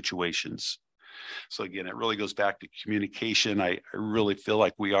emergency situations. So again, it really goes back to communication. I really feel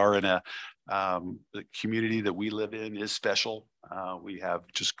like we are in the community that we live in is special. We have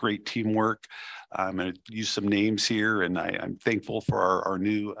just great teamwork. I'm going to use some names here, and I'm thankful for our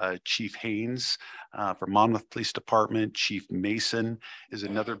new Chief Haynes from Monmouth Police Department. Chief Mason is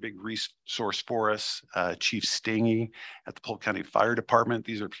another big resource for us. Chief Stingy at the Polk County Fire Department.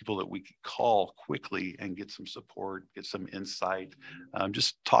 These are people that we can call quickly and get some support, get some insight,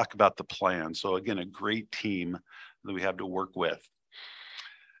 just talk about the plan. So again, a great team that we have to work with.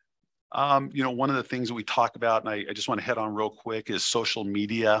 You know, one of the things that we talk about, and I just want to head on real quick, is social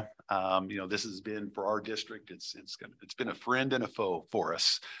media. You know, this has been for our district, it's been a friend and a foe for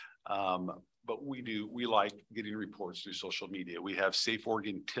us. But we like getting reports through social media. We have Safe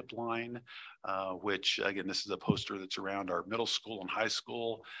Oregon Tip Line, which again, this is a poster that's around our middle school and high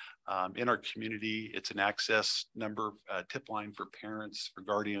school. In our community, it's an access number, tip line for parents, for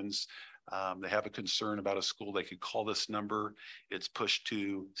guardians. They have a concern about a school, they could call this number. It's pushed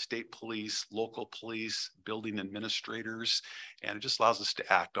to state police, local police, building administrators, and it just allows us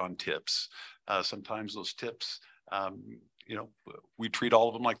to act on tips. Sometimes those tips, you know, we treat all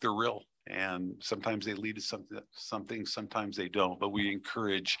of them like they're real, and sometimes they lead to something, sometimes they don't, but we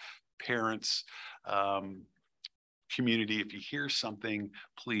encourage parents, community, if you hear something,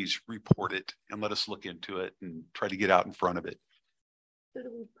 please report it and let us look into it and try to get out in front of it. So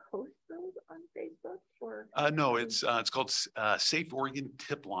do we post those on Facebook or? No, it's called Safe Oregon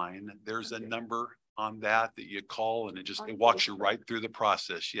Tip Line. There's a number on that you call, and it walks you right through the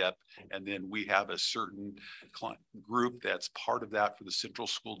process. Yep. And then we have a certain group that's part of that for the Central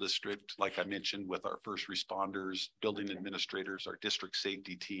School District, like I mentioned, with our first responders, building administrators, our district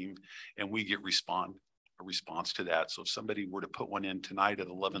safety team, and we get a response to that. So if somebody were to put one in tonight at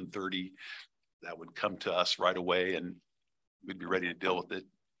 11:30, that would come to us right away, and we'd be ready to deal with it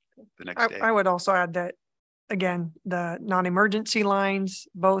the next day. I would also add that, again, the non-emergency lines,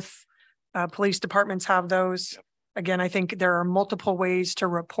 both police departments have those. Yep. Again, I think there are multiple ways to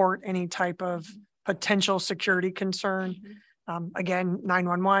report any type of potential security concern. Again,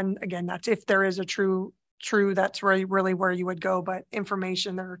 911, again, that's if there is a true, that's really where you would go. But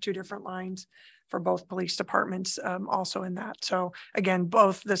information, there are 2 different lines for both police departments also in that. So again,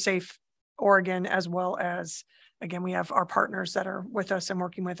 both the Safe Oregon as well as, again, we have our partners that are with us and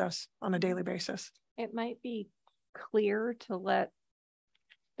working with us on a daily basis. It might be clear to let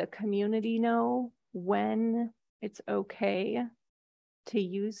the community know when it's okay to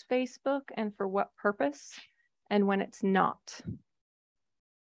use Facebook and for what purpose, and when it's not.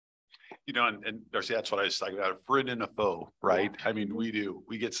 You know, and Darcy, that's what I was talking about, a friend and a foe, right? Yeah. I mean,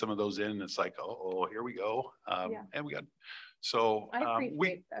 we get some of those in, and it's like, oh, here we go. And we got, so I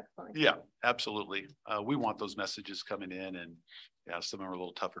appreciate that. Yeah, absolutely. We want those messages coming in, and yeah, some of them are a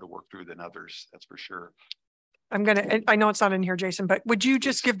little tougher to work through than others. That's for sure. I know it's not in here, Jason, but would you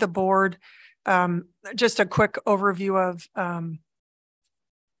just give the board just a quick overview of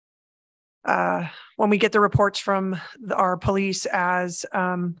when we get the reports from our police as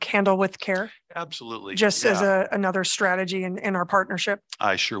handle with care, Absolutely. just as Yeah. another strategy in our partnership.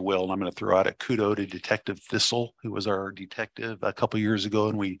 I sure will. And I'm going to throw out a kudo to Detective Thistle, who was our detective a couple years ago.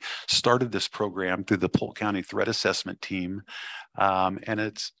 And we started this program through the Polk County Threat Assessment Team. And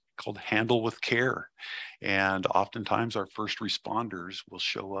it's called Handle with Care. And oftentimes our first responders will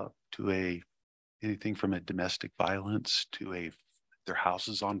show up to anything from a domestic violence to their house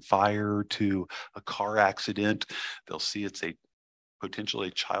is on fire to a car accident. They'll see it's potentially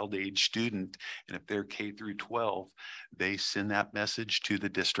a child age student. And if they're K through 12, they send that message to the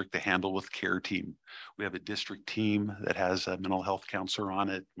district, the Handle with Care team. We have a district team that has a mental health counselor on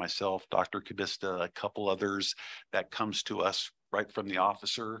it, myself, Dr. Kabista, a couple others that comes to us right from the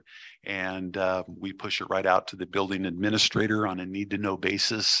officer. And we push it right out to the building administrator on a need to know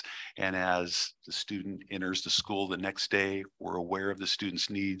basis. And as the student enters the school the next day, we're aware of the student's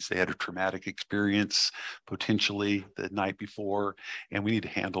needs. They had a traumatic experience potentially the night before, and we need to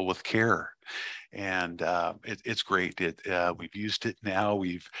handle with care. And it's great. We've used it now.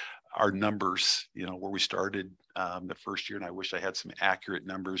 Our numbers, where we started the first year, and I wish I had some accurate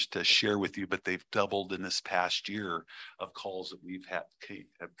numbers to share with you, but they've doubled in this past year of calls that we've have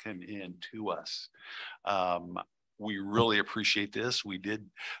come in to us. We really appreciate this. Britta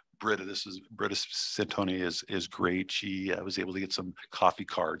Santoni is great. She was able to get some coffee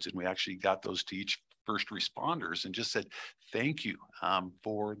cards, and we actually got those to each first responders and just said, thank you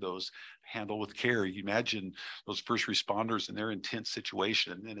for those Handle with Care. You imagine those first responders in their intense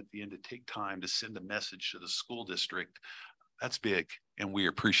situation, and then at the end to take time to send a message to the school district. That's big, and we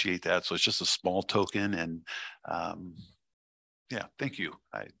appreciate that. So it's just a small token, and yeah, thank you.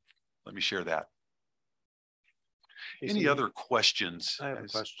 Let me share that. Any other questions? I have a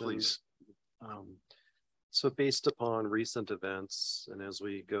question. Please. So based upon recent events, and as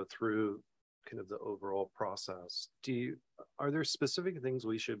we go through kind of the overall process, are there specific things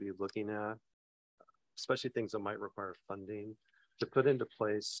we should be looking at, especially things that might require funding, to put into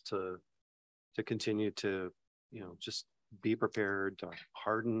place to continue to, just be prepared to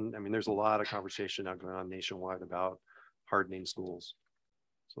harden? I mean, there's a lot of conversation now going on nationwide about hardening schools.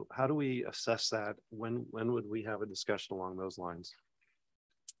 So how do we assess that? When would we have a discussion along those lines?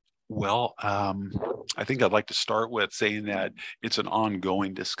 Well, I think I'd like to start with saying that it's an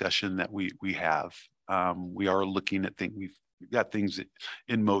ongoing discussion that we have. We are looking at things. We've got things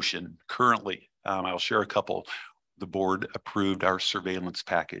in motion currently. I'll share a couple. The board approved our surveillance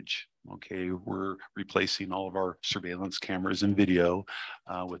package. Okay, we're replacing all of our surveillance cameras and video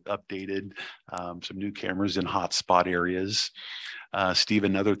with updated, some new cameras in hotspot areas. Steve,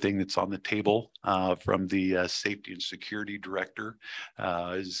 another thing that's on the table from the safety and security director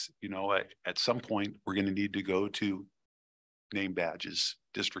is, at some point, we're going to need to go to name badges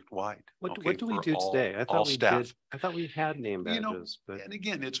district-wide. What do we do today? I thought we had name badges. But and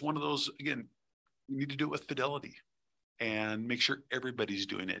again, it's one of those, we need to do it with fidelity and make sure everybody's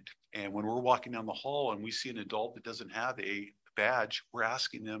doing it. And when we're walking down the hall and we see an adult that doesn't have a badge, we're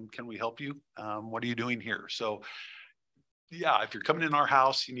asking them, can we help you? What are you doing here? So yeah, if you're coming in our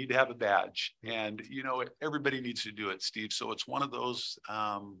house, you need to have a badge, and everybody needs to do it, Steve. So it's one of those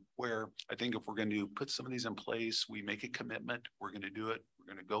where I think if we're going to put some of these in place, we make a commitment, we're going to do it,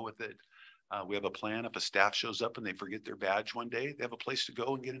 we're going to go with it. We have a plan. If a staff shows up and they forget their badge one day, they have a place to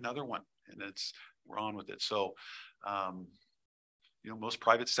go and get another one, and we're on with it. So most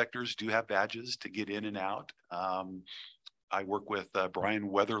private sectors do have badges to get in and out. I work with Brian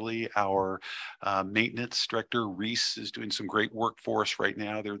Weatherly, our maintenance director. Reese is doing some great work for us right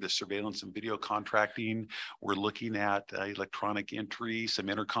now. They're the surveillance and video contracting. We're looking at electronic entry, some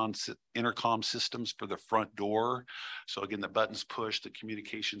intercom systems for the front door. So again, the buttons pushed, the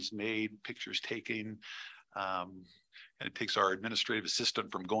communications made, pictures taken. And it takes our administrative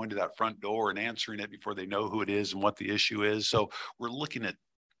assistant from going to that front door and answering it before they know who it is and what the issue is. So we're looking at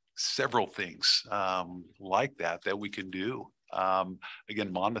several things like that we can do.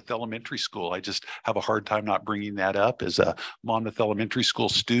 Again, Monmouth Elementary School, I just have a hard time not bringing that up as a Monmouth Elementary School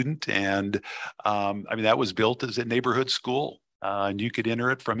student. And that was built as a neighborhood school, and you could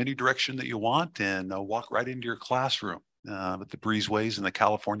enter it from any direction that you want and walk right into your classroom. With the breezeways and the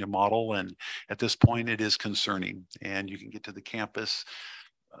California model, and at this point it is concerning, and you can get to the campus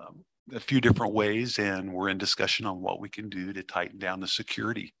a few different ways, and we're in discussion on what we can do to tighten down the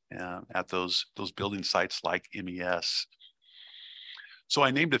security at those building sites like MES. So I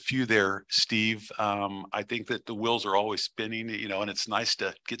named a few there, Steve. I think that the wheels are always spinning, you know, and it's nice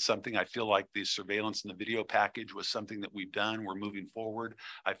to get something. I feel like the surveillance and the video package was something that we've done. We're moving forward.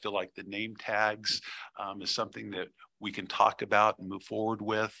 I feel like the name tags is something that we can talk about and move forward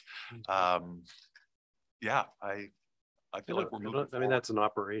with. Yeah, I feel like we're moving forward. I mean, that's an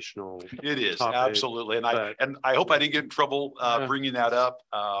operational. It is, topic, absolutely. And I hope I didn't get in trouble bringing that up.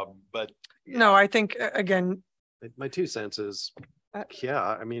 But no, I think again, my 2 cents is, yeah,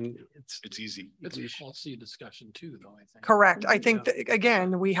 I mean, it's easy. It's a policy discussion too, though, I think. correct. I think that,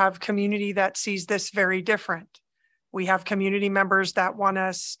 again, we have community that sees this very different. We have community members that want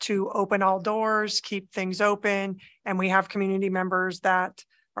us to open all doors, keep things open, and we have community members that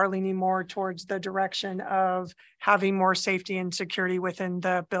are leaning more towards the direction of having more safety and security within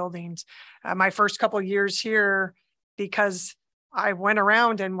the buildings. My first couple of years here, because I went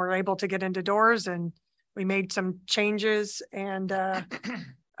around and were able to get into doors, and we made some changes, and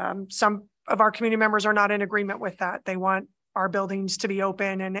some of our community members are not in agreement with that. They want our buildings to be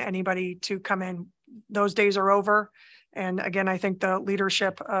open and anybody to come in. Those days are over. And again, I think the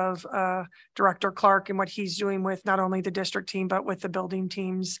leadership of Director Clark and what he's doing with not only the district team, but with the building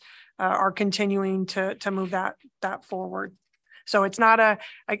teams are continuing to move that forward. So it's not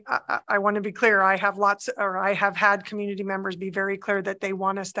I want to be clear. I have had community members be very clear that they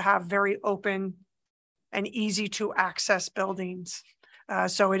want us to have very open and easy to access buildings.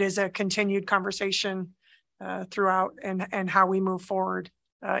 So it is a continued conversation throughout and how we move forward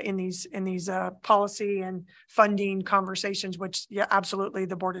in these policy and funding conversations, which yeah, absolutely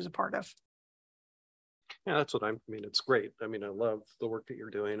the board is a part of. Yeah, that's what I mean. It's great. I mean, I love the work that you're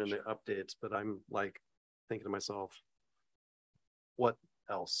doing and the updates, but I'm like thinking to myself, what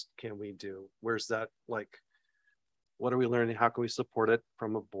else can we do? Where's that, like, what are we learning? How can we support it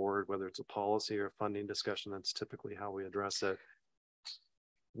from a board, whether it's a policy or funding discussion? That's typically how we address it.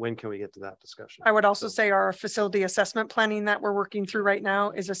 When can we get to that discussion? I would also say our facility assessment planning that we're working through right now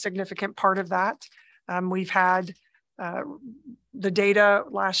is a significant part of that. We've had the data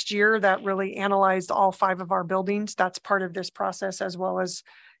last year that really analyzed all 5 of our buildings. That's part of this process, as well as,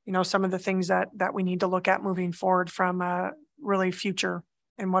 you know, some of the things that we need to look at moving forward from really future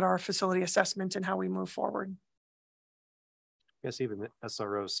and what our facility assessment and how we move forward. I guess even the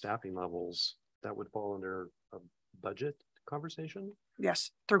SRO staffing levels, that would fall under a budget conversation?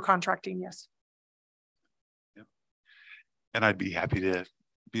 Yes, through contracting, yes. Yeah. And I'd be happy to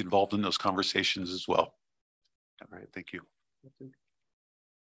be involved in those conversations as well. All right, thank you.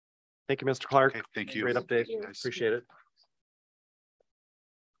 Thank you, Mr. Clark. Okay, thank you. Great update. I appreciate it.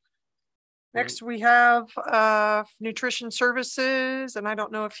 Next, we have nutrition services, and I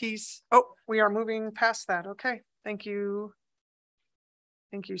don't know if we are moving past that. Okay, thank you.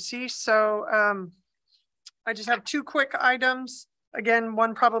 Thank you, C. So I just have 2 quick items. Again,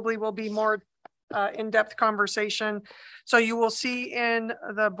 one probably will be more in-depth conversation. So you will see in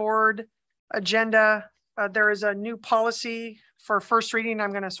the board agenda, there is a new policy for first reading.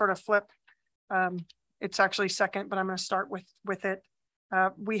 I'm going to sort of flip. It's actually second, but I'm going to start with it.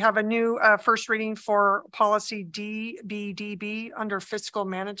 We have a new first reading for policy DBDB under fiscal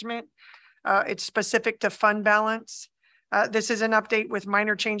management. It's specific to fund balance. This is an update with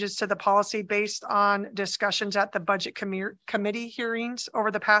minor changes to the policy based on discussions at the budget committee hearings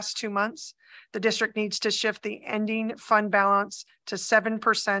over the past 2 months. The district needs to shift the ending fund balance to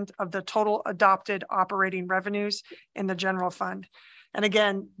 7% of the total adopted operating revenues in the general fund. And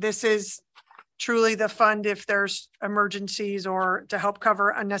again, this is truly the fund if there's emergencies or to help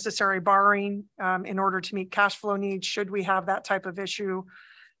cover unnecessary borrowing in order to meet cash flow needs should we have that type of issue,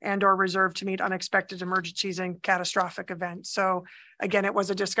 and or reserved to meet unexpected emergencies and catastrophic events. So again, it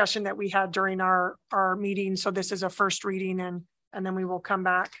was a discussion that we had during our meeting. So this is a first reading, and then we will come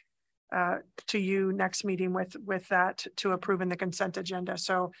back to you next meeting with that to approve in the consent agenda.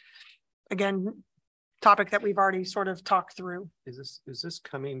 So again, topic that we've already sort of talked through. Is this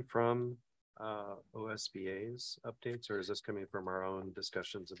coming from OSBA's updates, or is this coming from our own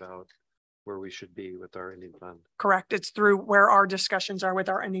discussions about where we should be with our ending fund? Correct. It's through where our discussions are with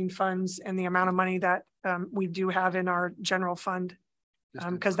our ending funds and the amount of money that we do have in our general fund,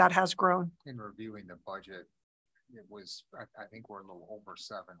 because that has grown. In reviewing the budget, it was, I think we're a little over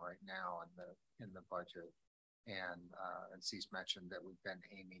 7 right now in the budget. And Cease mentioned that we've been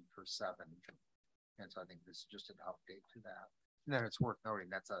aiming for 7. And so I think this is just an update to that. And then it's worth noting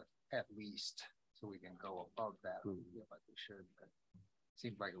that's at least, so we can go above that. Like we should, but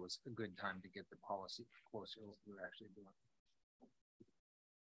seemed like it was a good time to get the policy closer to what we're actually doing.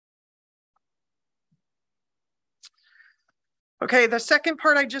 Okay, the second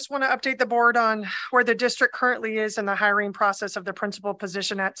part, I just want to update the board on where the district currently is in the hiring process of the principal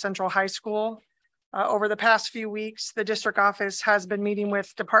position at Central High School. Over the past few weeks, the district office has been meeting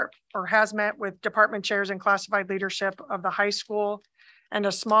with has met with department chairs and classified leadership of the high school and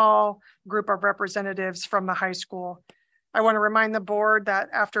a small group of representatives from the high school. I want to remind the board that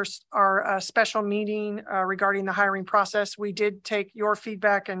after our special meeting regarding the hiring process, we did take your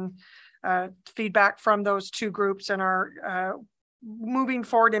feedback and feedback from those two groups and are moving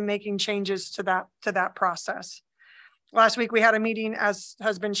forward and making changes to that process. Last week, we had a meeting, as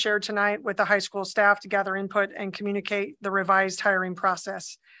has been shared tonight, with the high school staff to gather input and communicate the revised hiring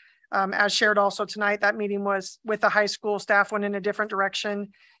process. As shared also tonight, that meeting was with the high school staff, went in a different direction,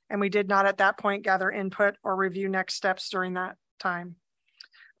 and we did not at that point gather input or review next steps during that time.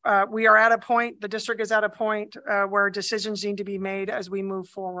 We are at a point, the district is at a point where decisions need to be made as we move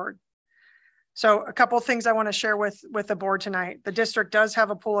forward. So a couple of things I want to share with the board tonight. The district does have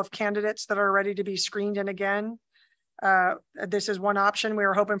a pool of candidates that are ready to be screened in again. This is one option. We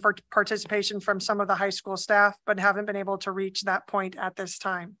were hoping for participation from some of the high school staff, but haven't been able to reach that point at this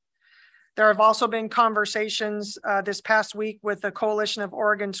time. There have also been conversations this past week with the Coalition of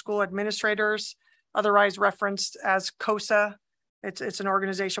Oregon School Administrators, otherwise referenced as COSA. It's an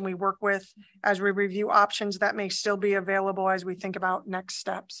organization we work with as we review options that may still be available as we think about next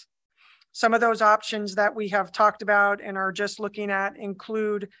steps. Some of those options that we have talked about and are just looking at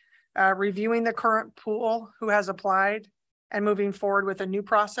include reviewing the current pool who has applied and moving forward with a new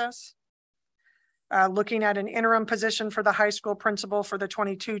process. Looking at an interim position for the high school principal for the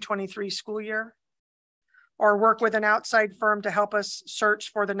 22-23 school year, or work with an outside firm to help us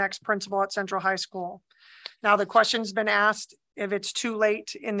search for the next principal at Central High School. Now, the question's been asked if it's too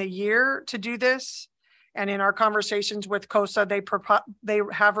late in the year to do this. And in our conversations with COSA, they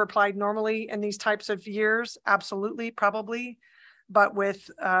have replied normally in these types of years, absolutely, probably. But with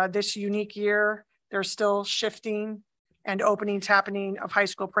this unique year, they're still shifting and openings happening of high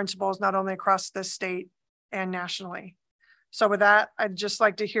school principals, not only across the state and nationally. So with that, I'd just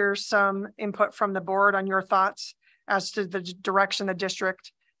like to hear some input from the board on your thoughts as to the direction the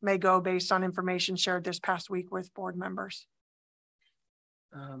district may go based on information shared this past week with board members.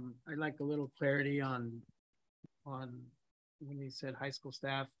 I'd like a little clarity on when you said high school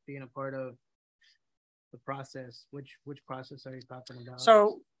staff being a part of the process. Which process are you talking about?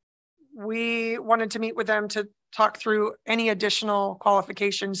 So we wanted to meet with them to talk through any additional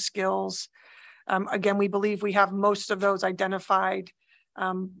qualifications, skills. Again, we believe we have most of those identified,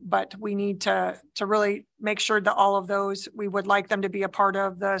 but we need to really make sure that all of those, we would like them to be a part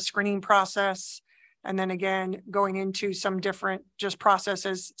of the screening process. And then again, going into some different just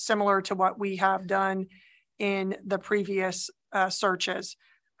processes similar to what we have done in the previous searches.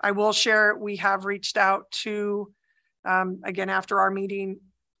 I will share, we have reached out to, again, after our meeting,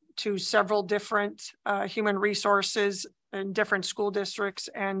 to several different human resources in different school districts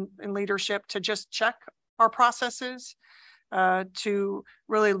and in leadership to just check our processes, to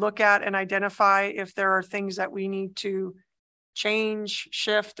really look at and identify if there are things that we need to change,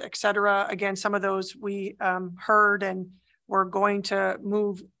 shift, et cetera. Again, some of those we heard and we're going to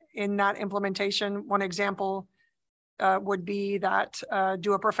move in that implementation. One example would be that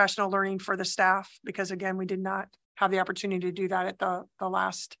do a professional learning for the staff, because again, we did not have the opportunity to do that at the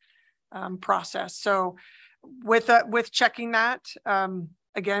last process. So with checking that,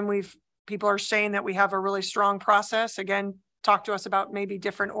 again, people are saying that we have a really strong process. Again, talk to us about maybe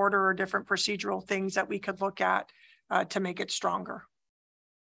different order or different procedural things that we could look at to make it stronger.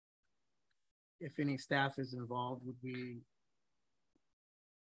 If any staff is involved, would we,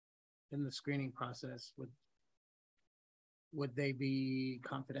 in the screening process, would they be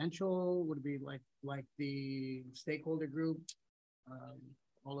confidential? Would it be like the stakeholder group?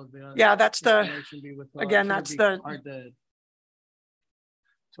 All of the yeah, that's the again, Should that's it be the hard to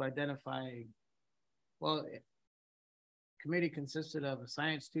identify. Well, committee consisted of a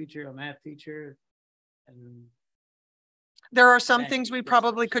science teacher, a math teacher, and there are some things we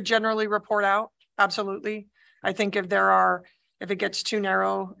probably could generally report out. Absolutely. I think if it gets too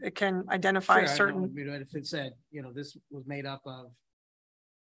narrow, it can identify certain. If it said, this was made up of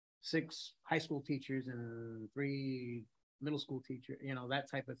 6 high school teachers and 3 middle school teachers, that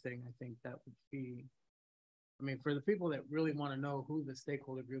type of thing, I think that would be, for the people that really want to know who the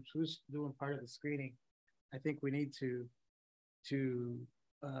stakeholder groups, who's doing part of the screening, I think we need to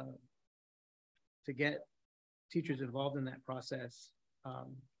get teachers involved in that process,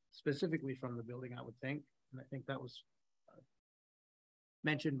 specifically from the building, I would think. And I think that was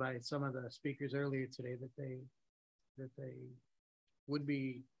mentioned by some of the speakers earlier today, that they would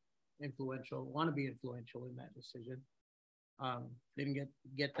be influential, want to be influential in that decision. Didn't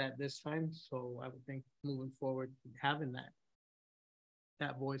get that this time, so I would think moving forward, having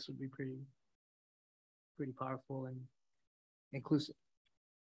that voice would be pretty powerful and inclusive.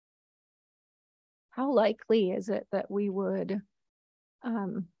 How likely is it that we would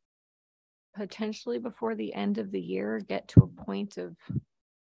potentially before the end of the year get to a point of,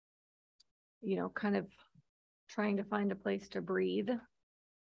 kind of trying to find a place to breathe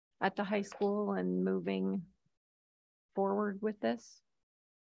at the high school and moving forward with this?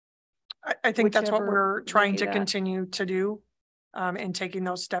 I think that's what Whichever we're trying way to that- continue to do in taking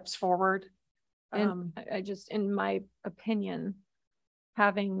those steps forward. And I just, in my opinion,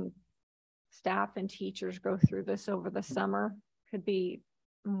 having staff and teachers go through this over the summer could be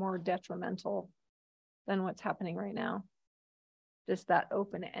more detrimental than what's happening right now. Just that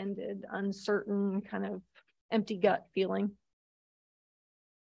open-ended, uncertain, kind of empty gut feeling.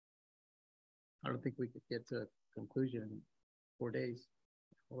 I don't think we could get to a conclusion in 4 days.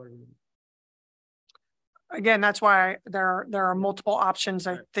 Again, that's why there are multiple options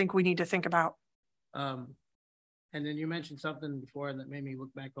I think we need to think about. And then you mentioned something before that made me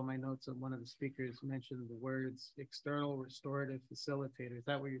look back on my notes, and one of the speakers mentioned the words external restorative facilitator. Is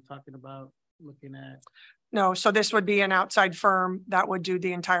that what you're talking about, looking at? No, so this would be an outside firm that would do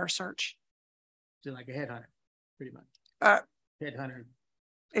the entire search. So like a headhunter, pretty much. Headhunter.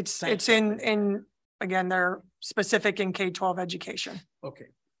 It's in again, they're specific in K-12 education. Okay.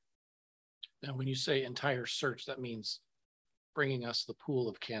 Now, when you say entire search, that means bringing us the pool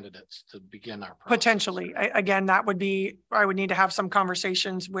of candidates to begin our process. Potentially. Again, that would be, I would need to have some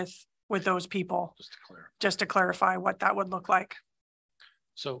conversations with those people just to clarify what that would look like.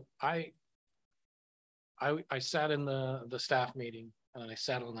 So I sat in the staff meeting, and I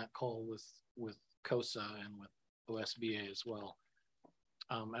sat on that call with COSA and with OSBA as well.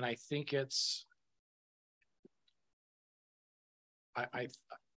 And I think it's, I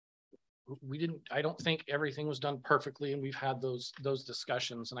don't think everything was done perfectly, and we've had those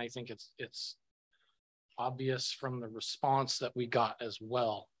discussions, and I think it's obvious from the response that we got as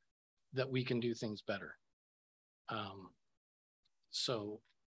well that we can do things better. So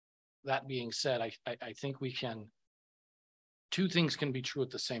that being said, I think we can, two things can be true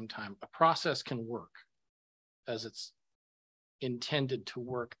at the same time. A process can work as it's intended to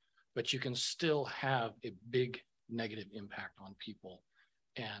work, but you can still have a big negative impact on people.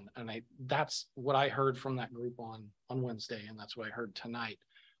 And that's what I heard from that group on Wednesday, and that's what I heard tonight.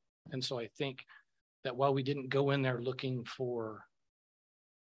 And so I think that while we didn't go in there looking for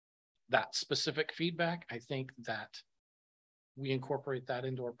that specific feedback, I think that we incorporate that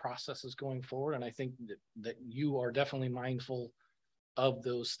into our processes going forward. And I think that you are definitely mindful of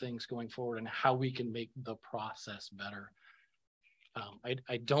those things going forward and how we can make the process better.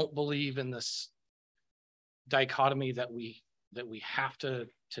 I don't believe in this dichotomy that we have to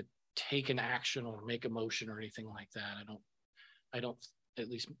take an action or make a motion or anything like that. I don't, at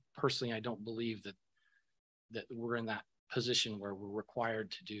least personally, I don't believe that we're in that position where we're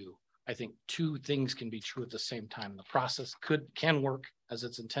required to do. I think two things can be true at the same time. The process can work as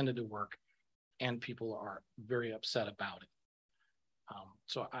it's intended to work, and people are very upset about it.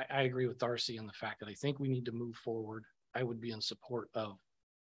 So I agree with Darcy in the fact that I think we need to move forward. I would be in support of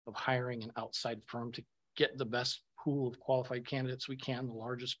hiring an outside firm to get the best pool of qualified candidates we can, the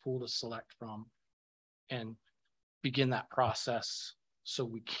largest pool to select from, and begin that process so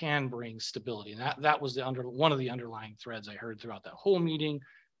we can bring stability. And that was one of the underlying threads I heard throughout that whole meeting.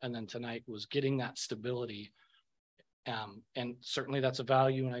 And then tonight was getting that stability. And certainly that's a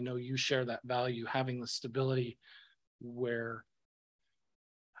value. And I know you share that value, having the stability where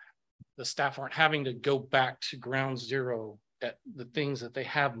the staff aren't having to go back to ground zero at the things that they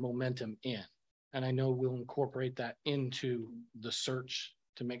have momentum in. And I know we'll incorporate that into the search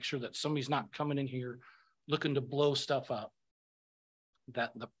to make sure that somebody's not coming in here looking to blow stuff up.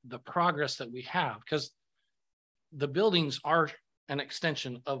 That the progress that we have, because the buildings are an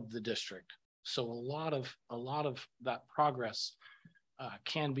extension of the district. So a lot of that progress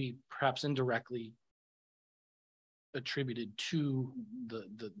can be perhaps indirectly attributed to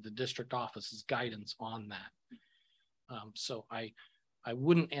the district office's guidance on that. So I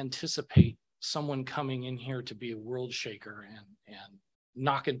wouldn't anticipate someone coming in here to be a world shaker and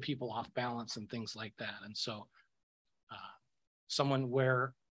knocking people off balance and things like that. And so someone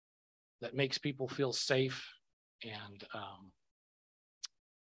that makes people feel safe and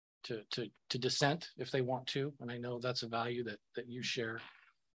to dissent if they want to. And I know that's a value that you share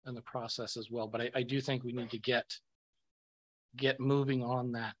in the process as well. But I do think we need to get moving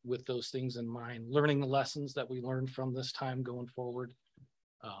on that with those things in mind, learning the lessons that we learned from this time going forward.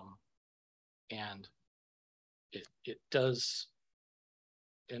 And it does,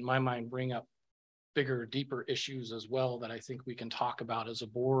 in my mind, bring up bigger, deeper issues as well that I think we can talk about as a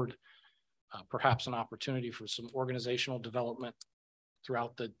board. Perhaps an opportunity for some organizational development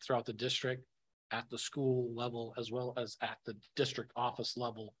throughout the district, at the school level, as well as at the district office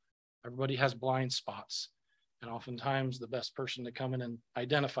level. Everybody has blind spots, and oftentimes the best person to come in and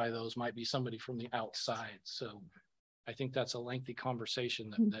identify those might be somebody from the outside. So I think that's a lengthy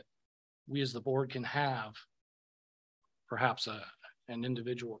conversation that we as the board can have. Perhaps an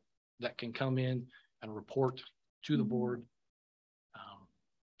individual that can come in and report to the board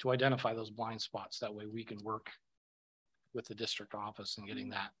to identify those blind spots. That way we can work with the district office and getting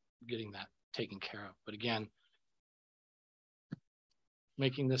that taken care of. But again,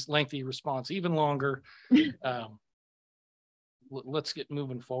 making this lengthy response even longer, let's get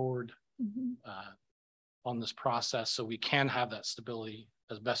moving forward on this process so we can have that stability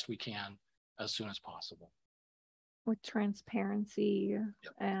as best we can as soon as possible. With transparency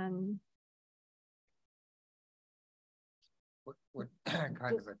and what kind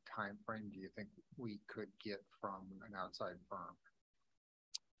of a time frame do you think we could get from an outside firm?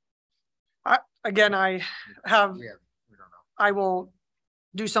 I have, we don't know. I will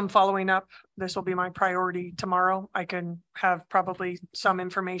do some following up. This will be my priority tomorrow. I can have probably some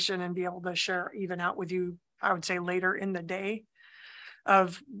information and be able to share even out with you, I would say later in the day,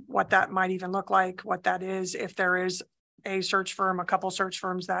 of what that might even look like, what that is, if there is a search firm, a couple search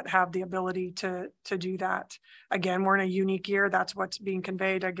firms that have the ability to do that. Again, we're in a unique year. That's what's being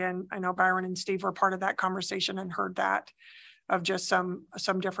conveyed. Again, I know Byron and Steve were part of that conversation and heard that, of just some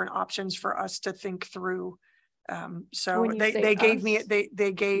different options for us to think through. So they gave me,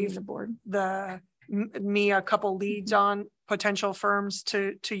 they gave the board me a couple leads on potential firms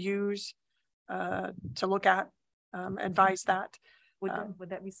to use, to look at, advise that. Would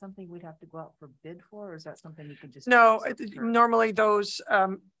that be something we'd have to go out for bid for, or is that something you could just? No, normally those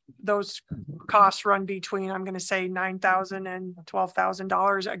costs run between, I'm going to say $9,000 and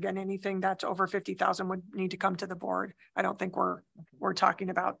 $12,000. Again, anything that's over 50,000 would need to come to the board. I don't think we're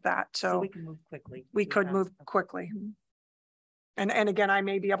talking about that. So we can move quickly. We could move quickly. And again, I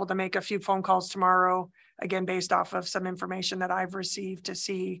may be able to make a few phone calls tomorrow, again, based off of some information that I've received to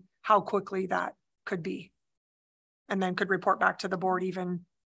see how quickly that could be. And then could report back to the board even,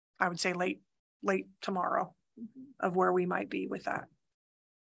 I would say late tomorrow of where we might be with that.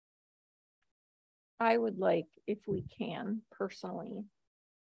 I would like, if we can, personally,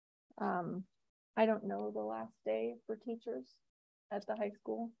 I don't know the last day for teachers at the high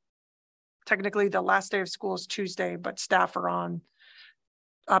school. Technically, the last day of school is Tuesday, but staff are on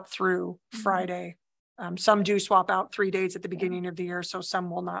up through Friday. Some do swap out 3 days at the beginning of the year, so some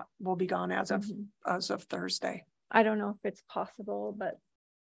will be gone as of Thursday. I don't know if it's possible, but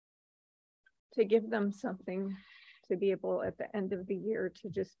to give them something to be able at the end of the year to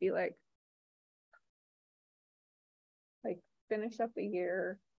just be like finish up the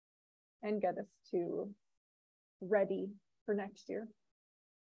year and get us to ready for next year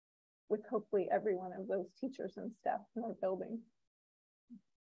with hopefully every one of those teachers and staff in our building.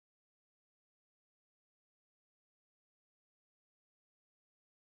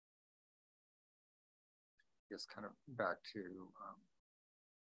 Just kind of back to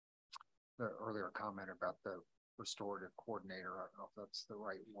the earlier comment about the restorative coordinator. I don't know if that's the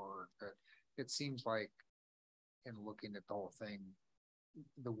right word, but it seems like in looking at the whole thing,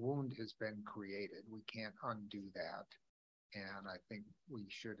 the wound has been created. We can't undo that. And I think we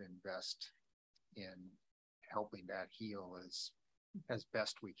should invest in helping that heal as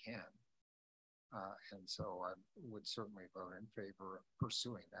best we can. And so I would certainly vote in favor of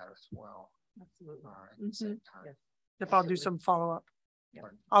pursuing that as well. Absolutely. At the same time. If I'll do some follow-up.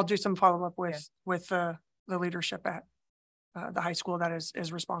 I'll do some follow-up with the leadership at the high school that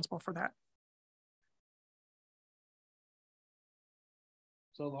is responsible for that.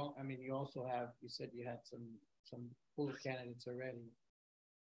 So long, I mean, you also have, you said you had some pool candidates already.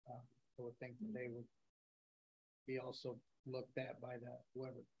 I would think that they would be also looked at by the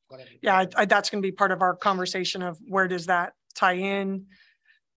whatever. Yeah, that's going to be part of our conversation of where does that tie in?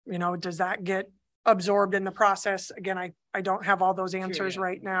 You know, does that get absorbed in the process? Again, I don't have all those answers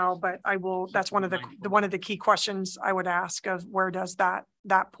right now, but I will. That's one of the key questions I would ask of where does that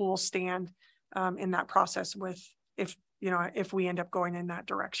pool stand in that process with if we end up going in that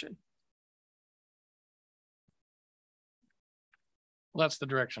direction. Well, that's the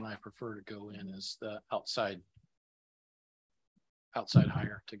direction I prefer to go in, is the outside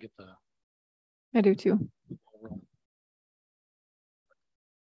hire to get the. I do too.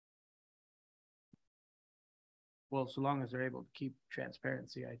 Well, so long as they're able to keep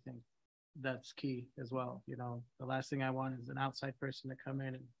transparency, I think that's key as well. You know, the last thing I want is an outside person to come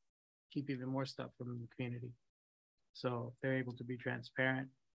in and keep even more stuff from the community. So if they're able to be transparent,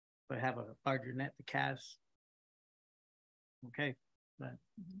 but have a larger net to cast. Okay, but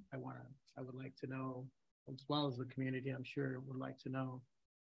I would like to know, as well as the community, I'm sure would like to know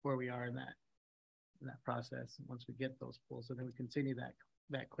where we are in that process. And once we get those polls, and then we continue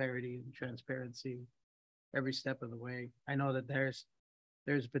that clarity and transparency every step of the way. I know that there's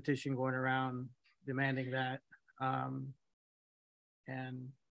a petition going around demanding that. And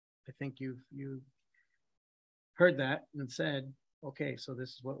I think you've heard that and said, okay, so this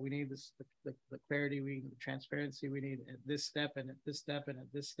is what we need, this the clarity, the transparency we need at this step and at this step and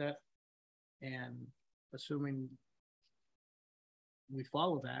at this step. And assuming we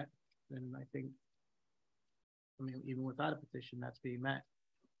follow that, then I think, I mean, even without a petition, that's being met.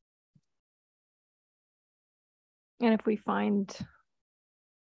 And if we find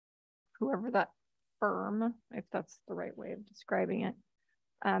whoever that firm, if that's the right way of describing it,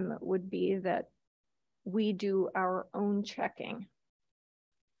 would be that we do our own checking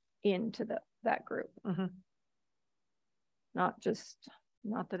into that group. Not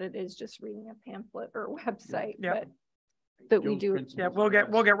that it is just reading a pamphlet or a website, but that we do. Yeah, we'll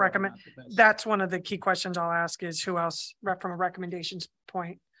get recommend. That's one of the key questions I'll ask is who else from a recommendations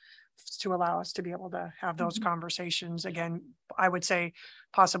point to allow us to be able to have those conversations. Again, I would say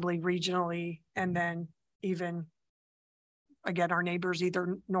possibly regionally, and then even again, our neighbors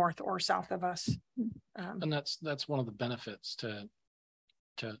either north or south of us. And that's one of the benefits to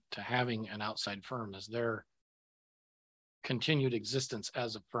having an outside firm, is their continued existence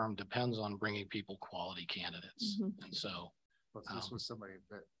as a firm depends on bringing people quality candidates. And so this was somebody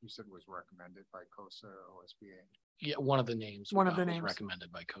that you said was recommended by COSA or OSBA. Yeah, one of the names was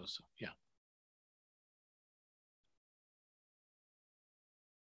recommended by COSA. Yeah.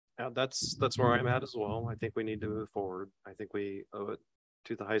 That's where I'm at as well. I think we need to move forward. I think we owe it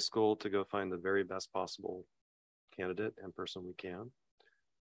to the high school to go find the very best possible candidate and person we can.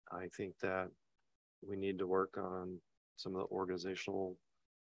 I think that we need to work on some of the organizational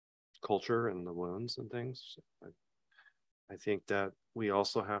culture and the wounds and things. I think that we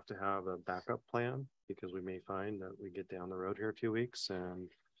also have to have a backup plan, because we may find that we get down the road here a few weeks and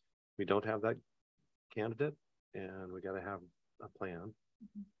we don't have that candidate, and we got to have a plan.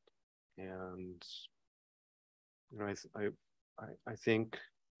 And you know, I think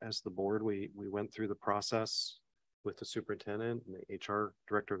as the board, we went through the process with the superintendent and the HR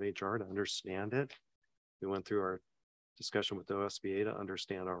director of HR to understand it. We went through our discussion with the OSBA to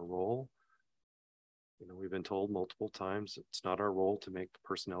understand our role. You know, we've been told multiple times it's not our role to make the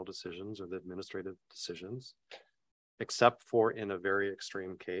personnel decisions or the administrative decisions, except for in a very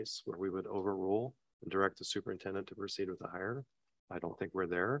extreme case where we would overrule and direct the superintendent to proceed with the hire. I don't think we're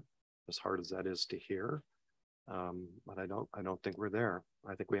there, as hard as that is to hear. But I don't think we're there.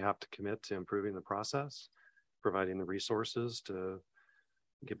 I think we have to commit to improving the process, providing the resources to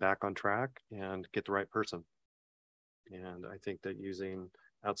get back on track and get the right person. And I think that using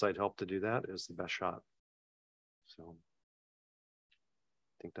outside help to do that is the best shot. So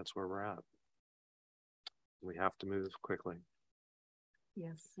I think that's where we're at. We have to move quickly.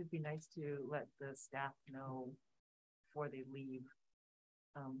 Yes, it'd be nice to let the staff know before they leave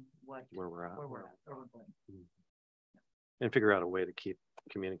where we're at. Where we're going. And figure out a way to keep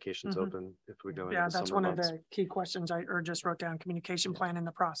communications open if we go into the that's summer one months. of the key questions I just wrote down, communication plan in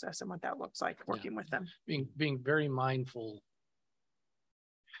the process and what that looks like working with them. Being very mindful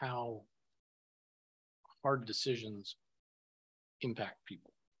how hard decisions impact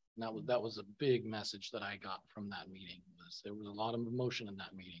people. And that was a big message that I got from that meeting. There was a lot of emotion in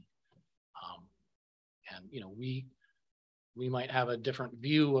that meeting. And you know, we might have a different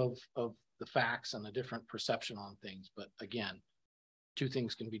view of the facts and a different perception on things, but again, two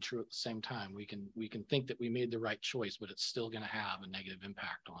things can be true at the same time. We can think that we made the right choice, but it's still going to have a negative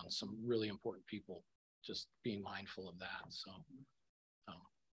impact on some really important people. Just being mindful of that. So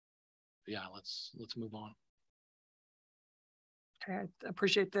yeah, let's move on. Okay, I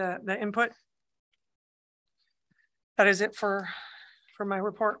appreciate the input. That is it for my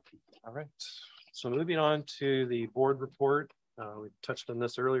report. All right. So moving on to the board report. We touched on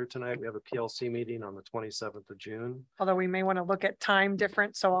this earlier tonight. We have a PLC meeting on the 27th of June. Although we may want to look at time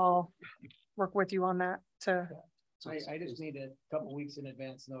different, so I'll work with you on that to. I just need a couple weeks in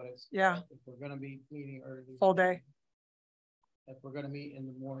advance notice. Yeah. If we're gonna be meeting early. Full day. If we're gonna meet in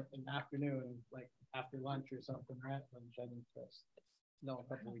the afternoon, like after lunch or something, right? I need to know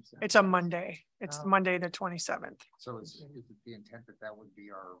a couple weeks. It's a Monday. It's Monday the 27th. So is it the intent that would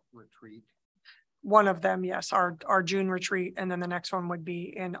be our retreat? One of them, yes, our June retreat, and then the next one would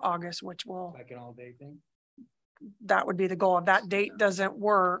be in August, which will, Like an all day thing? that would be the goal. If that date doesn't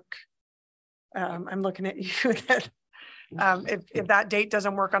work, I'm looking at you that, if that date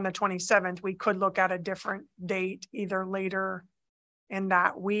doesn't work on the 27th, we could look at a different date, either later in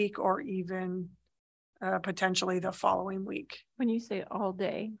that week or even potentially the following week. When you say all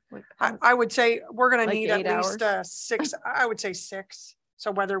day, like, I would say we're gonna Like need at 8 least hours? 6, I would say 6.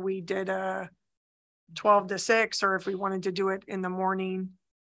 So whether we did a 12 to 6, or if we wanted to do it in the morning,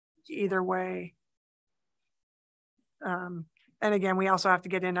 either way. And again, we also have to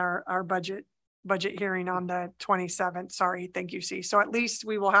get in our budget hearing on the 27th. Sorry, thank you, C. So at least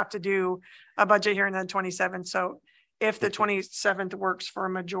we will have to do a budget hearing on the 27th. So if the 27th works for a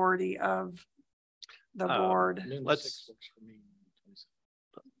majority of the board. Let's,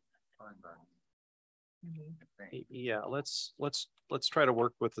 yeah, let's try to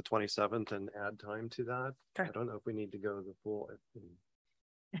work with the 27th and add time to that. Okay. I don't know if we need to go the full.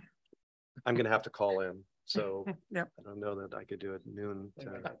 I'm gonna have to call in, so yep. I don't know that I could do it noon.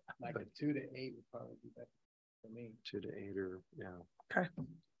 Like a 2 to 8 would probably be better for me. 2 to 8 or yeah. Okay.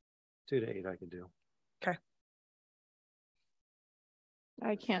 2 to 8 I could do. Okay.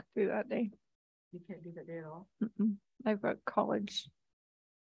 I can't do that day. You can't do that day at all? I've got college.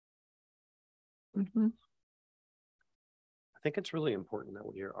 I think it's really important that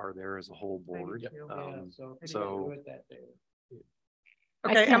we are there as a whole board. So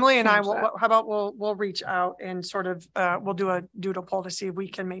okay, Emily and I will, how about we'll reach out and sort of we'll do a doodle poll to see if we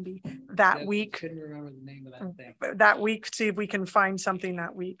can maybe that week. Couldn't remember the name of that thing. That week, see if we can find something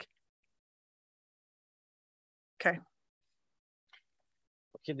that week. Okay.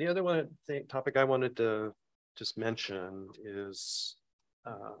 Okay, the other one topic I wanted to just mention is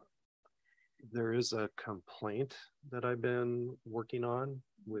there is a complaint that I've been working on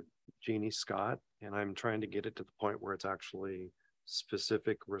with Jeannie Scott, and I'm trying to get it to the point where it's actually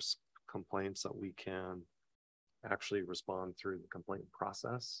specific complaints that we can actually respond through the complaint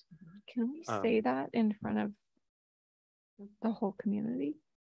process. Can we say that in front of the whole community?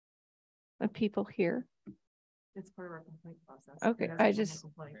 The people here? It's part of our complaint process. Okay, It's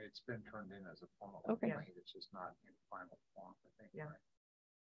been turned in as a formal complaint. It's just not in final form, I think. Yeah.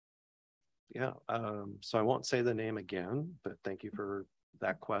 Yeah, so I won't say the name again, but thank you for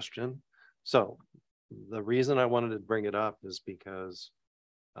that question. So the reason I wanted to bring it up is because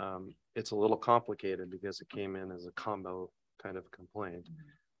it's a little complicated because it came in as a combo kind of complaint.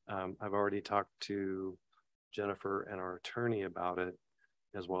 I've already talked to Jennifer and our attorney about it,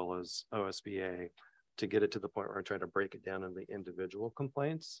 as well as OSBA, to get it to the point where I try to break it down into individual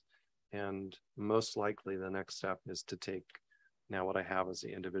complaints. And most likely the next step is to take now what I have is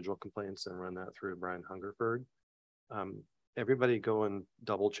the individual complaints and run that through Brian Hungerford. Everybody go and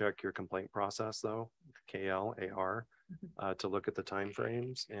double check your complaint process though, KLAR, to look at the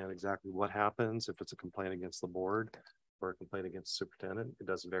timeframes and exactly what happens if it's a complaint against the board or a complaint against the superintendent. It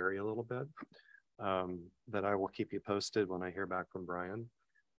does vary a little bit, but I will keep you posted when I hear back from Brian.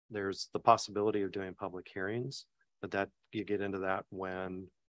 There's the possibility of doing public hearings, but that you get into that when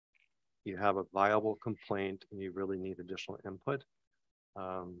you have a viable complaint and you really need additional input.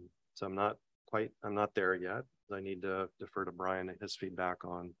 So I'm not there yet. I need to defer to Brian and his feedback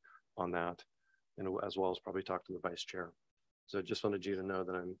on that, and as well as probably talk to the vice chair. So I just wanted you to know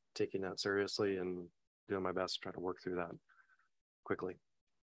that I'm taking that seriously and doing my best to try to work through that quickly.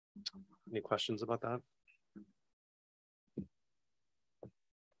 Any questions about that?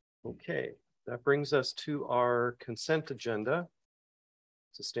 Okay, that brings us to our consent agenda.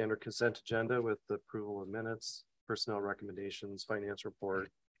 It's a standard consent agenda with the approval of minutes, personnel recommendations, finance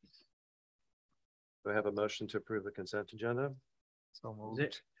report. Do I have a motion to approve the consent agenda? So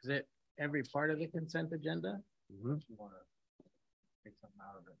moved. Is it every part of the consent agenda? Mm-hmm. You want to take something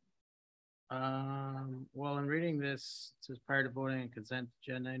out of it? Well, in reading this, it says prior to voting on consent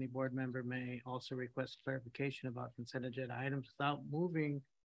agenda, any board member may also request clarification about consent agenda items without moving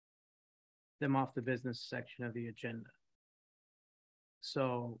them off the business section of the agenda.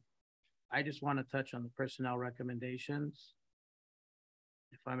 So I just want to touch on the personnel recommendations,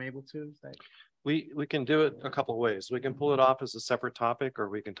 if I'm able to. We can do it a couple of ways. We can pull it off as a separate topic, or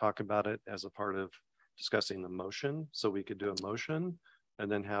we can talk about it as a part of discussing the motion. So we could do a motion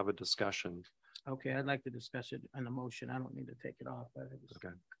and then have a discussion. Okay, I'd like to discuss it on the motion. I don't need to take it off. But I just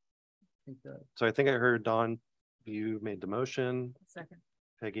okay. Think that... So I think I heard Dawn, you made the motion. Second.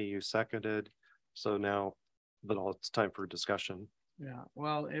 Peggy, you seconded. So now, but it's time for discussion. Yeah,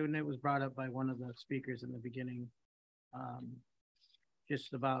 well, it was brought up by one of the speakers in the beginning,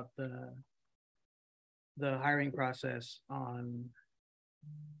 just about the hiring process on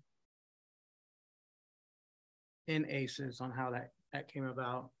in ACEs on how that came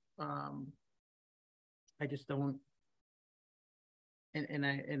about. I just don't,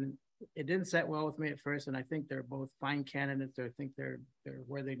 and it didn't set well with me at first, and I think they're both fine candidates. I think they're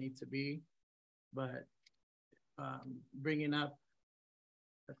where they need to be, but bringing up,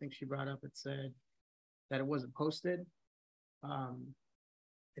 I think she brought up, it said that it wasn't posted.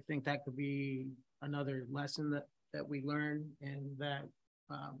 I think that could be another lesson that we learn, and that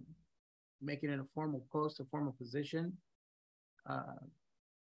making it a formal post, a formal position,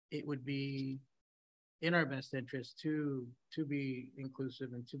 it would be in our best interest to be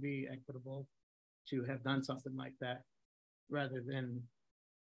inclusive and to be equitable, to have done something like that, rather than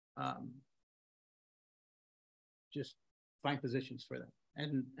just find positions for them.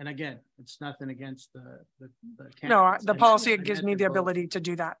 And again, it's nothing against the No, candidates. the And policy I gives met me them the both. ability to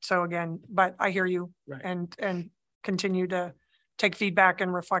do that. So again, but I hear you, Right. and continue to take feedback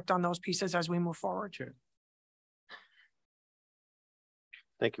and reflect on those pieces as we move forward. Sure.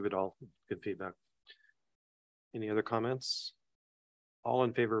 Thank you, Vidal. Good feedback. Any other comments? All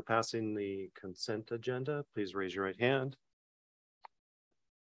in favor of passing the consent agenda, please raise your right hand.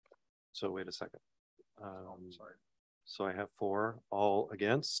 So wait a second. Sorry. So I have 4, all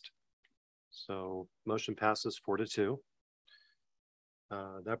against. So motion passes 4-2.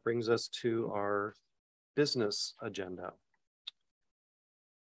 That brings us to our business agenda.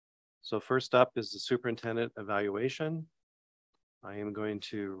 So first up is the superintendent evaluation. I am going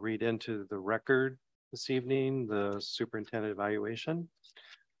to read into the record this evening the superintendent evaluation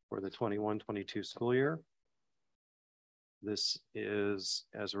for the 21-22 school year. This is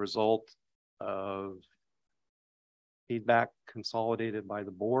as a result of feedback consolidated by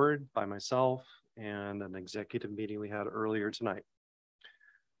the board, by myself, and an executive meeting we had earlier tonight.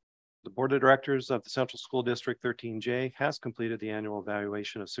 The Board of Directors of the Central School District 13J has completed the annual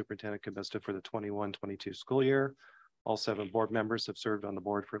evaluation of Superintendent Cabista for the 21-22 school year. All 7 board members have served on the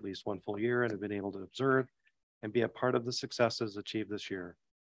board for at least 1 full year and have been able to observe and be a part of the successes achieved this year.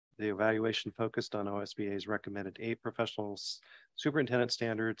 The evaluation focused on OSBA's recommended 8 professional superintendent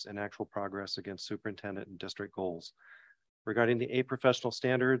standards and actual progress against superintendent and district goals. Regarding the 8 professional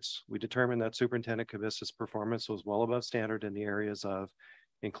standards, we determined that Superintendent Cabista's performance was well above standard in the areas of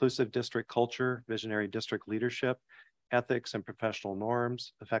inclusive district culture, visionary district leadership, ethics and professional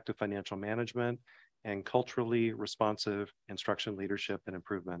norms, effective financial management, and culturally responsive instruction leadership and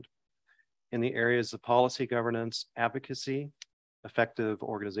improvement. In the areas of policy governance, advocacy, effective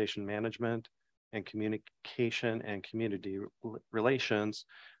organization management, and communication and community relations,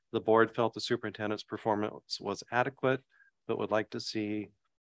 the board felt the superintendent's performance was adequate, but would like to see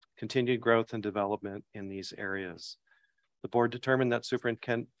continued growth and development in these areas. The board determined that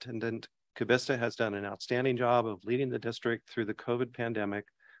Superintendent Cabista has done an outstanding job of leading the district through the COVID pandemic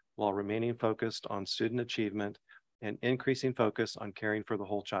while remaining focused on student achievement and increasing focus on caring for the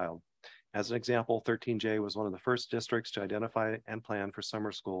whole child. As an example, 13J was one of the first districts to identify and plan for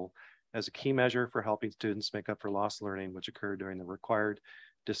summer school as a key measure for helping students make up for lost learning, which occurred during the required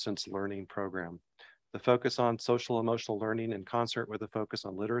distance learning program. The focus on social emotional learning in concert with a focus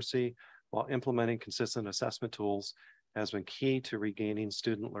on literacy while implementing consistent assessment tools has been key to regaining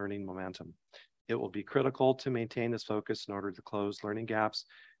student learning momentum. It will be critical to maintain this focus in order to close learning gaps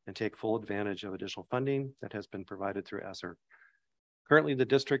and take full advantage of additional funding that has been provided through ESSER. Currently, the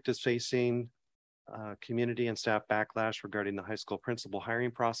district is facing community and staff backlash regarding the high school principal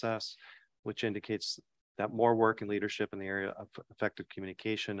hiring process, which indicates that more work and leadership in the area of effective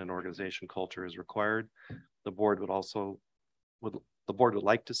communication and organization culture is required. The board would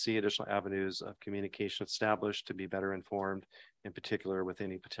like to see additional avenues of communication established to be better informed, in particular with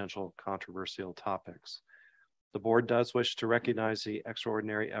any potential controversial topics. The board does wish to recognize the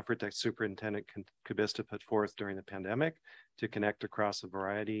extraordinary effort that Superintendent Cabista put forth during the pandemic to connect across a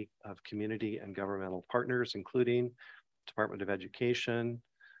variety of community and governmental partners, including Department of Education,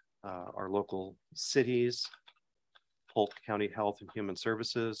 our local cities, Polk County Health and Human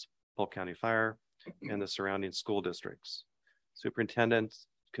Services, Polk County Fire, and the surrounding school districts. Superintendent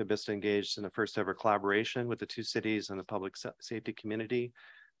Cabista engaged in the first ever collaboration with the 2 cities and the public safety community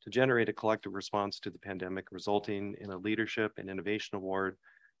to generate a collective response to the pandemic, resulting in a Leadership and Innovation Award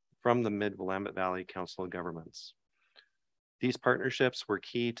from the Mid-Willamette Valley Council of Governments. These partnerships were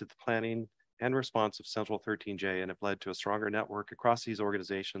key to the planning and response of Central 13J and have led to a stronger network across these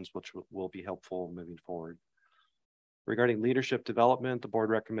organizations, which will be helpful moving forward. Regarding leadership development, the board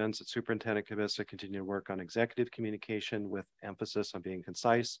recommends that Superintendent Cabista continue to work on executive communication with emphasis on being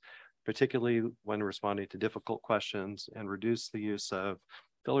concise, particularly when responding to difficult questions, and reduce the use of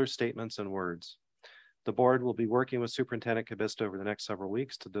filler statements and words. The board will be working with Superintendent Cabista over the next several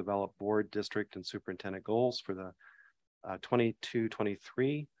weeks to develop board, district, and superintendent goals for the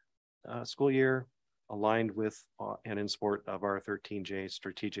 22-23 school year, aligned with and in support of our 13J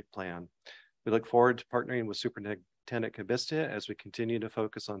strategic plan. We look forward to partnering with Superintendent Cabista as we continue to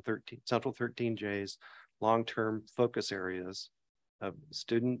focus on Central 13J's long-term focus areas of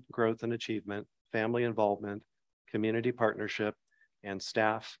student growth and achievement, family involvement, community partnership, and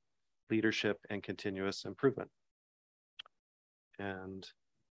staff leadership and continuous improvement. And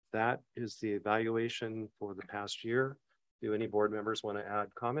that is the evaluation for the past year. Do any board members want to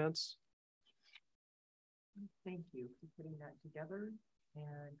add comments? Thank you for putting that together.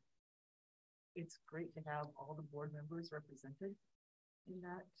 And it's great to have all the board members represented in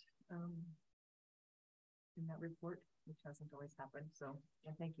that report, which hasn't always happened. So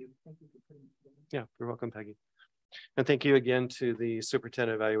yeah, thank you. Thank you for putting it together. Yeah, you're welcome, Peggy. And thank you again to the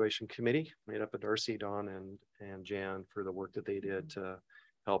Superintendent Evaluation Committee, made up of Darcy, Dawn, and Jan, for the work that they did to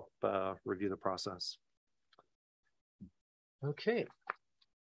help review the process. Okay.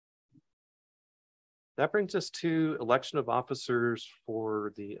 That brings us to election of officers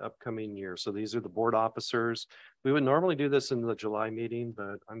for the upcoming year. So these are the board officers. We would normally do this in the July meeting,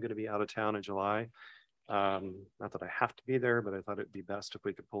 but I'm going to be out of town in July. Not that I have to be there, but I thought it'd be best if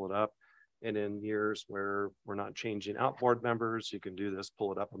we could pull it up. And in years where we're not changing out board members, you can do this,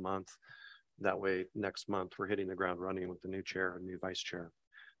 pull it up a month. That way, next month, we're hitting the ground running with the new chair and new vice chair.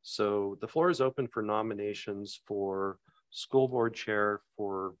 So the floor is open for nominations for school board chair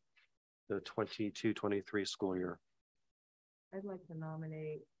for the 22-23 school year. I'd like to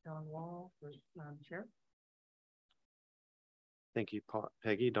nominate Don Wall for chair. Thank you,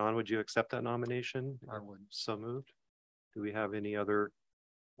 Peggy. Don, would you accept that nomination? I would. So moved. Do we have any other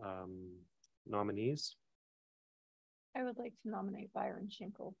nominees? I would like to nominate Byron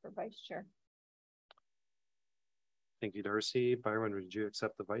Schinkel for vice chair. Thank you, Darcy. Byron, would you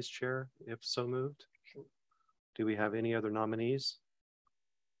accept the vice chair if so moved? Sure. Do we have any other nominees?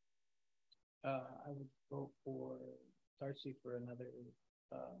 I would vote for Darcy for another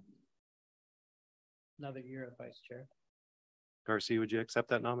year of vice chair. Darcy, would you accept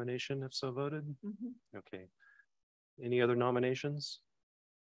that nomination if so voted? Mm-hmm. Okay. Any other nominations?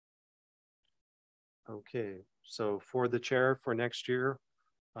 Okay, so for the chair for next year,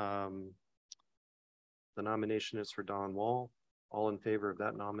 the nomination is for Don Wall. All in favor of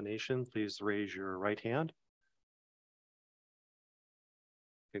that nomination, please raise your right hand.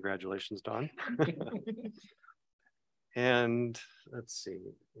 Congratulations, Don. And let's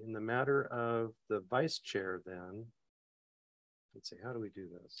see, in the matter of the vice chair then, let's see, how do we do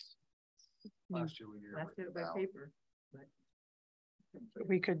this? Last year we did it by paper.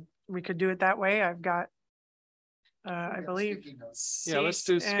 We could do it that way. I've got, I believe. Yeah, let's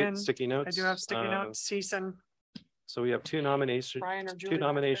do sticky notes. I do have sticky notes, Cease and. So we have two nominations, Brian or Julie two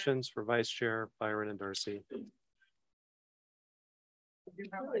nominations for vice chair, Byron and Darcy.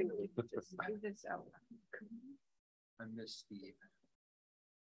 I missed the.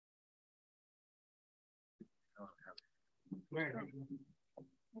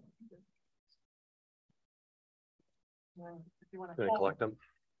 If you want to collect them,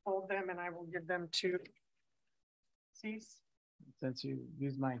 hold them, and I will give them to Cease. Since you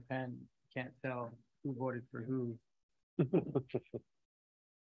use my pen, can't tell who voted for who.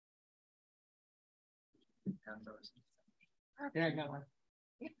 Yeah, I got one.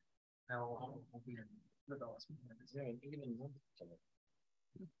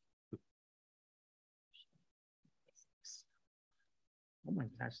 Oh my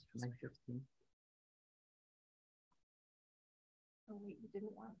gosh, it's 9:15. Oh wait, you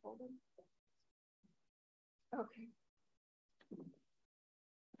didn't want to fold them? Okay.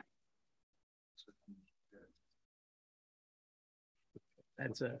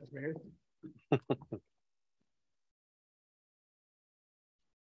 That's a rare.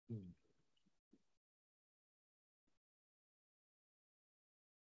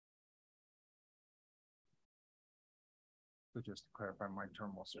 So just to clarify, my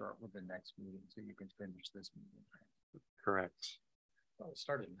term will start with the next meeting, so you can finish this meeting. correct. Well, it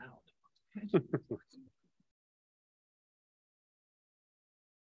started now.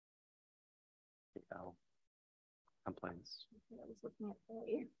 Complaints. I was looking at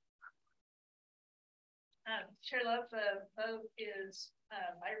A. Chair Love, the vote is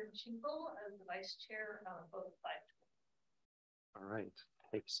Byron Schinkel as the vice chair on a vote of 5. All right,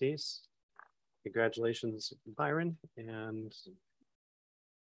 thank you, Cease. Congratulations, Byron, and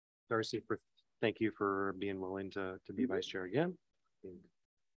Darcy, thank you for being willing to be vice chair again. And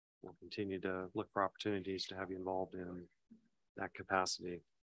we'll continue to look for opportunities to have you involved in that capacity.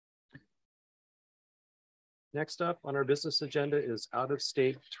 Next up on our business agenda is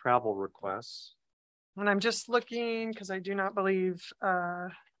out-of-state travel requests. And I'm just looking because I do not believe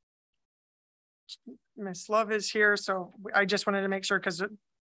Miss Love is here. So I just wanted to make sure because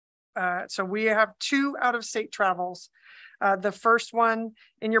so we have 2 out-of-state travels. The first one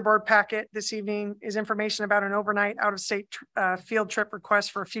in your board packet this evening is information about an overnight out-of-state field trip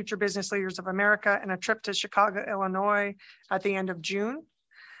request for Future Business Leaders of America and a trip to Chicago, Illinois at the end of June.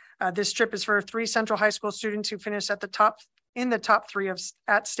 This trip is for 3 Central High School students who finished at the top 3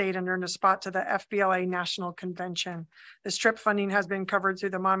 at state and earned a spot to the FBLA National Convention. This trip funding has been covered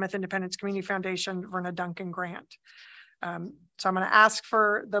through the Monmouth Independence Community Foundation Verna Duncan grant. So I'm going to ask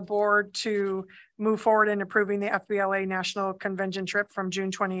for the board to move forward in approving the FBLA National Convention trip from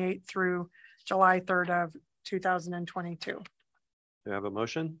June 28th through July 3rd of 2022. Do you have a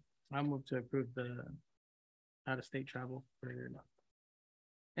motion? I move to approve the out-of-state travel for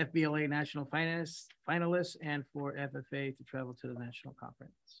FBLA National finalists and for FFA to travel to the national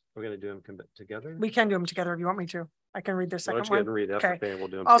conference. We're going to do them together? We can do them together if you want me to. I can read the Why don't second you go one. ahead and read FFA and we'll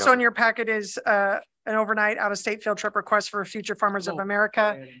do them Also together. in your packet is an overnight out-of-state field trip request for Future Farmers of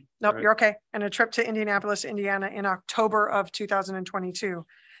America. Nope, Right. you're okay. And a trip to Indianapolis, Indiana in October of 2022.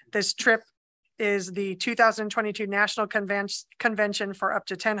 This trip is the 2022 National Convention for up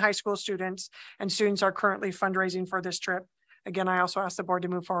to 10 high school students, and students are currently fundraising for this trip. Again, I also asked the board to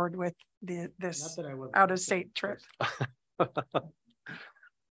move forward with this out-of-state trip. I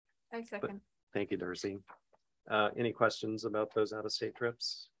second. Thank you, Darcy. Any questions about those out-of-state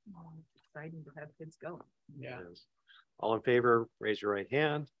trips? It's exciting to have kids go. Yeah. It is. All in favor, raise your right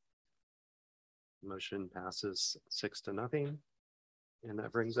hand. Motion passes 6-0. And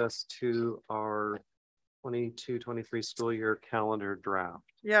that brings us to our 22-23 school year calendar draft.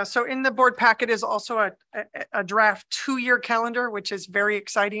 Yeah, so in the board packet is also a draft 2-year calendar, which is very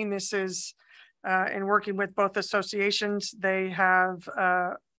exciting. This is in working with both associations, they have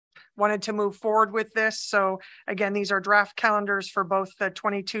wanted to move forward with this. So again, these are draft calendars for both the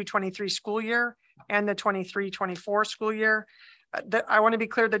 22-23 school year and the 23-24 school year. I want to be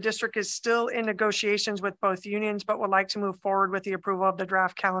clear, the district is still in negotiations with both unions, but would like to move forward with the approval of the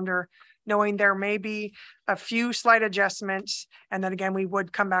draft calendar, knowing there may be a few slight adjustments. And then again, we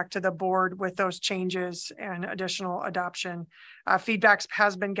would come back to the board with those changes and additional adoption. Feedback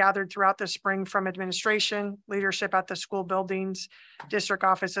has been gathered throughout the spring from administration, leadership at the school buildings, district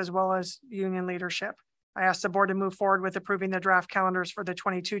office, as well as union leadership. I asked the board to move forward with approving the draft calendars for the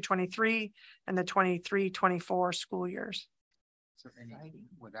 22-23 and the 23-24 school years. Is there any,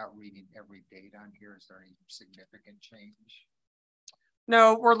 without reading every date on here, is there any significant change?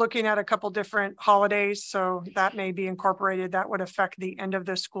 No, we're looking at a couple different holidays, so that may be incorporated. That would affect the end of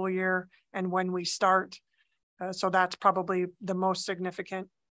the school year and when we start. So that's probably the most significant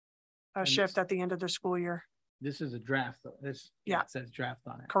shift at the end of the school year. This is a draft, though. This Yeah. it says draft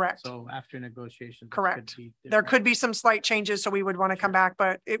on it. Correct. So after negotiations. this Correct. could be There different. could be some slight changes, so we would want to come back,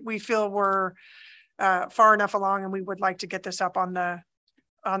 but we feel we're far enough along and we would like to get this up on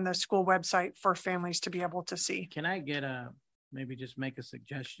the school website for families to be able to see. Can I get maybe just make a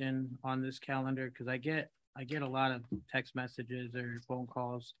suggestion on this calendar? Because I get a lot of text messages or phone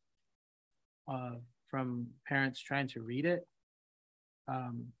calls from parents trying to read it.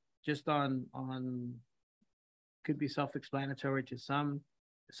 Just on could be self-explanatory to some.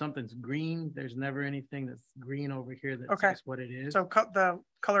 If something's green, there's never anything that's green over here that Okay. says what it is. So the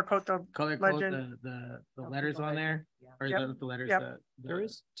color code the Color code legend. the letters on there, or Yep. the letters, Yep. There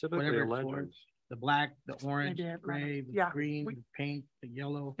is typically whatever a it's for. legend. The black, the orange, Maybe the I've got it. gray, the Yeah. green, the pink, the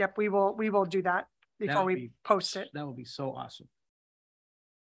yellow. Yep, we will do that before That would we be- post it. That would be so awesome.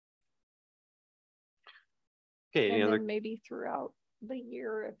 Okay, any And other? then maybe throughout the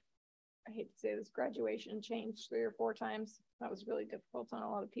year, if, I hate to say this, graduation changed 3 or 4 times. That was really difficult on a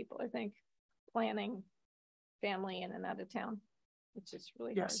lot of people, I think, planning family in and out of town. It's just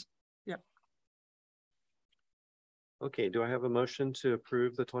really hard. Yes. Yep. Okay, do I have a motion to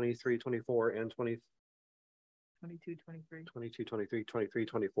approve the 23-24 and 22-23. 22-23,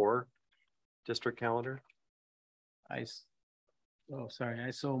 23-24 district calendar? I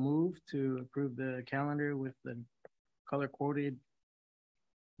so moved to approve the calendar with the color coded.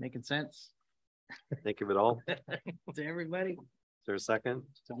 Making sense Think of it all. Is to everybody, there a second?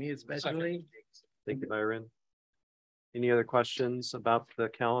 to me especially. Thank you, Byron. Any other questions about the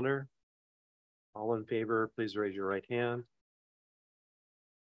calendar? All in favor, please raise your right hand.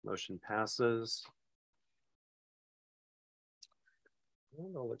 Motion passes.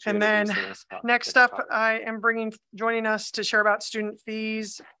 And then next up, I am joining us to share about student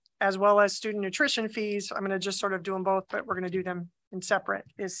fees as well as student nutrition fees. I'm going to just sort of do them both, but we're going to do them and separate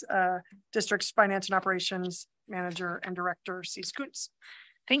is District's Finance and Operations Manager and Director, C. Scoots.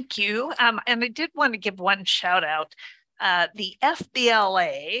 Thank you. And I did want to give one shout out. The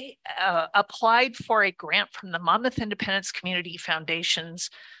FBLA applied for a grant from the Monmouth Independence Community Foundation's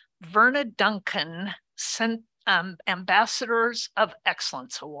Verna Duncan Ambassadors of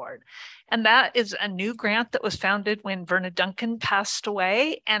Excellence Award. And that is a new grant that was founded when Verna Duncan passed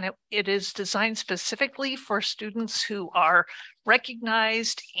away. And it is designed specifically for students who are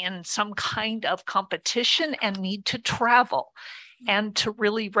recognized in some kind of competition and need to travel and to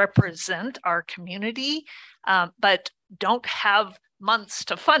really represent our community, but don't have months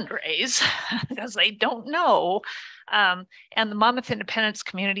to fundraise because they don't know. And the Monmouth Independence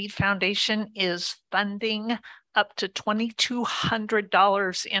Community Foundation is funding up to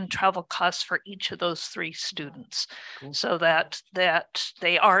 $2,200 in travel costs for each of those 3 students. Cool. So that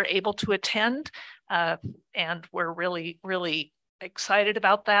they are able to attend. And we're really, really excited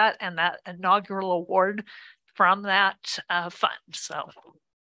about that and that inaugural award from that fund. So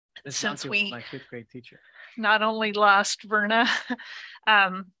since we my 5th grade teacher not only lost Verna,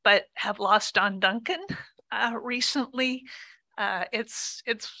 but have lost Don Duncan recently, it's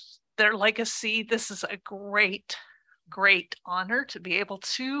their legacy. This is a great honor to be able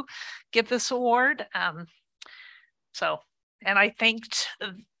to give this award. And I thanked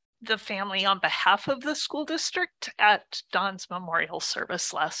the family on behalf of the school district at Don's memorial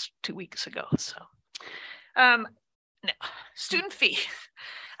service 2 weeks ago. So. Now, student fee.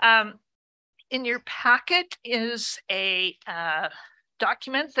 In your packet is a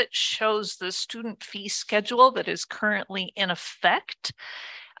document that shows the student fee schedule that is currently in effect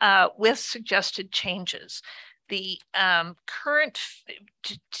with suggested changes. The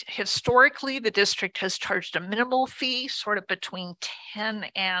historically, the district has charged a minimal fee, sort of between $10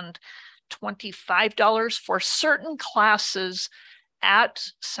 and $25 for certain classes at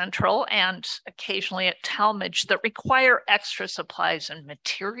Central and occasionally at Talmadge that require extra supplies and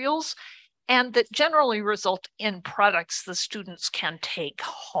materials and that generally result in products the students can take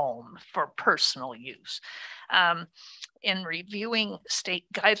home for personal use. In reviewing state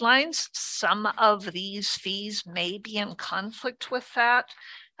guidelines, some of these fees may be in conflict with that.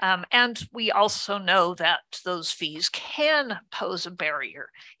 And we also know that those fees can pose a barrier.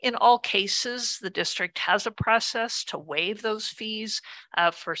 In all cases, the district has a process to waive those fees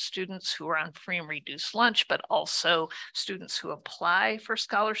for students who are on free and reduced lunch, but also students who apply for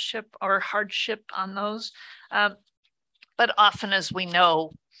scholarship or hardship on those. But often, as we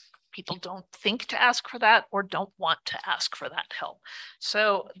know, people don't think to ask for that or don't want to ask for that help.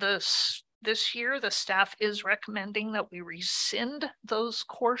 So this year, the staff is recommending that we rescind those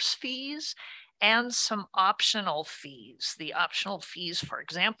course fees and some optional fees. The optional fees, for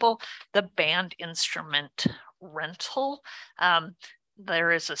example, the band instrument rental.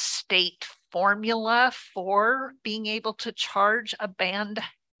 There is a state formula for being able to charge a band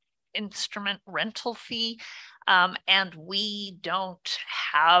instrument rental fee. And we don't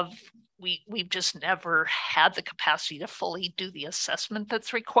have, we've just never had the capacity to fully do the assessment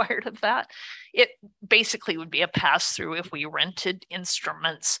that's required of that. It basically would be a pass through if we rented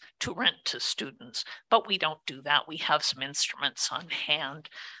instruments to rent to students, but we don't do that. We have some instruments on hand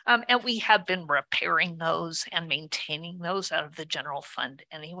and we have been repairing those and maintaining those out of the general fund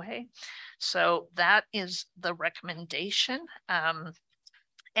anyway. So that is the recommendation.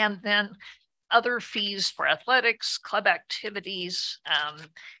 And then other fees for athletics, club activities,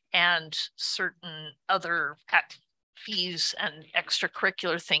 and certain other fees and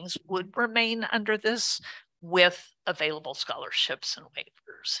extracurricular things would remain under this with available scholarships and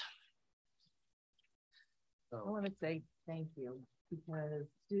waivers. I want to say thank you because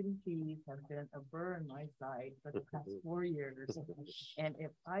student fees have been a burr on my side for the past 4 years. And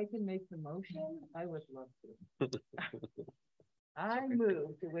if I can make the motion, I would love to. I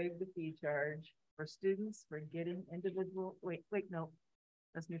move to waive the fee charge for students for getting individual, no,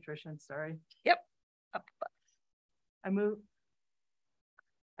 that's nutrition, sorry. Yep. I move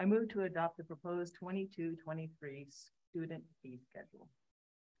to adopt the proposed 22-23 student fee schedule.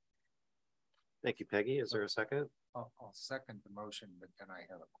 Thank you, Peggy. Is there a second? I'll second the motion, but then I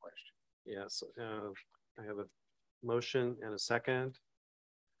have a question. Yes, I have a motion and a second.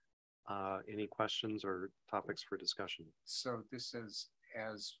 Any questions or topics for discussion? So this is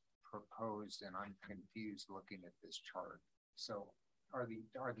as proposed, and I'm confused looking at this chart. So are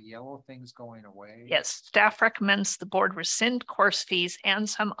the yellow things going away? Yes, staff recommends the board rescind course fees and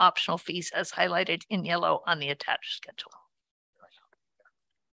some optional fees as highlighted in yellow on the attached schedule.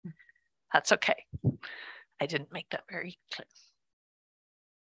 That's okay. I didn't make that very clear.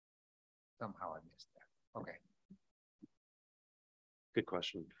 Somehow I missed that. Okay. Good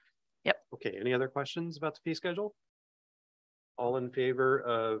question. Yep. Okay, any other questions about the fee schedule? All in favor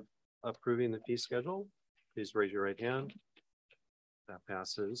of approving the fee schedule, please raise your right hand. That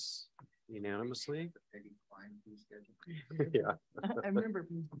passes unanimously. Yeah. I remember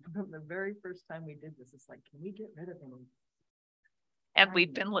from the very first time we did this, it's like, can we get rid of them? And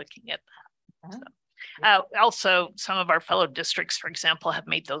we've been looking at that. Uh-huh. So. Also, some of our fellow districts, for example, have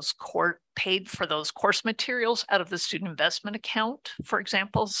made those paid for those course materials out of the student investment account, for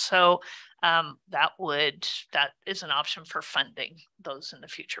example. So that is an option for funding those in the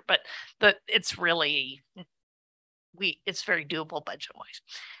future. But it's really, it's very doable budget wise.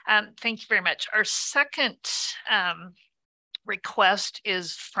 Thank you very much. Our second request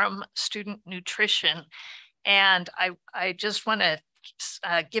is from Student Nutrition. And I just want to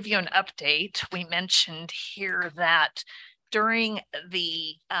give you an update. We mentioned here that during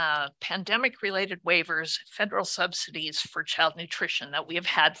the pandemic related waivers, federal subsidies for child nutrition that we have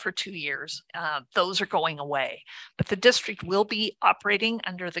had for 2 years, those are going away. But the district will be operating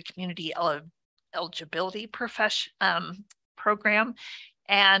under the community eligibility program.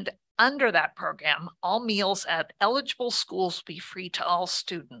 And under that program, all meals at eligible schools will be free to all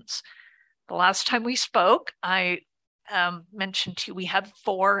students. The last time we spoke, I mentioned to you, we had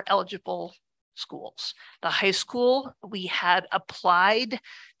 4 eligible schools. The high school, we had applied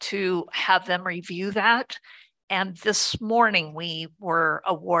to have them review that. And this morning we were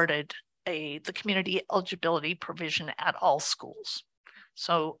awarded the community eligibility provision at all schools.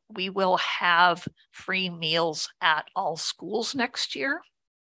 So we will have free meals at all schools next year.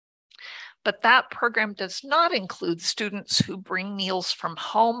 But that program does not include students who bring meals from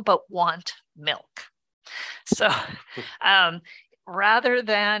home but want milk. So rather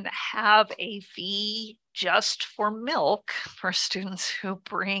than have a fee just for milk for students who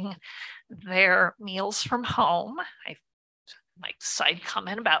bring their meals from home, my side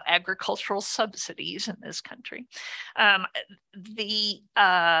comment about agricultural subsidies in this country, the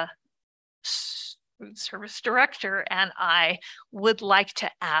food service director and I would like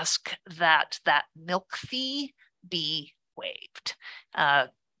to ask that that milk fee be waived.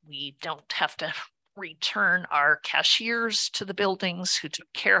 We don't have to return our cashiers to the buildings who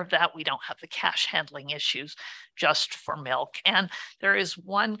took care of that. We don't have the cash handling issues just for milk. And there is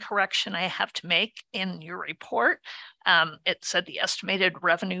one correction I have to make in your report. It said the estimated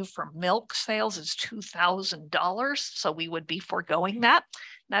revenue from milk sales is $2,000. So we would be foregoing that.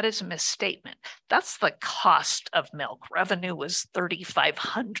 That is a misstatement. That's the cost of milk. Revenue was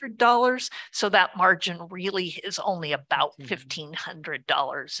 $3,500. So that margin really is only about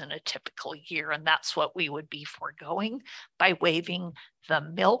 $1,500 in a typical year. And that's what we would be foregoing by waiving the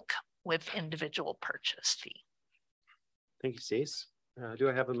milk with individual purchase fee. Thank you, Stace. Do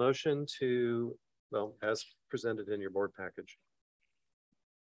I have a motion to, well, as presented in your board package?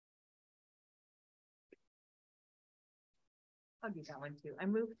 I'll do that one too. I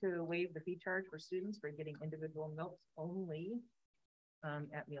move to waive the fee charge for students for getting individual milks only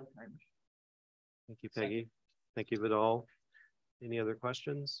at mealtime. Thank you, Peggy. Thank you, Vidal. Any other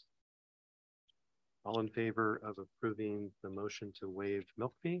questions? All in favor of approving the motion to waive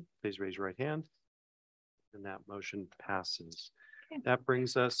milk fee, please raise your right hand. And that motion passes. Okay. That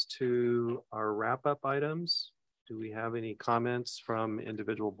brings us to our wrap-up items. Do we have any comments from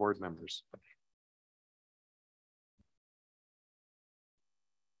individual board members?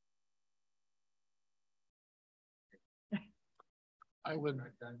 I would,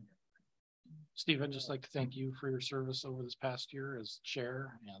 Steve, I'd just like to thank you for your service over this past year as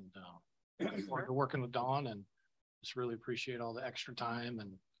chair, and for working with Dawn, and just really appreciate all the extra time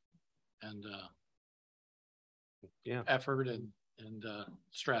and effort and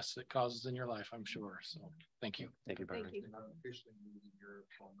stress it causes in your life, I'm sure. So thank you. Thank you, Brian.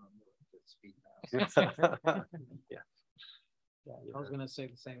 Yeah. I was going to say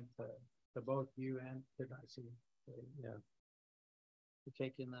the same to both you and to Darcy. Yeah. For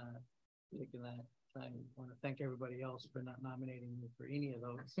taking that time. I want to thank everybody else for not nominating me for any of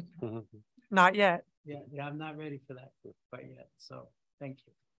those. Not yet. Yeah, I'm not ready for that quite yet. So thank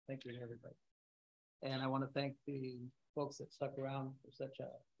you to everybody. And I want to thank the folks that stuck around for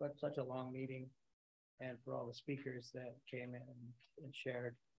such a long meeting, and for all the speakers that came in and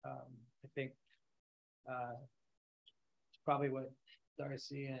shared. I think it's probably what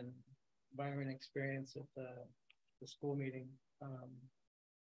Darcy and Byron experienced at the school meeting.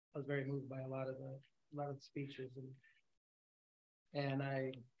 I was very moved by a lot of the speeches, and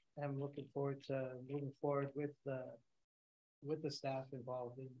I am looking forward to moving forward with the staff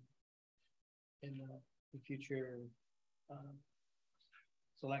involved in the future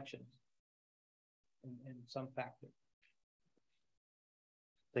selections in some factor.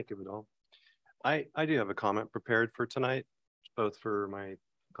 Thank you, Vidal. I do have a comment prepared for tonight, both for my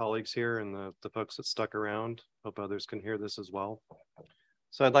colleagues here and the folks that stuck around. Hope others can hear this as well.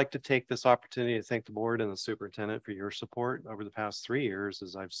 So I'd like to take this opportunity to thank the board and the superintendent for your support over the past 3 years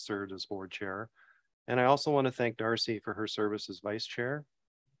as I've served as board chair. And I also want to thank Darcy for her service as vice chair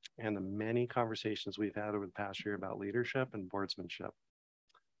and the many conversations we've had over the past year about leadership and boardsmanship.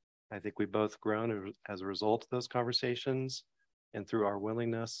 I think we've both grown as a result of those conversations and through our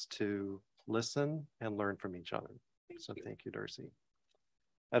willingness to listen and learn from each other. So thank you, Darcy.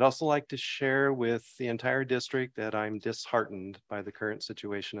 I'd also like to share with the entire district that I'm disheartened by the current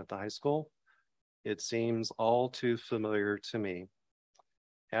situation at the high school. It seems all too familiar to me.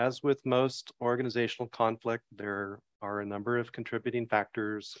 As with most organizational conflict, there are a number of contributing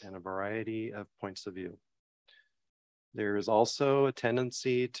factors and a variety of points of view. There is also a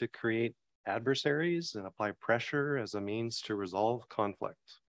tendency to create adversaries and apply pressure as a means to resolve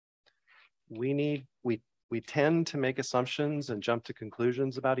conflict. We tend to make assumptions and jump to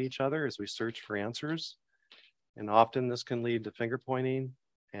conclusions about each other as we search for answers. And often this can lead to finger pointing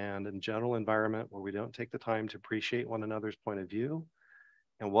and a general environment where we don't take the time to appreciate one another's point of view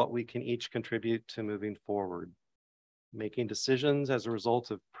and what we can each contribute to moving forward. Making decisions as a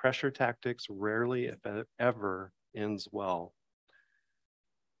result of pressure tactics rarely, if ever, ends well.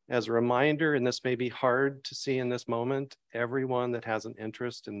 As a reminder, and this may be hard to see in this moment, everyone that has an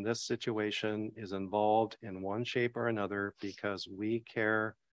interest in this situation is involved in one shape or another because we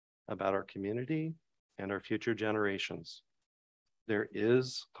care about our community and our future generations. There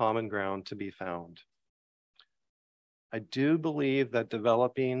is common ground to be found. I do believe that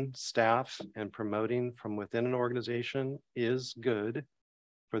developing staff and promoting from within an organization is good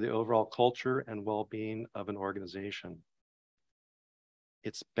for the overall culture and well-being of an organization.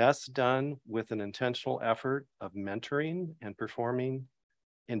 It's best done with an intentional effort of mentoring and performing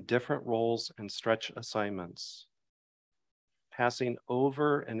in different roles and stretch assignments. Passing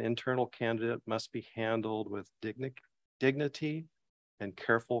over an internal candidate must be handled with dignity and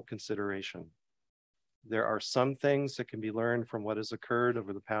careful consideration. There are some things that can be learned from what has occurred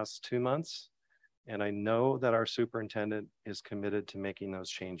over the past 2 months, and I know that our superintendent is committed to making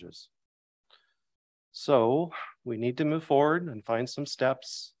those changes. So we need to move forward and find some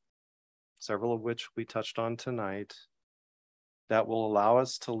steps, several of which we touched on tonight, that will allow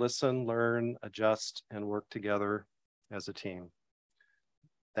us to listen, learn, adjust, and work together as a team.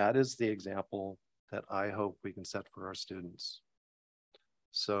 That is the example that I hope we can set for our students.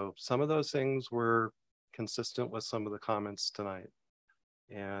 So some of those things were consistent with some of the comments tonight.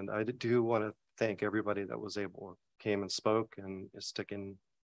 And I do want to thank everybody that was able, came and spoke and is sticking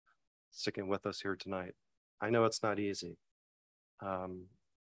with us here tonight. I know it's not easy.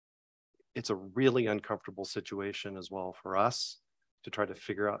 It's a really uncomfortable situation as well for us to try to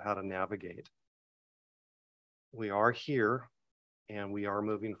figure out how to navigate. We are here and we are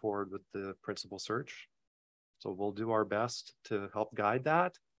moving forward with the principal search. So we'll do our best to help guide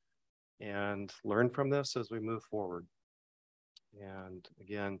that and learn from this as we move forward. And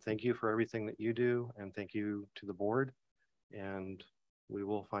again, thank you for everything that you do, and thank you to the board, and we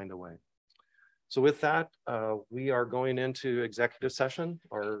will find a way. So with that, we are going into executive session.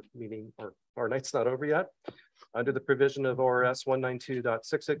 Our meeting, or our night's not over yet. Under the provision of ORS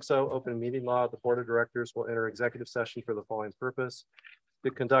 192.660 open meeting law, the board of directors will enter executive session for the following purpose: to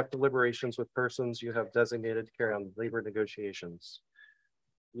conduct deliberations with persons you have designated to carry on labor negotiations.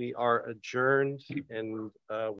 We are adjourned and